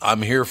 hey,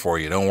 I'm here for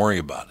you. Don't worry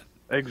about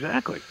it.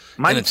 Exactly.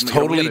 And it's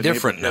totally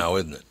different now,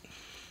 isn't it?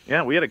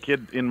 Yeah, we had a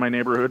kid in my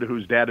neighborhood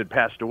whose dad had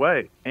passed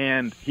away,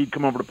 and he'd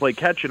come over to play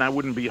catch, and I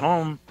wouldn't be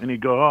home, and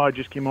he'd go, oh, I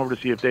just came over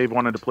to see if Dave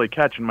wanted to play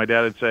catch, and my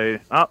dad would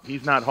say, oh,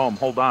 he's not home,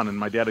 hold on, and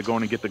my dad would go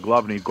in and get the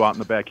glove, and he'd go out in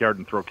the backyard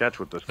and throw catch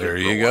with this kid. There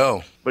you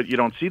go. But you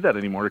don't see that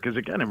anymore, because,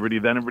 again,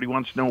 everybody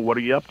wants to know, what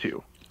are you up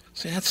to?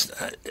 See, it's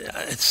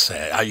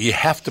sad. You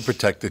have to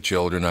protect the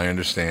children, I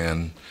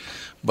understand.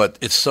 But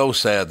it's so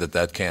sad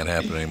that can't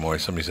happen anymore.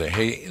 Somebody say,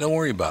 hey, don't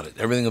worry about it.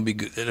 Everything will be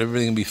good.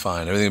 Everything will be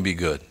fine. Everything will be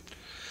good.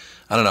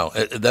 I don't know.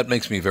 That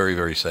makes me very,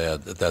 very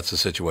sad that that's the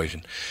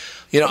situation.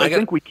 You know, I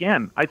think we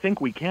can. I think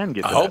we can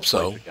get to I that hope place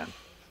so. again.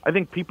 I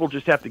think people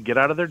just have to get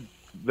out of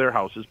their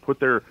houses,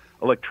 put their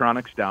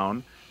electronics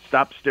down,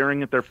 stop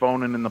staring at their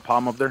phone and in the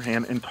palm of their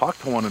hand, and talk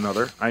to one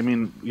another. I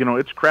mean, you know,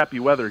 it's crappy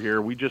weather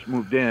here. We just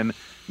moved in.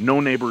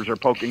 No neighbors are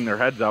poking their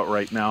heads out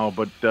right now,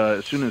 but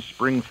as soon as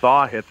spring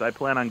thaw hits, I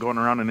plan on going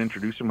around and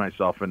introducing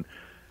myself and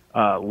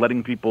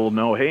letting people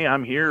know, hey,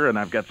 I'm here, and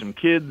I've got some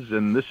kids,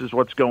 and this is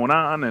what's going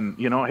on, and,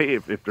 you know, hey,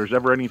 if there's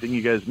ever anything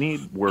you guys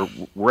need, we're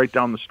right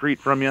down the street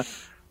from you,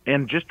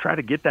 and just try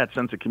to get that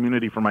sense of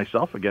community for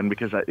myself again,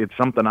 because it's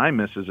something I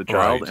miss as a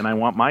child, and I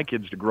want my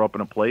kids to grow up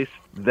in a place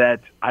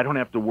that I don't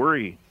have to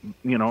worry,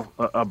 you know,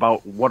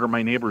 about what are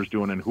my neighbors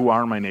doing and who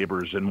are my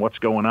neighbors and what's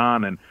going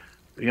on, and,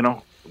 you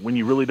know, when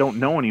you really don't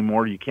know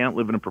anymore, you can't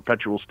live in a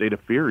perpetual state of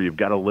fear. You've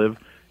got to live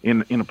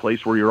in a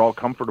place where you're all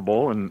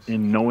comfortable and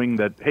in knowing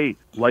that, hey,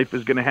 life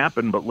is going to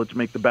happen, but let's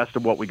make the best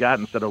of what we got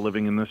instead of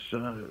living in this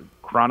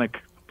chronic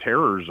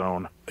terror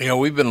zone. You know,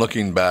 we've been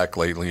looking back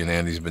lately, and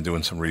Andy's been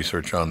doing some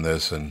research on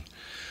this, and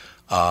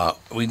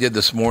we did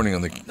this morning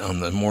on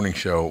the morning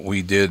show,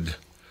 we did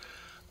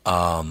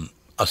a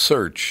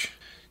search.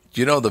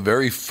 Do you know the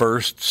very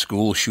first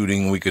school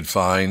shooting we could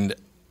find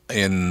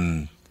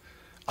in,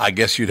 I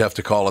guess you'd have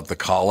to call it the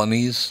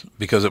colonies,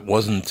 because it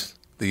wasn't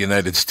the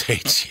United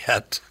States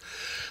yet.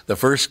 The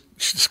first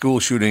school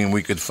shooting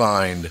we could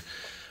find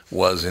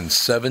was in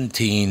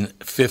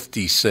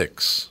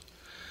 1756,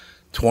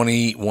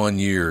 21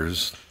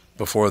 years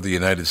before the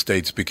United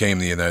States became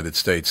the United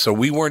States. So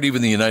we weren't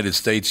even the United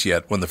States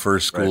yet when the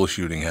first school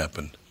shooting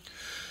happened.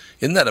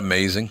 Isn't that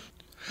amazing?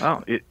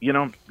 Well,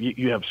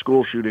 you have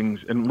school shootings,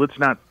 and let's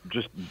not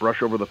just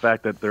brush over the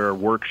fact that there are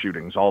work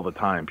shootings all the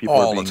time. People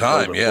all are being the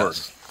time, killed at work.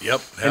 yes.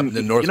 Yep, And happened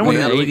in North In the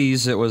Minneapolis.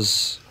 80s, it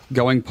was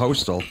going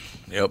postal.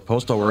 Yep.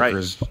 Postal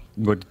workers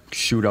would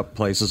shoot up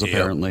places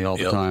apparently all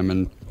the time,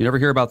 and you never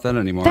hear about that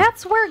anymore.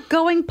 That's where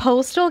going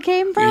postal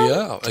came from?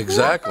 Yeah,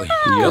 exactly.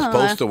 Wow. Yes,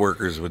 postal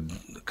workers would,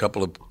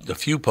 a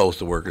few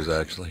postal workers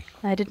actually.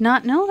 I did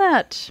not know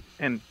that.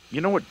 And you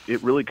know what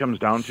it really comes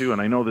down to?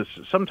 And I know this,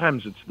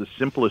 sometimes it's the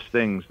simplest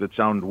things that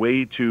sound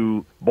way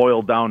too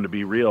boiled down to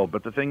be real.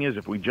 But the thing is,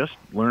 if we just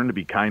learn to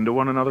be kind to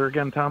one another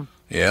again, Tom.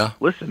 Yeah.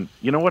 Listen,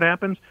 you know what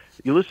happens?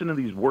 You listen to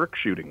these work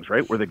shootings,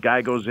 right? Where the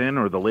guy goes in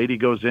or the lady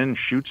goes in,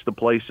 shoots the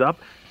place up,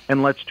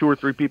 and lets 2 or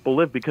 3 people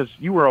live because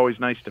you were always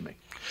nice to me.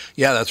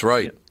 Yeah, that's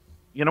right.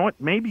 You know what?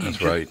 Maybe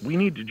we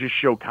need to just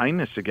show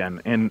kindness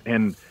again.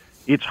 And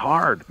it's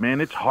hard,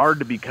 man. It's hard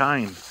to be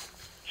kind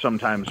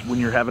sometimes when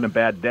you're having a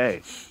bad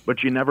day.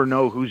 But you never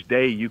know whose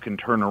day you can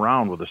turn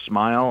around with a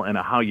smile and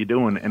a how you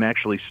doing and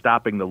actually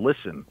stopping to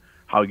listen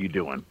how you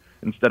doing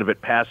instead of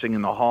it passing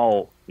in the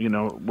hall,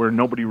 where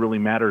nobody really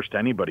matters to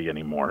anybody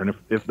anymore. And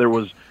if there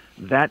was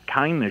that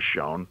kindness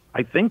shown,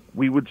 I think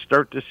we would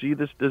start to see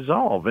this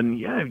dissolve. And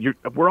yeah,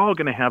 we're all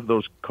going to have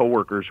those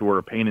coworkers who are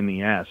a pain in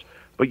the ass.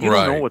 But you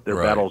don't know what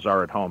their battles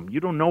are at home. You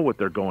don't know what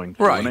they're going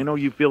through. And I know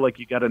you feel like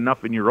you got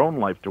enough in your own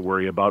life to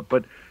worry about,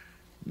 but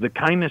the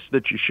kindness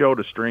that you show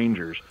to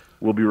strangers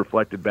will be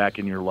reflected back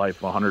in your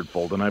life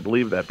 100-fold. And I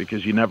believe that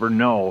because you never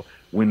know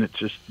when it's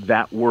just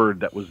that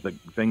word that was the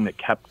thing that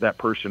kept that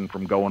person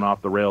from going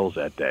off the rails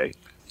that day.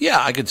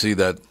 Yeah, I could see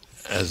that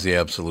as the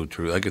absolute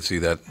truth. I could see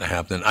that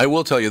happening. I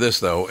will tell you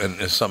this, though,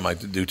 and it's something I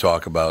do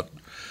talk about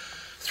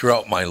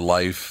throughout my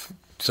life,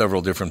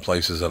 several different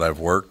places that I've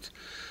worked.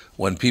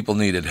 When people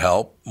needed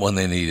help, when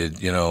they needed,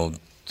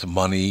 some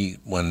money,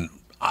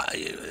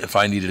 if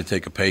I needed to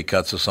take a pay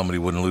cut so somebody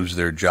wouldn't lose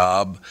their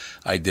job,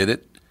 I did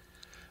it.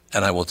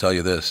 And I will tell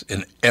you this,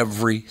 in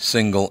every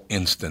single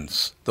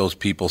instance, those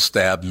people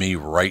stabbed me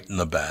right in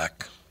the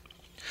back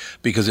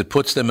because it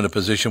puts them in a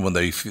position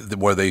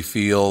where they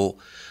feel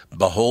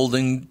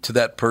beholden to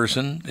that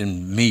person,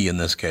 in me in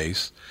this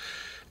case,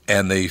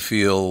 and they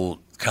feel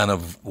kind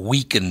of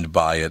weakened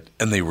by it,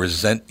 and they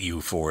resent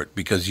you for it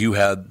because you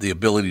had the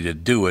ability to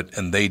do it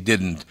and they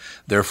didn't.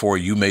 Therefore,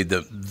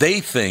 they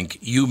think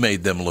you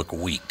made them look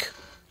weak.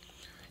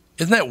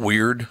 Isn't that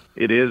weird?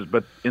 It is,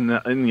 but in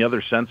the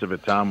other sense of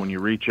it, Tom, when you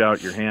reach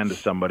out your hand to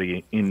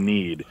somebody in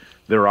need,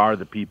 there are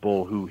the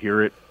people who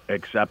hear it,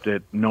 accept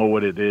it, know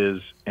what it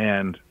is,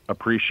 and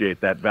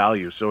appreciate that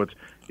value. So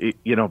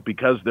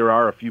because there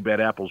are a few bad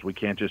apples, we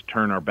can't just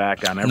turn our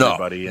back on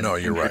everybody and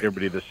you're right.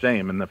 everybody the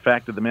same. And the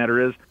fact of the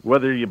matter is,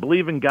 whether you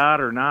believe in God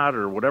or not,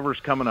 or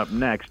whatever's coming up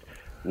next,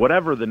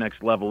 whatever the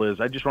next level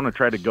is, I just want to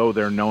try to go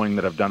there knowing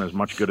that I've done as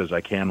much good as I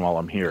can while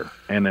I'm here.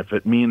 And if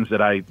it means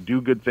that I do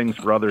good things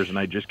for others and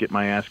I just get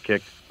my ass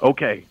kicked,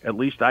 okay, at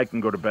least I can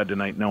go to bed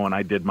tonight knowing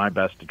I did my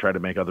best to try to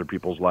make other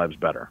people's lives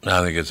better.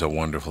 I think it's a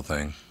wonderful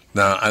thing.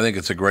 Now, I think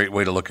it's a great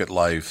way to look at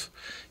life.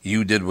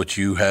 You did what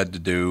you had to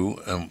do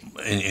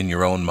in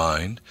your own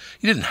mind.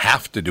 You didn't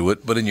have to do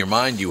it, but in your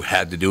mind you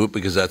had to do it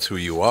because that's who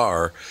you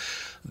are.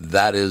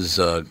 That is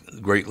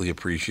greatly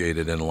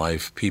appreciated in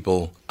life.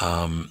 People,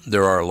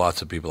 there are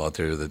lots of people out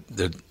there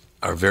that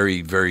are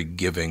very, very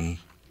giving.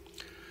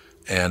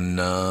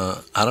 And I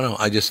don't know,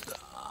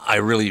 I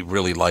really,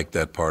 really like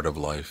that part of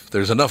life.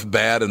 There's enough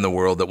bad in the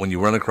world that when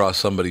you run across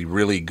somebody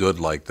really good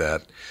like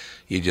that,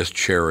 you just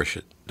cherish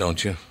it,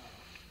 don't you?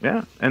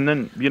 Yeah, and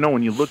then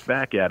when you look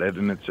back at it,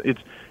 and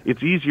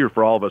it's easier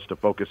for all of us to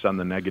focus on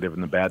the negative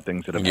and the bad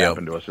things that have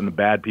happened to us, and the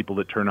bad people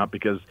that turn up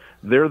because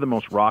they're the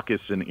most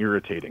raucous and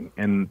irritating,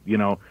 and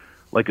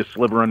like a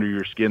sliver under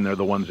your skin, they're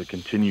the ones that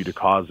continue to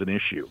cause an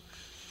issue.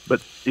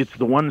 But it's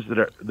the ones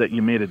that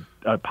you made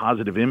a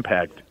positive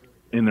impact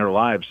in their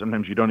lives.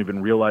 Sometimes you don't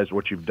even realize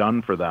what you've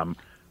done for them.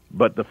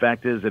 But the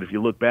fact is that if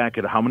you look back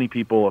at how many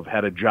people have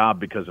had a job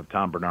because of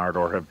Tom Bernard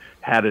or have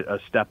had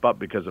a step up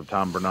because of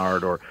Tom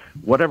Bernard or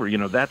whatever,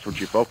 that's what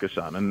you focus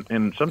on.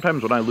 And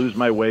sometimes when I lose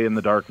my way in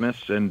the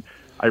darkness and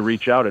I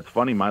reach out, it's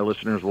funny, my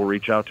listeners will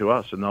reach out to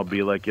us and they'll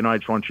be like, I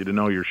just want you to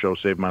know your show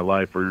saved my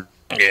life, or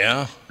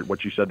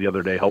what you said the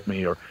other day helped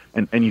me,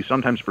 and you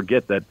sometimes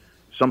forget that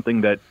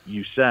something that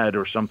you said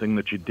or something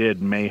that you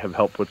did may have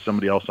helped put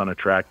somebody else on a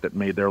track that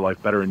made their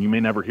life better, and you may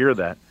never hear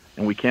that.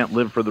 And we can't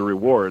live for the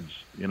rewards.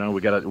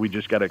 We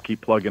just got to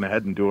keep plugging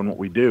ahead and doing what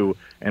we do,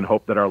 and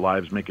hope that our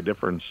lives make a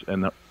difference.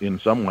 And in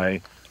some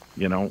way,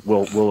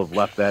 we'll have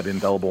left that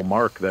indelible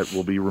mark that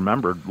will be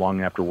remembered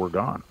long after we're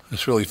gone.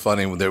 It's really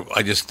funny.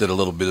 I just did a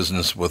little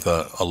business with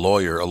a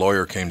lawyer. A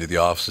lawyer came to the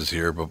offices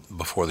here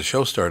before the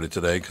show started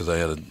today because I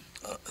had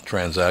a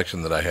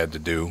transaction that I had to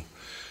do.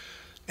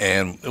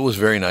 And it was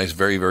very nice,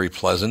 very, very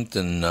pleasant.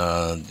 And,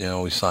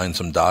 we signed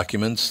some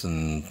documents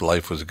and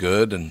life was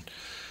good. And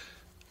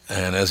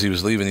as he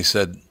was leaving, he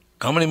said,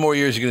 "How many more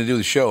years are you going to do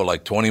the show?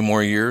 Like 20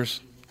 more years?"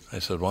 I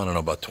said, well, I don't know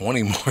about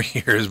 20 more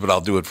years, but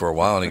I'll do it for a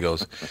while. And he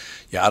goes,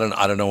 yeah,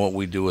 I don't know what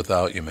we'd do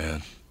without you,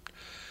 man.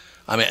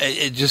 I mean,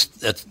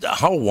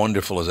 how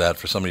wonderful is that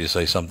for somebody to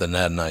say something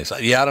that nice?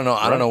 Yeah, I don't know.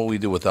 I don't know what we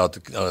do without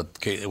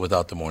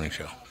the morning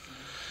show.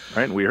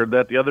 Right, and we heard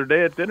that the other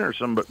day at dinner.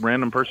 Some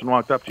random person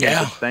walked up to you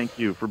and said, thank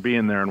you for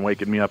being there and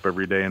waking me up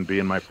every day and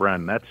being my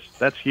friend.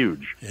 That's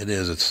huge. It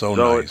is. It's so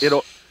nice.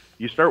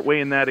 You start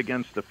weighing that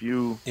against a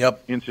few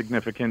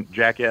insignificant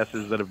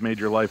jackasses that have made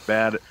your life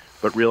bad,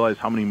 but realize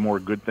how many more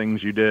good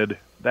things you did.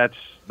 That's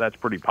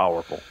pretty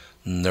powerful.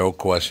 No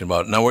question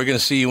about it. Now, we're going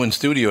to see you in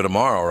studio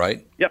tomorrow,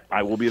 right? Yep,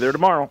 I will be there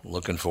tomorrow.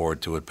 Looking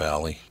forward to it,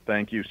 Pally.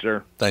 Thank you,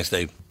 sir. Thanks,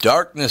 Dave.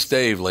 Darkness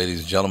Dave, ladies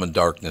and gentlemen,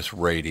 Darkness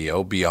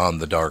Radio, Beyond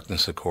the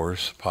Darkness, of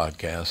course,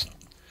 podcast.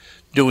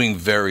 Doing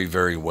very,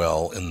 very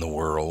well in the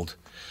world.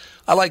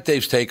 I like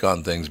Dave's take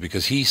on things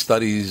because he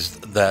studies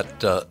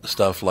that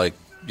stuff like,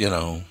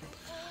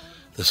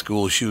 the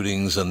school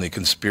shootings and the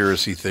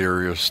conspiracy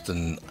theorists.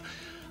 And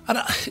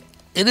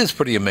it is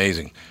pretty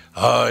amazing.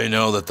 I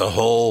know that the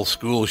whole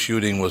school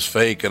shooting was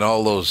fake and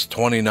all those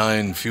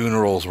 29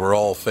 funerals were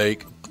all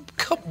fake.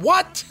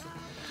 What?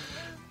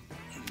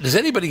 Does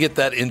anybody get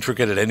that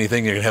intricate at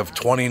anything? You have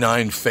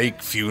 29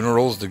 fake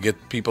funerals to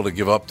get people to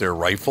give up their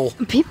rifle?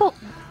 People...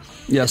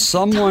 Yeah,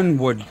 someone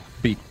would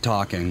be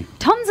talking.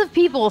 Tons of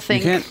people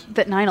think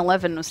that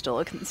 9/11 was still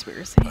a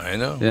conspiracy. I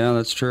know. Yeah,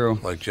 that's true.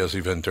 Like Jesse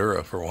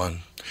Ventura, for one.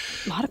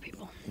 A lot of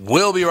people.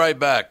 We'll be right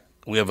back.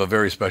 We have a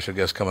very special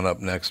guest coming up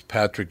next,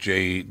 Patrick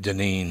J.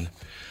 Deneen.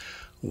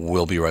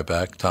 We'll be right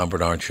back. Tom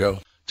Bernard Show.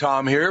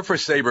 Tom here for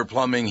Sabre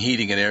Plumbing,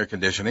 Heating, and Air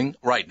Conditioning.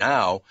 Right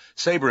now,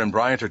 Sabre and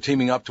Bryant are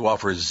teaming up to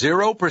offer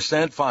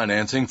 0%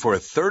 financing for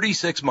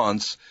 36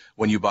 months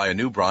when you buy a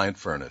new Bryant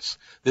furnace.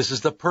 This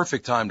is the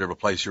perfect time to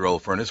replace your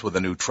old furnace with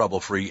a new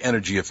trouble-free,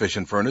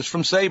 energy-efficient furnace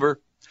from Sabre.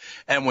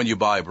 And when you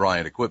buy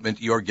Bryant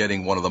equipment, you're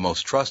getting one of the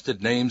most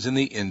trusted names in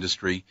the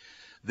industry.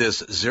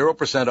 This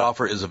 0%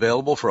 offer is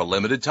available for a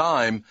limited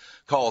time.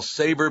 Call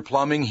Sabre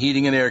Plumbing,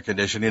 Heating, and Air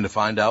Conditioning to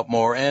find out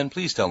more, and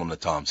please tell them that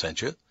Tom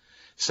sent you.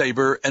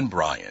 Sabre and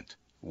Bryant,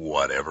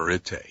 whatever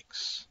it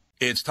takes.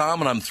 It's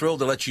Tom, and I'm thrilled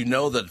to let you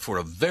know that for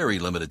a very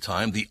limited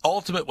time, the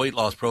Ultimate Weight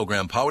Loss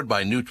Program powered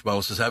by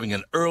Nutrimos is having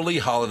an early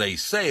holiday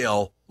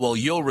sale. Well,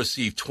 you'll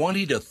receive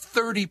 20 to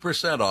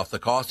 30% off the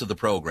cost of the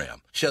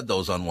program. Shed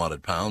those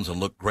unwanted pounds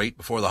and look great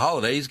before the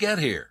holidays get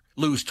here.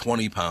 Lose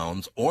 20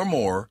 pounds or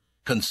more.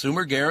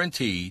 Consumer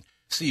guaranteed.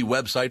 See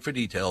website for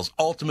details,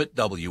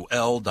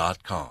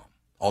 ultimatewl.com.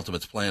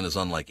 Ultimate's plan is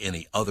unlike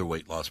any other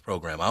weight loss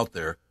program out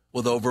there,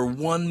 with over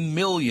 1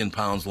 million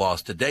pounds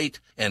lost to date,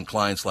 and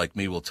clients like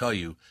me will tell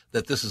you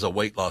that this is a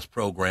weight loss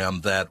program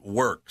that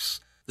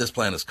works. This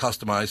plan is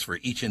customized for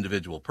each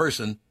individual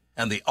person,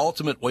 and the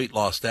Ultimate Weight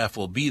Loss staff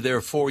will be there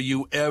for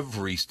you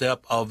every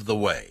step of the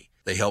way.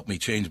 They helped me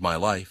change my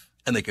life,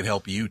 and they can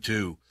help you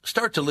too.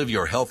 Start to live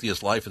your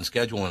healthiest life and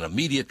schedule an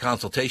immediate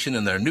consultation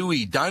in their new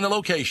Edina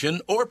location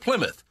or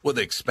Plymouth with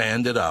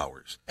expanded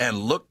hours. And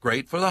look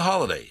great for the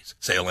holidays.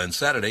 Sale ends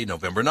Saturday,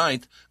 November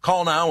 9th.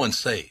 Call now and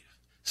save.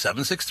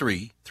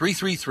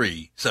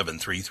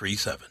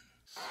 763-333-7337.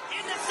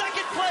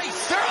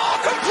 They're all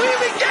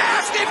completely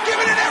gassed. They've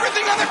given it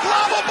everything on the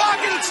global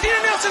bucket. And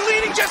Steven Nielsen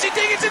leading Jesse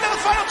Diggins into the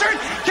final turn.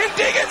 Can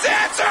Diggins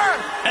answer?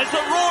 As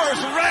the roars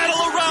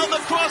rattle around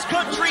the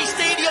cross-country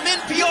stadium in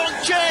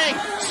Pyeongchang,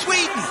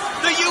 Sweden,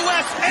 the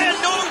U.S., and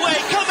Norway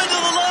come into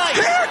the line.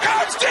 Here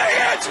comes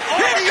Diggins!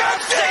 Here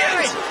comes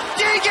Diggins!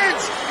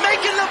 Diggins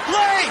making the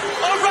play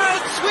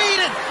around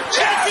Sweden.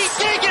 Jesse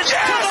Diggins to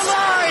the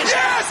line.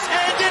 Yes!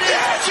 And it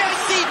is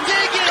Jesse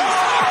Diggins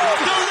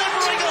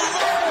delivering a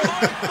long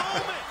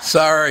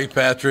Sorry,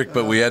 Patrick,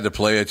 but we had to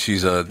play it.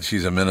 She's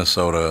a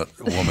Minnesota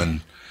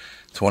woman,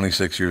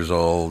 26 years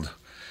old,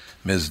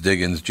 Ms.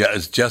 Diggins.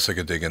 It's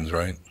Jessica Diggins,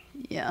 right?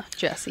 Yeah,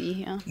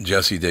 Jesse, yeah.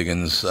 Jesse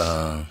Diggins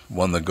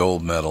won the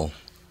gold medal.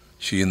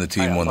 She and the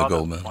team won the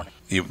gold medal.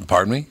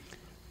 Pardon me?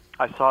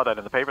 I saw that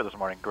in the paper this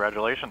morning.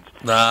 Congratulations.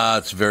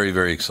 It's very,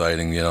 very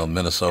exciting.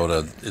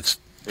 Minnesota, it's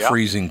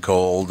freezing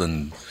cold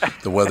and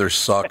the weather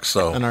sucks.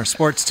 So and our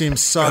sports team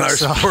sucks.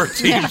 So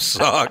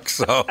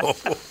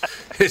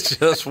it's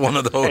just one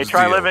of those. Hey,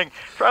 try living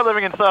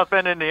in South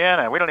Bend,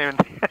 Indiana. We don't even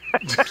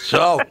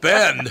South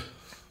Bend.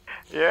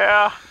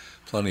 Yeah.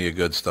 Plenty of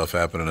good stuff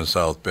happening in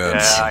South Bend.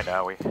 Yeah, I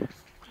know.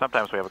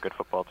 Sometimes we have a good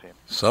football team.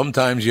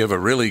 Sometimes you have a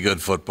really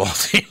good football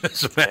team,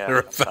 as a matter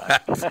of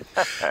fact.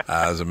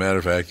 As a matter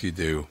of fact, you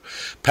do.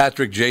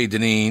 Patrick J.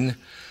 Deneen,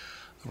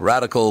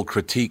 Radical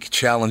Critique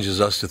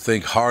challenges us to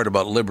think hard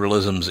about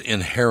liberalism's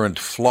inherent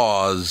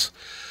flaws.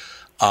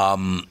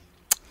 I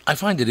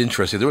find it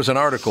interesting. There was an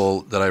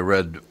article that I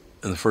read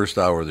in the first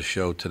hour of the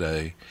show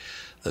today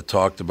that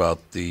talked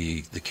about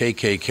the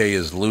KKK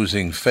is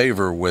losing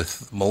favor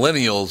with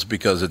millennials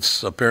because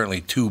it's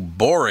apparently too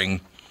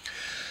boring.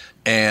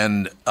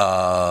 And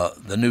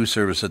the news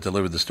service that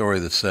delivered the story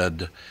that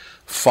said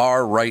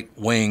far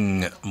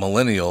right-wing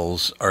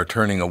millennials are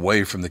turning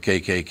away from the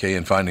KKK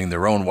and finding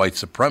their own white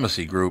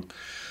supremacy group.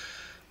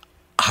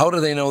 How do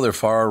they know they're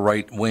far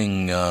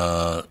right-wing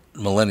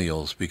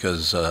millennials?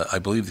 Because I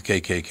believe the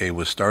KKK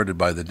was started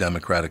by the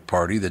Democratic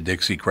Party, the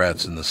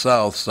Dixiecrats in the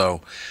South.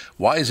 So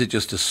why is it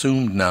just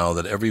assumed now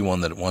that everyone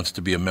that wants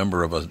to be a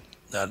member of a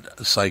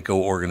psycho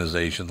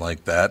organization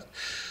like that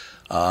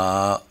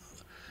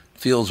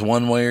feels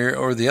one way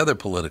or the other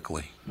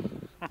politically?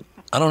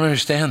 I don't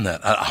understand that.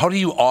 How do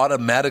you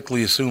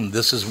automatically assume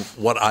this is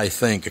what I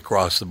think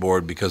across the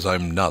board because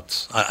I'm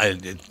nuts?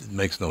 It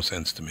makes no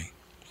sense to me.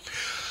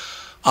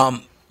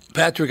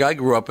 Patrick, I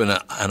grew up in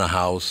a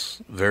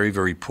house, very,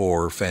 very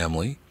poor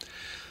family.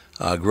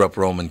 Grew up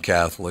Roman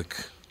Catholic.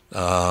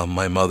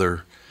 My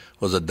mother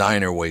was a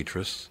diner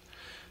waitress.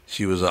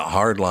 She was a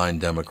hardline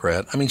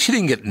Democrat. I mean, she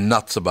didn't get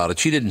nuts about it.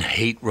 She didn't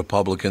hate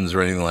Republicans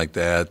or anything like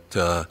that.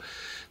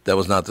 That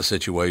was not the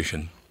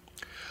situation.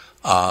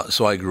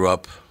 So I grew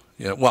up,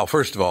 well,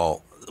 first of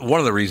all, one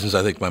of the reasons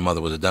I think my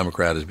mother was a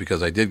Democrat is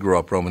because I did grow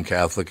up Roman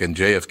Catholic, and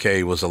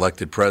JFK was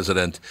elected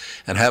president,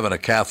 and having a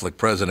Catholic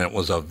president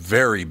was a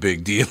very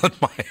big deal in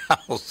my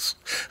house.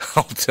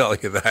 I'll tell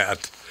you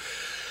that.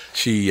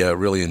 She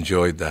really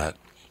enjoyed that.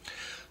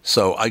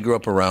 So I grew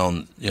up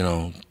around,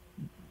 the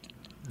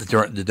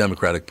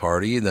Democratic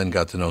Party, then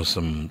got to know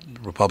some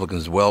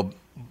Republicans as well.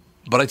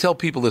 But I tell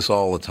people this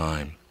all the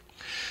time.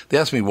 They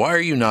ask me, why are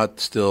you not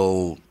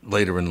still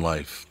later in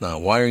life now?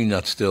 Why are you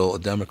not still a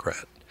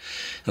Democrat?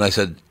 And I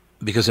said,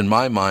 because in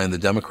my mind, the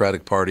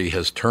Democratic Party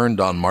has turned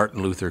on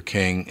Martin Luther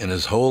King and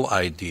his whole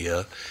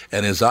idea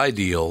and his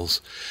ideals.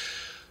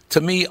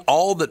 To me,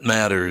 all that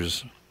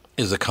matters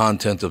is the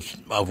content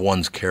of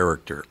one's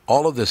character.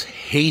 All of this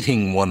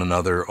hating one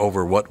another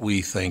over what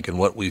we think and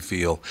what we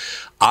feel.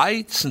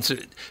 Do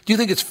you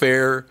think it's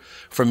fair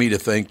for me to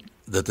think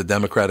that the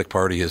Democratic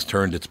Party has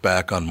turned its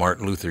back on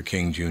Martin Luther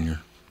King Jr.?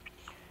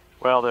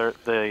 Well,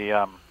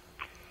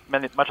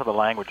 much of the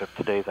language of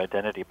today's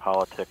identity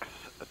politics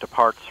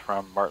departs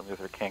from Martin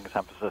Luther King's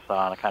emphasis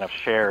on a kind of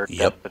shared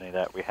destiny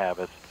that we have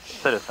as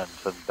citizens,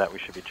 and that we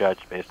should be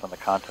judged based on the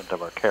content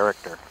of our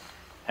character.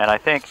 And I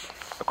think,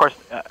 of course,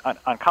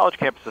 on college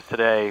campuses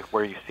today,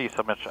 where you see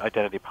so much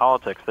identity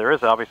politics, there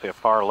is obviously a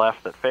far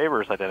left that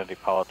favors identity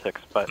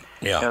politics, but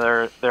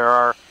there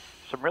are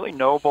some really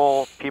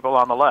noble people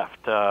on the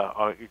left,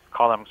 you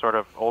call them sort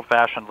of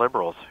old-fashioned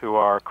liberals, who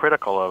are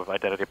critical of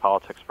identity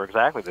politics for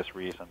exactly this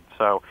reason.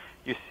 So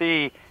you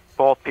see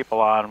both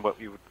people on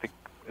what you would think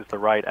is the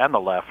right and the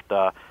left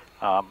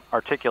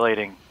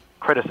articulating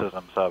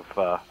criticisms of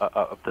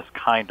this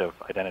kind of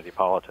identity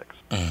politics.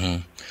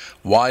 Mm-hmm.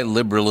 Why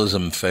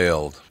liberalism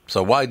failed.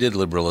 So why did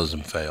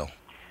liberalism fail?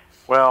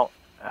 Well,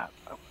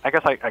 I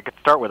guess I could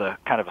start with a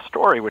kind of a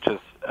story, which is...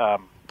 I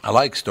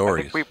like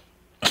stories. Well,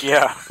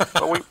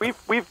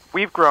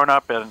 we've grown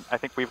up, and I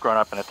think we've grown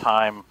up in a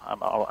time,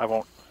 I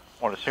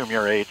won't assume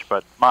your age,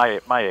 but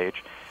my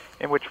age,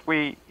 in which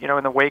we,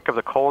 in the wake of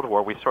the Cold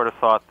War, we sort of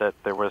thought that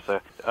there was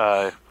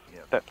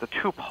that the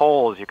two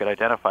poles you could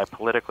identify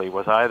politically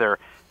was either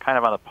kind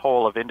of on the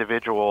pole of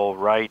individual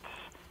rights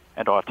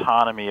and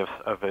autonomy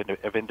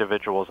of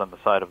individuals on the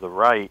side of the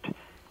right,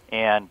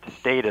 and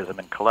statism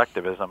and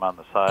collectivism on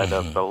the side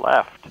of the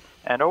left.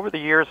 And over the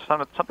years,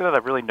 something that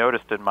I've really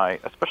noticed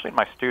especially in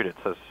my students,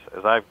 as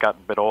I've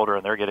gotten a bit older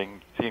and they're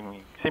getting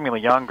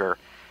seemingly younger,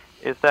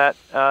 is that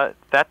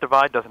that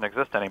divide doesn't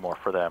exist anymore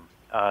for them.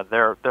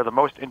 They're the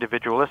most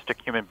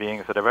individualistic human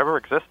beings that have ever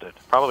existed,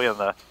 probably in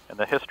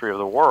the history of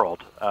the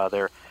world.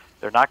 They're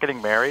not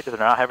getting married. They're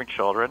not having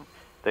children.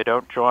 They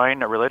don't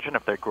join a religion.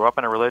 If they grew up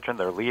in a religion,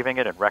 they're leaving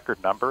it in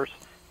record numbers.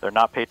 They're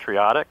not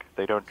patriotic.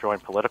 They don't join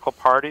political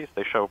parties.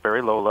 They show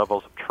very low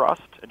levels of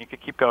trust. And you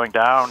could keep going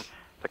down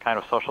the kind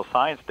of social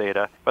science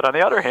data. But on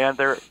the other hand,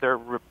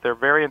 they're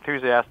very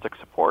enthusiastic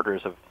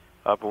supporters of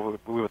what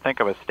we would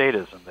think of as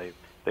statism.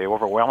 They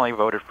overwhelmingly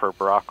voted for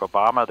Barack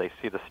Obama. They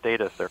see the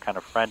state as their kind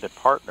of friend and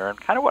partner. And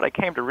kind of what I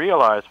came to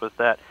realize was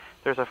that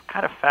there's a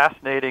kind of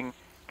fascinating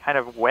kind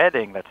of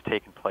wedding that's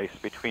taken place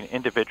between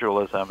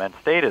individualism and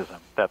statism,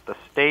 that the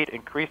state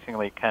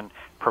increasingly can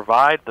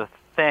provide the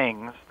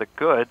things, the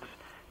goods,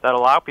 that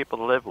allow people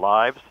to live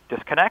lives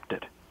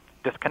disconnected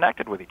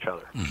with each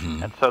other.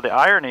 Mm-hmm. And so the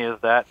irony is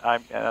that,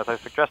 as I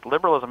suggest,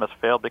 liberalism has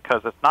failed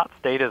because it's not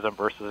statism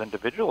versus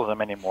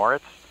individualism anymore.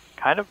 It's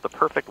kind of the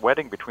perfect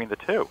wedding between the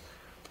two.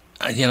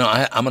 I'm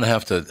going to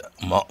have to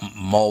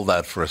mull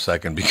that for a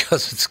second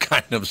because it's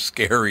kind of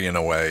scary in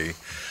a way.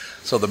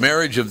 So the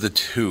marriage of the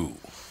two,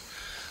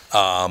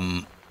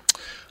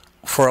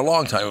 for a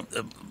long time,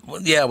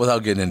 without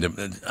getting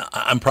into,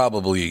 I'm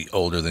probably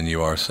older than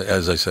you are.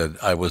 As I said,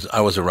 I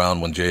was around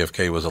when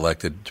JFK was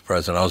elected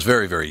president. I was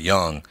very, very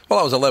young. Well,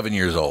 I was 11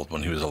 years old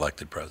when he was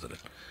elected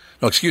president.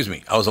 No, excuse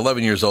me. I was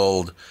 11 years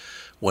old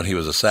when he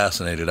was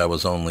assassinated. I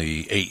was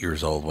only 8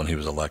 years old when he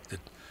was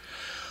elected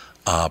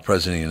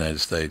president of the United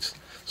States.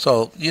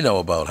 So you know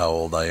about how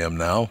old I am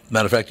now.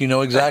 Matter of fact, you know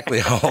exactly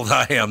how old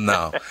I am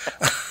now.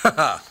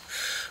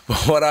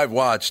 What I've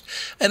watched,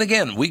 and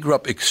again, we grew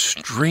up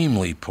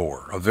extremely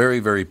poor, a very,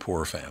 very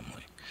poor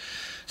family.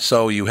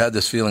 So you had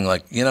this feeling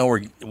like,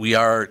 we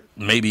are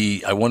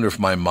maybe, I wonder if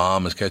my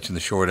mom is catching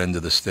the short end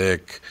of the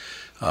stick.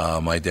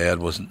 My dad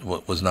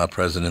was not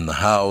present in the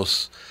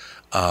house.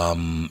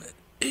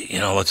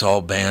 Let's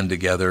all band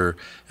together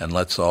and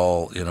let's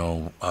all,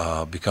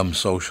 become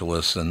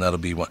socialists, and that'll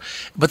be one.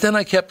 But then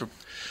I kept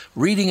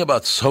reading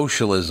about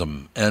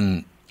socialism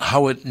and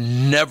how it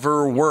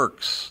never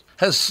works.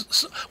 I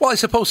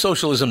suppose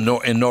socialism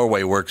in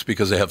Norway works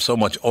because they have so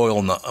much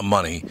oil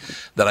money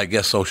that I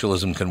guess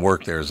socialism can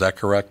work there. Is that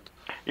correct?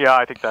 Yeah,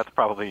 I think that's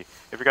probably,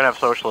 if you're going to have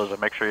socialism,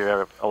 make sure you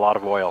have a lot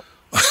of oil.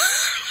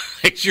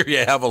 Make sure you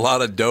have a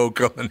lot of dough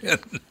coming in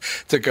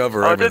to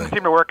cover everything. It didn't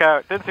seem to work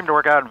out. Didn't seem to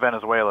work out in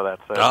Venezuela. That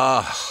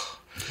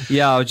said.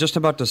 Yeah, I was just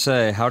about to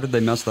say, how did they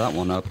mess that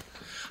one up?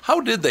 How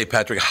did they,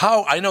 Patrick?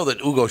 I know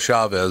that Hugo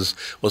Chavez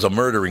was a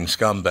murdering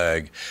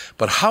scumbag,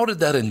 but how did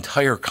that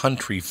entire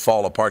country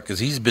fall apart? Because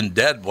he's been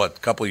dead, a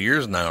couple of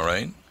years now,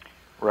 right?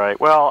 Right.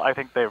 Well, I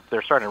think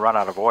they're starting to run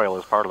out of oil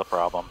as part of the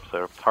problem,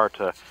 so it's hard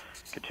to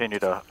continue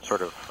to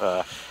sort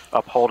of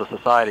uphold a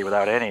society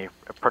without any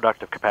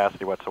productive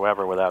capacity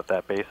whatsoever, without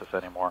that basis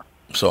anymore.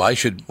 So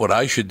what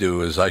I should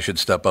do is I should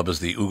step up as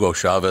the Hugo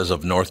Chavez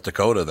of North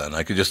Dakota. Then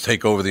I could just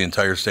take over the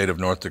entire state of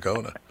North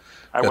Dakota.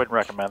 I wouldn't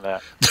recommend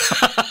that.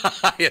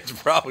 It's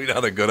probably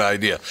not a good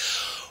idea.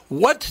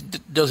 What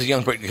does a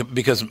young person,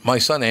 because my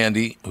son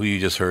Andy, who you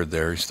just heard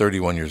there, he's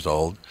 31 years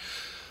old.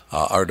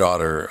 Our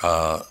daughter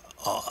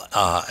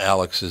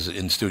Alex is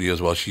in studio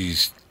as well.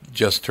 She's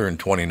just turned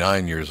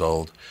 29 years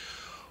old.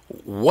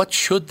 What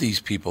should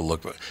these people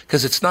look for?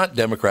 Because it's not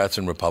Democrats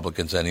and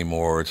Republicans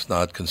anymore. It's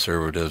not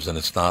conservatives and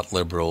it's not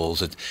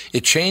liberals.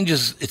 It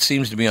changes, it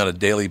seems to me, on a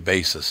daily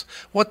basis.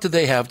 What do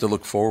they have to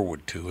look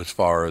forward to as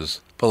far as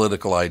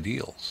political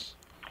ideals?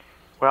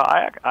 Well,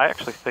 I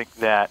actually think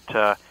that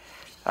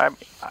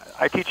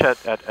I teach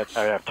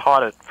I've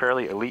taught at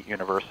fairly elite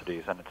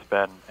universities, and it's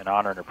been an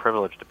honor and a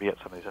privilege to be at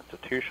some of these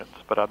institutions.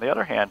 But on the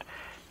other hand,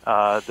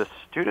 the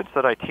students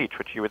that I teach,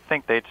 which you would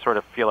think they'd sort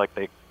of feel like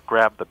they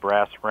grabbed the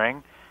brass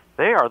ring,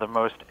 they are the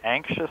most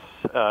anxious,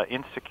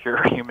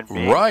 insecure human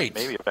beings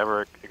maybe have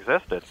ever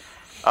existed,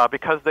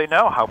 because they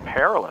know how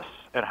perilous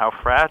and how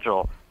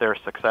fragile their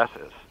success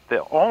is.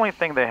 The only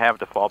thing they have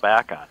to fall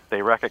back on,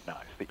 they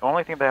recognize, the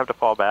only thing they have to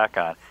fall back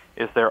on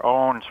is their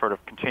own sort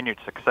of continued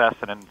success,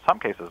 and in some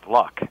cases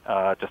luck,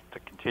 just to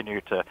continue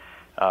to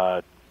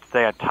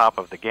stay on top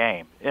of the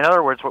game. In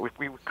other words, what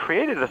we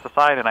created a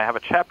society, and I have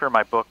a chapter in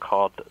my book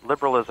called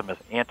Liberalism as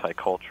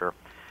Anti-Culture.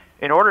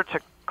 In order to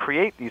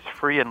create these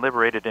free and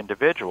liberated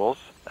individuals,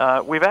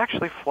 we've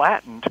actually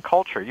flattened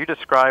culture. You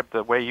described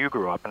the way you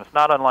grew up, and it's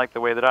not unlike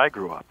the way that I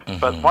grew up. Mm-hmm.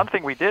 But one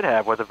thing we did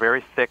have was a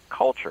very thick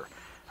culture,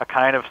 a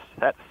kind of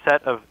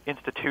set of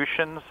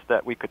institutions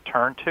that we could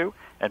turn to,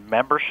 and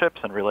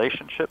memberships and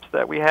relationships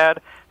that we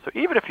had. So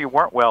even if you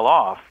weren't well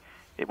off,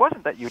 it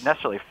wasn't that you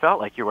necessarily felt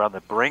like you were on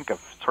the brink of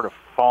sort of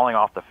falling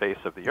off the face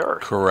of the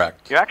earth.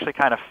 Correct. You actually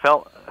kind of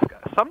felt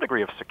some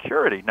degree of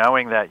security,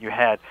 knowing that you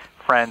had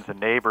friends and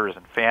neighbors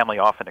and family,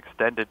 often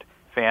extended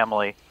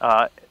family.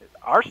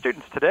 Our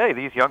students today,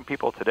 these young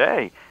people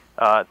today,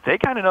 they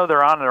kind of know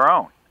they're on their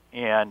own.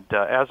 And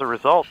as a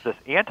result, this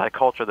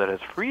anti-culture that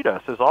has freed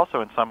us has also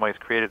in some ways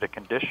created a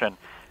condition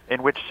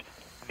in which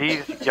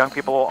these young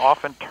people will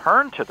often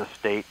turn to the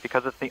state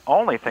because it's the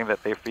only thing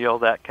that they feel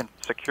that can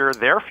secure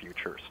their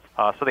futures.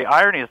 So the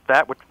irony is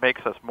that which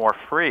makes us more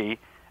free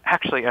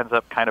actually ends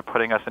up kind of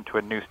putting us into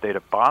a new state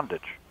of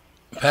bondage.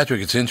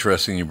 Patrick, it's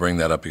interesting you bring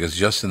that up because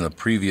just in the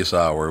previous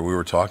hour we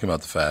were talking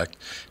about the fact,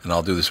 and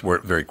I'll do this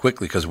very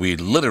quickly because we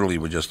literally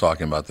were just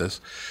talking about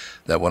this,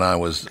 that when I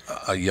was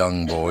a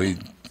young boy,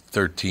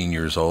 13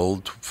 years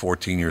old,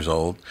 14 years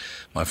old,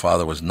 my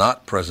father was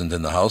not present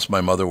in the house.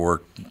 My mother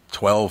worked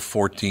 12,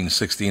 14,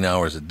 16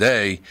 hours a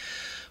day.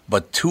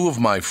 But two of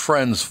my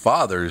friends'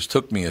 fathers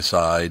took me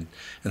aside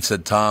and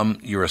said, Tom,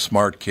 you're a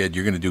smart kid.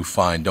 You're going to do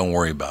fine. Don't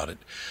worry about it.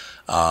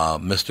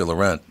 Mr.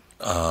 Laurent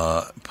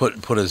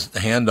put his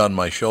hand on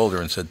my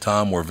shoulder and said,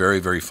 Tom, we're very,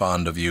 very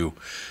fond of you.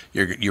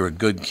 You're a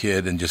good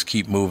kid and just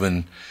keep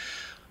moving.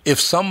 If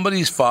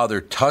somebody's father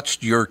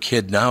touched your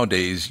kid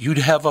nowadays, you'd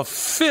have a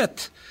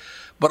fit.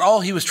 But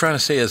all he was trying to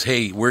say is,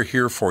 hey, we're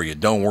here for you.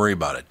 Don't worry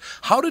about it.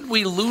 How did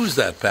we lose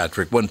that,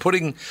 Patrick, when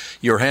putting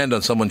your hand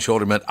on someone's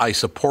shoulder meant I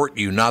support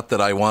you, not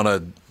that I want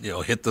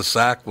to hit the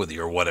sack with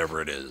you or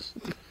whatever it is?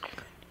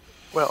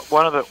 Well,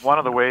 one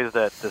of the ways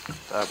that this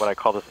what I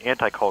call this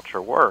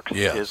anti-culture works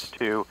is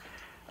to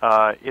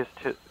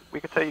we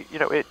could say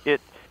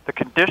the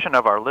condition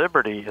of our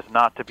liberty is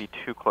not to be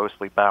too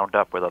closely bound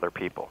up with other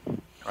people,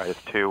 right? Is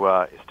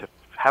to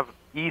have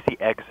easy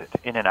exit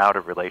in and out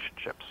of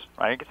relationships,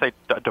 right? You could say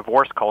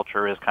divorce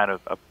culture is kind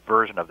of a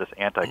version of this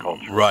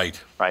anti-culture.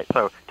 Right. Right.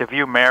 So to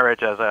view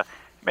marriage as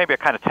maybe a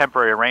kind of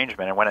temporary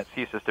arrangement, and when it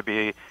ceases to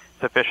be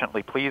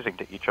sufficiently pleasing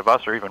to each of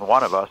us or even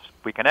one of us,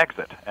 we can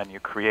exit, and you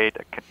create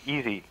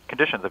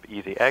conditions of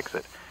easy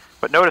exit.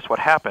 But notice what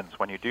happens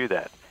when you do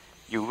that.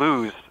 You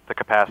lose the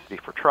capacity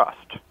for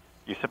trust.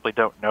 You simply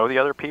don't know the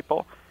other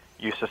people.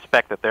 You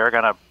suspect that they're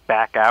going to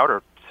back out,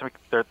 or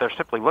they're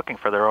simply looking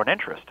for their own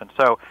interest. And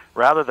so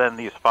rather than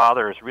these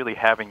fathers really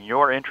having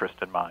your interest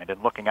in mind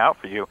and looking out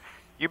for you,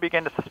 you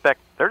begin to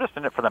suspect they're just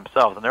in it for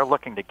themselves and they're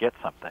looking to get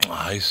something.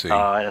 I see.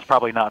 And it's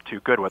probably not too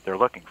good what they're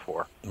looking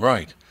for.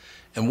 Right.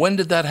 And when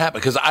did that happen?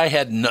 Because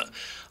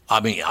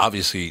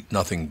obviously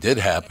nothing did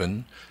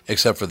happen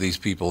except for these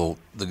people,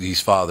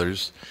 these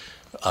fathers.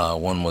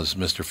 One was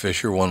Mr.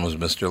 Fisher, one was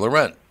Mr.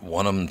 Laurent.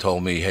 One of them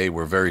told me, hey,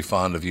 we're very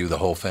fond of you. The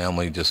whole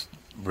family just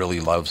really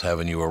loves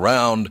having you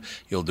around.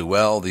 You'll do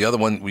well. The other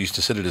one, we used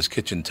to sit at his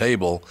kitchen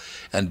table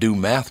and do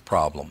math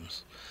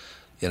problems.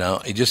 You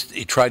know, he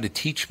tried to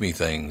teach me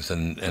things.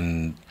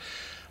 And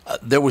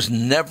there was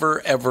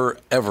never, ever,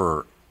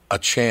 ever a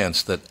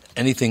chance that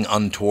anything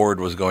untoward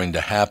was going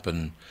to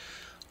happen.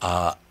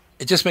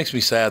 It just makes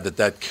me sad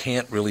that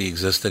can't really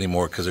exist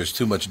anymore because there's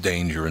too much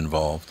danger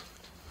involved.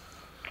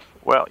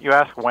 Well, you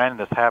ask when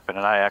this happened,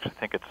 and I actually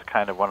think it's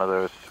kind of one of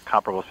those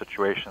comparable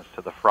situations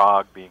to the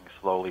frog being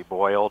slowly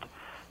boiled.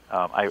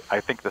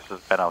 I think this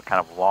has been a kind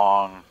of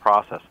long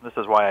process, and this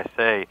is why I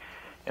say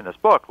in this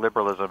book,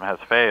 liberalism has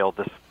failed.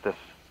 This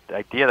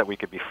idea that we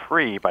could be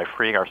free by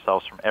freeing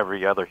ourselves from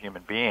every other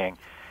human being,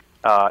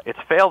 it's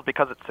failed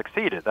because it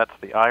succeeded. That's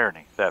the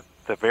irony, that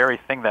the very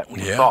thing that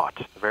we sought,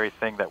 the very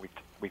thing that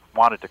we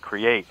wanted to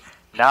create,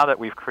 now that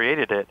we've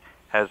created it,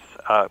 has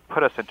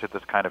put us into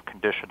this kind of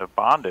condition of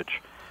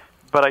bondage.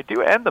 But I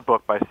do end the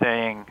book by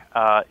saying,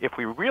 if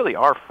we really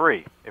are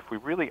free, if we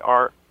really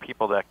are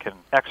people that can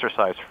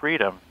exercise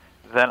freedom,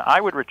 then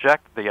I would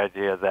reject the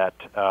idea that,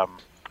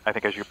 I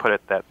think as you put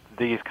it, that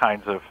these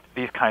kinds of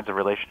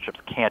relationships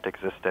can't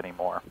exist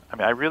anymore. I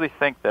mean, I really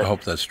think that I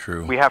hope that's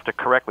true. We have to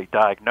correctly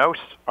diagnose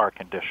our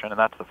condition, and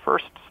that's the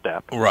first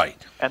step. Right.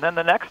 And then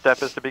the next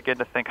step is to begin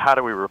to think, how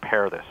do we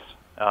repair this?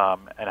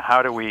 And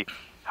how do we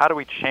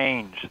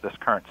change this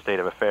current state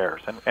of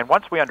affairs? And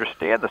once we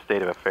understand the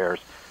state of affairs,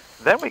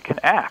 then we can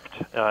act.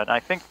 And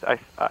I think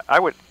I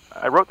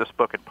wrote this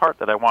book in part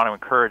that I want to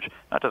encourage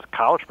not just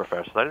college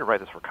professors. I didn't write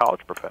this for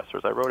college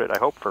professors. I wrote it, I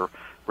hope, for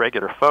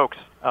regular folks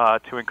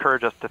to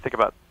encourage us to think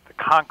about the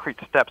concrete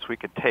steps we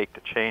can take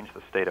to change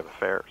the state of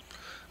affairs.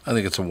 I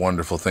think it's a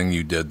wonderful thing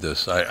you did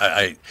this.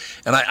 I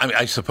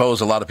suppose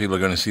a lot of people are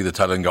going to see the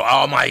title and go,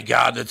 "Oh my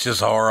God, it's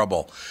just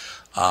horrible."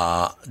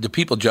 Do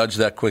people judge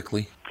that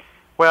quickly?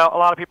 Well, a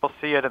lot of people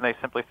see it and they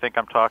simply think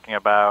I'm talking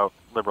about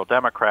liberal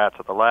Democrats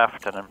at the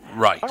left, and I'm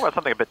talking about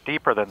something a bit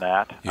deeper than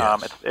that.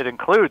 Yes. It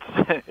includes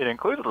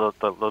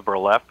the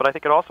liberal left, but I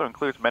think it also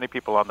includes many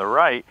people on the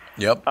right.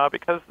 Yep.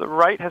 Because the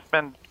right has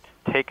been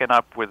taken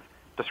up with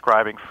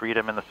describing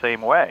freedom in the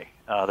same way,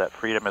 that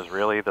freedom is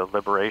really the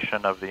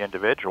liberation of the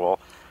individual.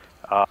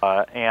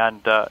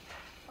 And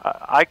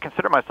I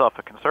consider myself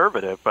a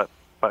conservative, but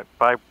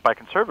by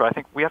conservative, I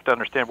think we have to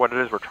understand what it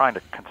is we're trying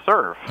to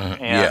conserve.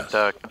 And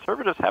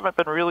conservatives haven't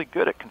been really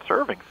good at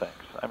conserving things.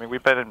 I mean,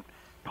 we've been in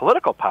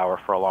political power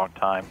for a long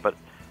time, but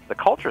the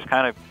culture's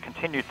kind of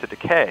continued to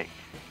decay.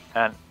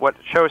 And what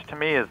it shows to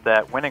me is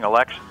that winning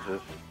elections is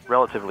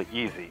relatively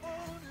easy.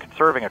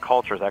 Conserving a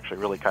culture is actually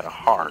really kind of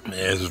hard.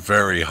 It's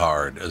very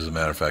hard, as a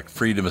matter of fact.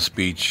 Freedom of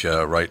speech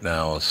right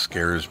now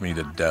scares me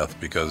to death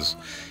because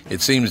it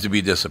seems to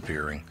be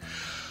disappearing.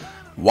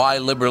 Why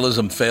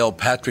Liberalism Failed,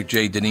 Patrick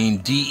J.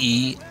 Deneen,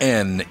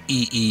 D-E-N-E-E-N.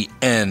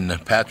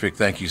 Patrick,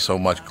 thank you so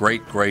much.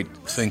 Great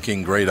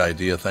thinking, great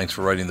idea. Thanks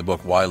for writing the book,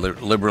 Why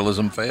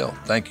Liberalism Failed.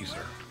 Thank you,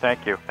 sir.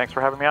 Thank you. Thanks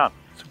for having me on.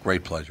 It's a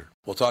great pleasure.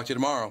 We'll talk to you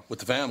tomorrow with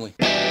the family.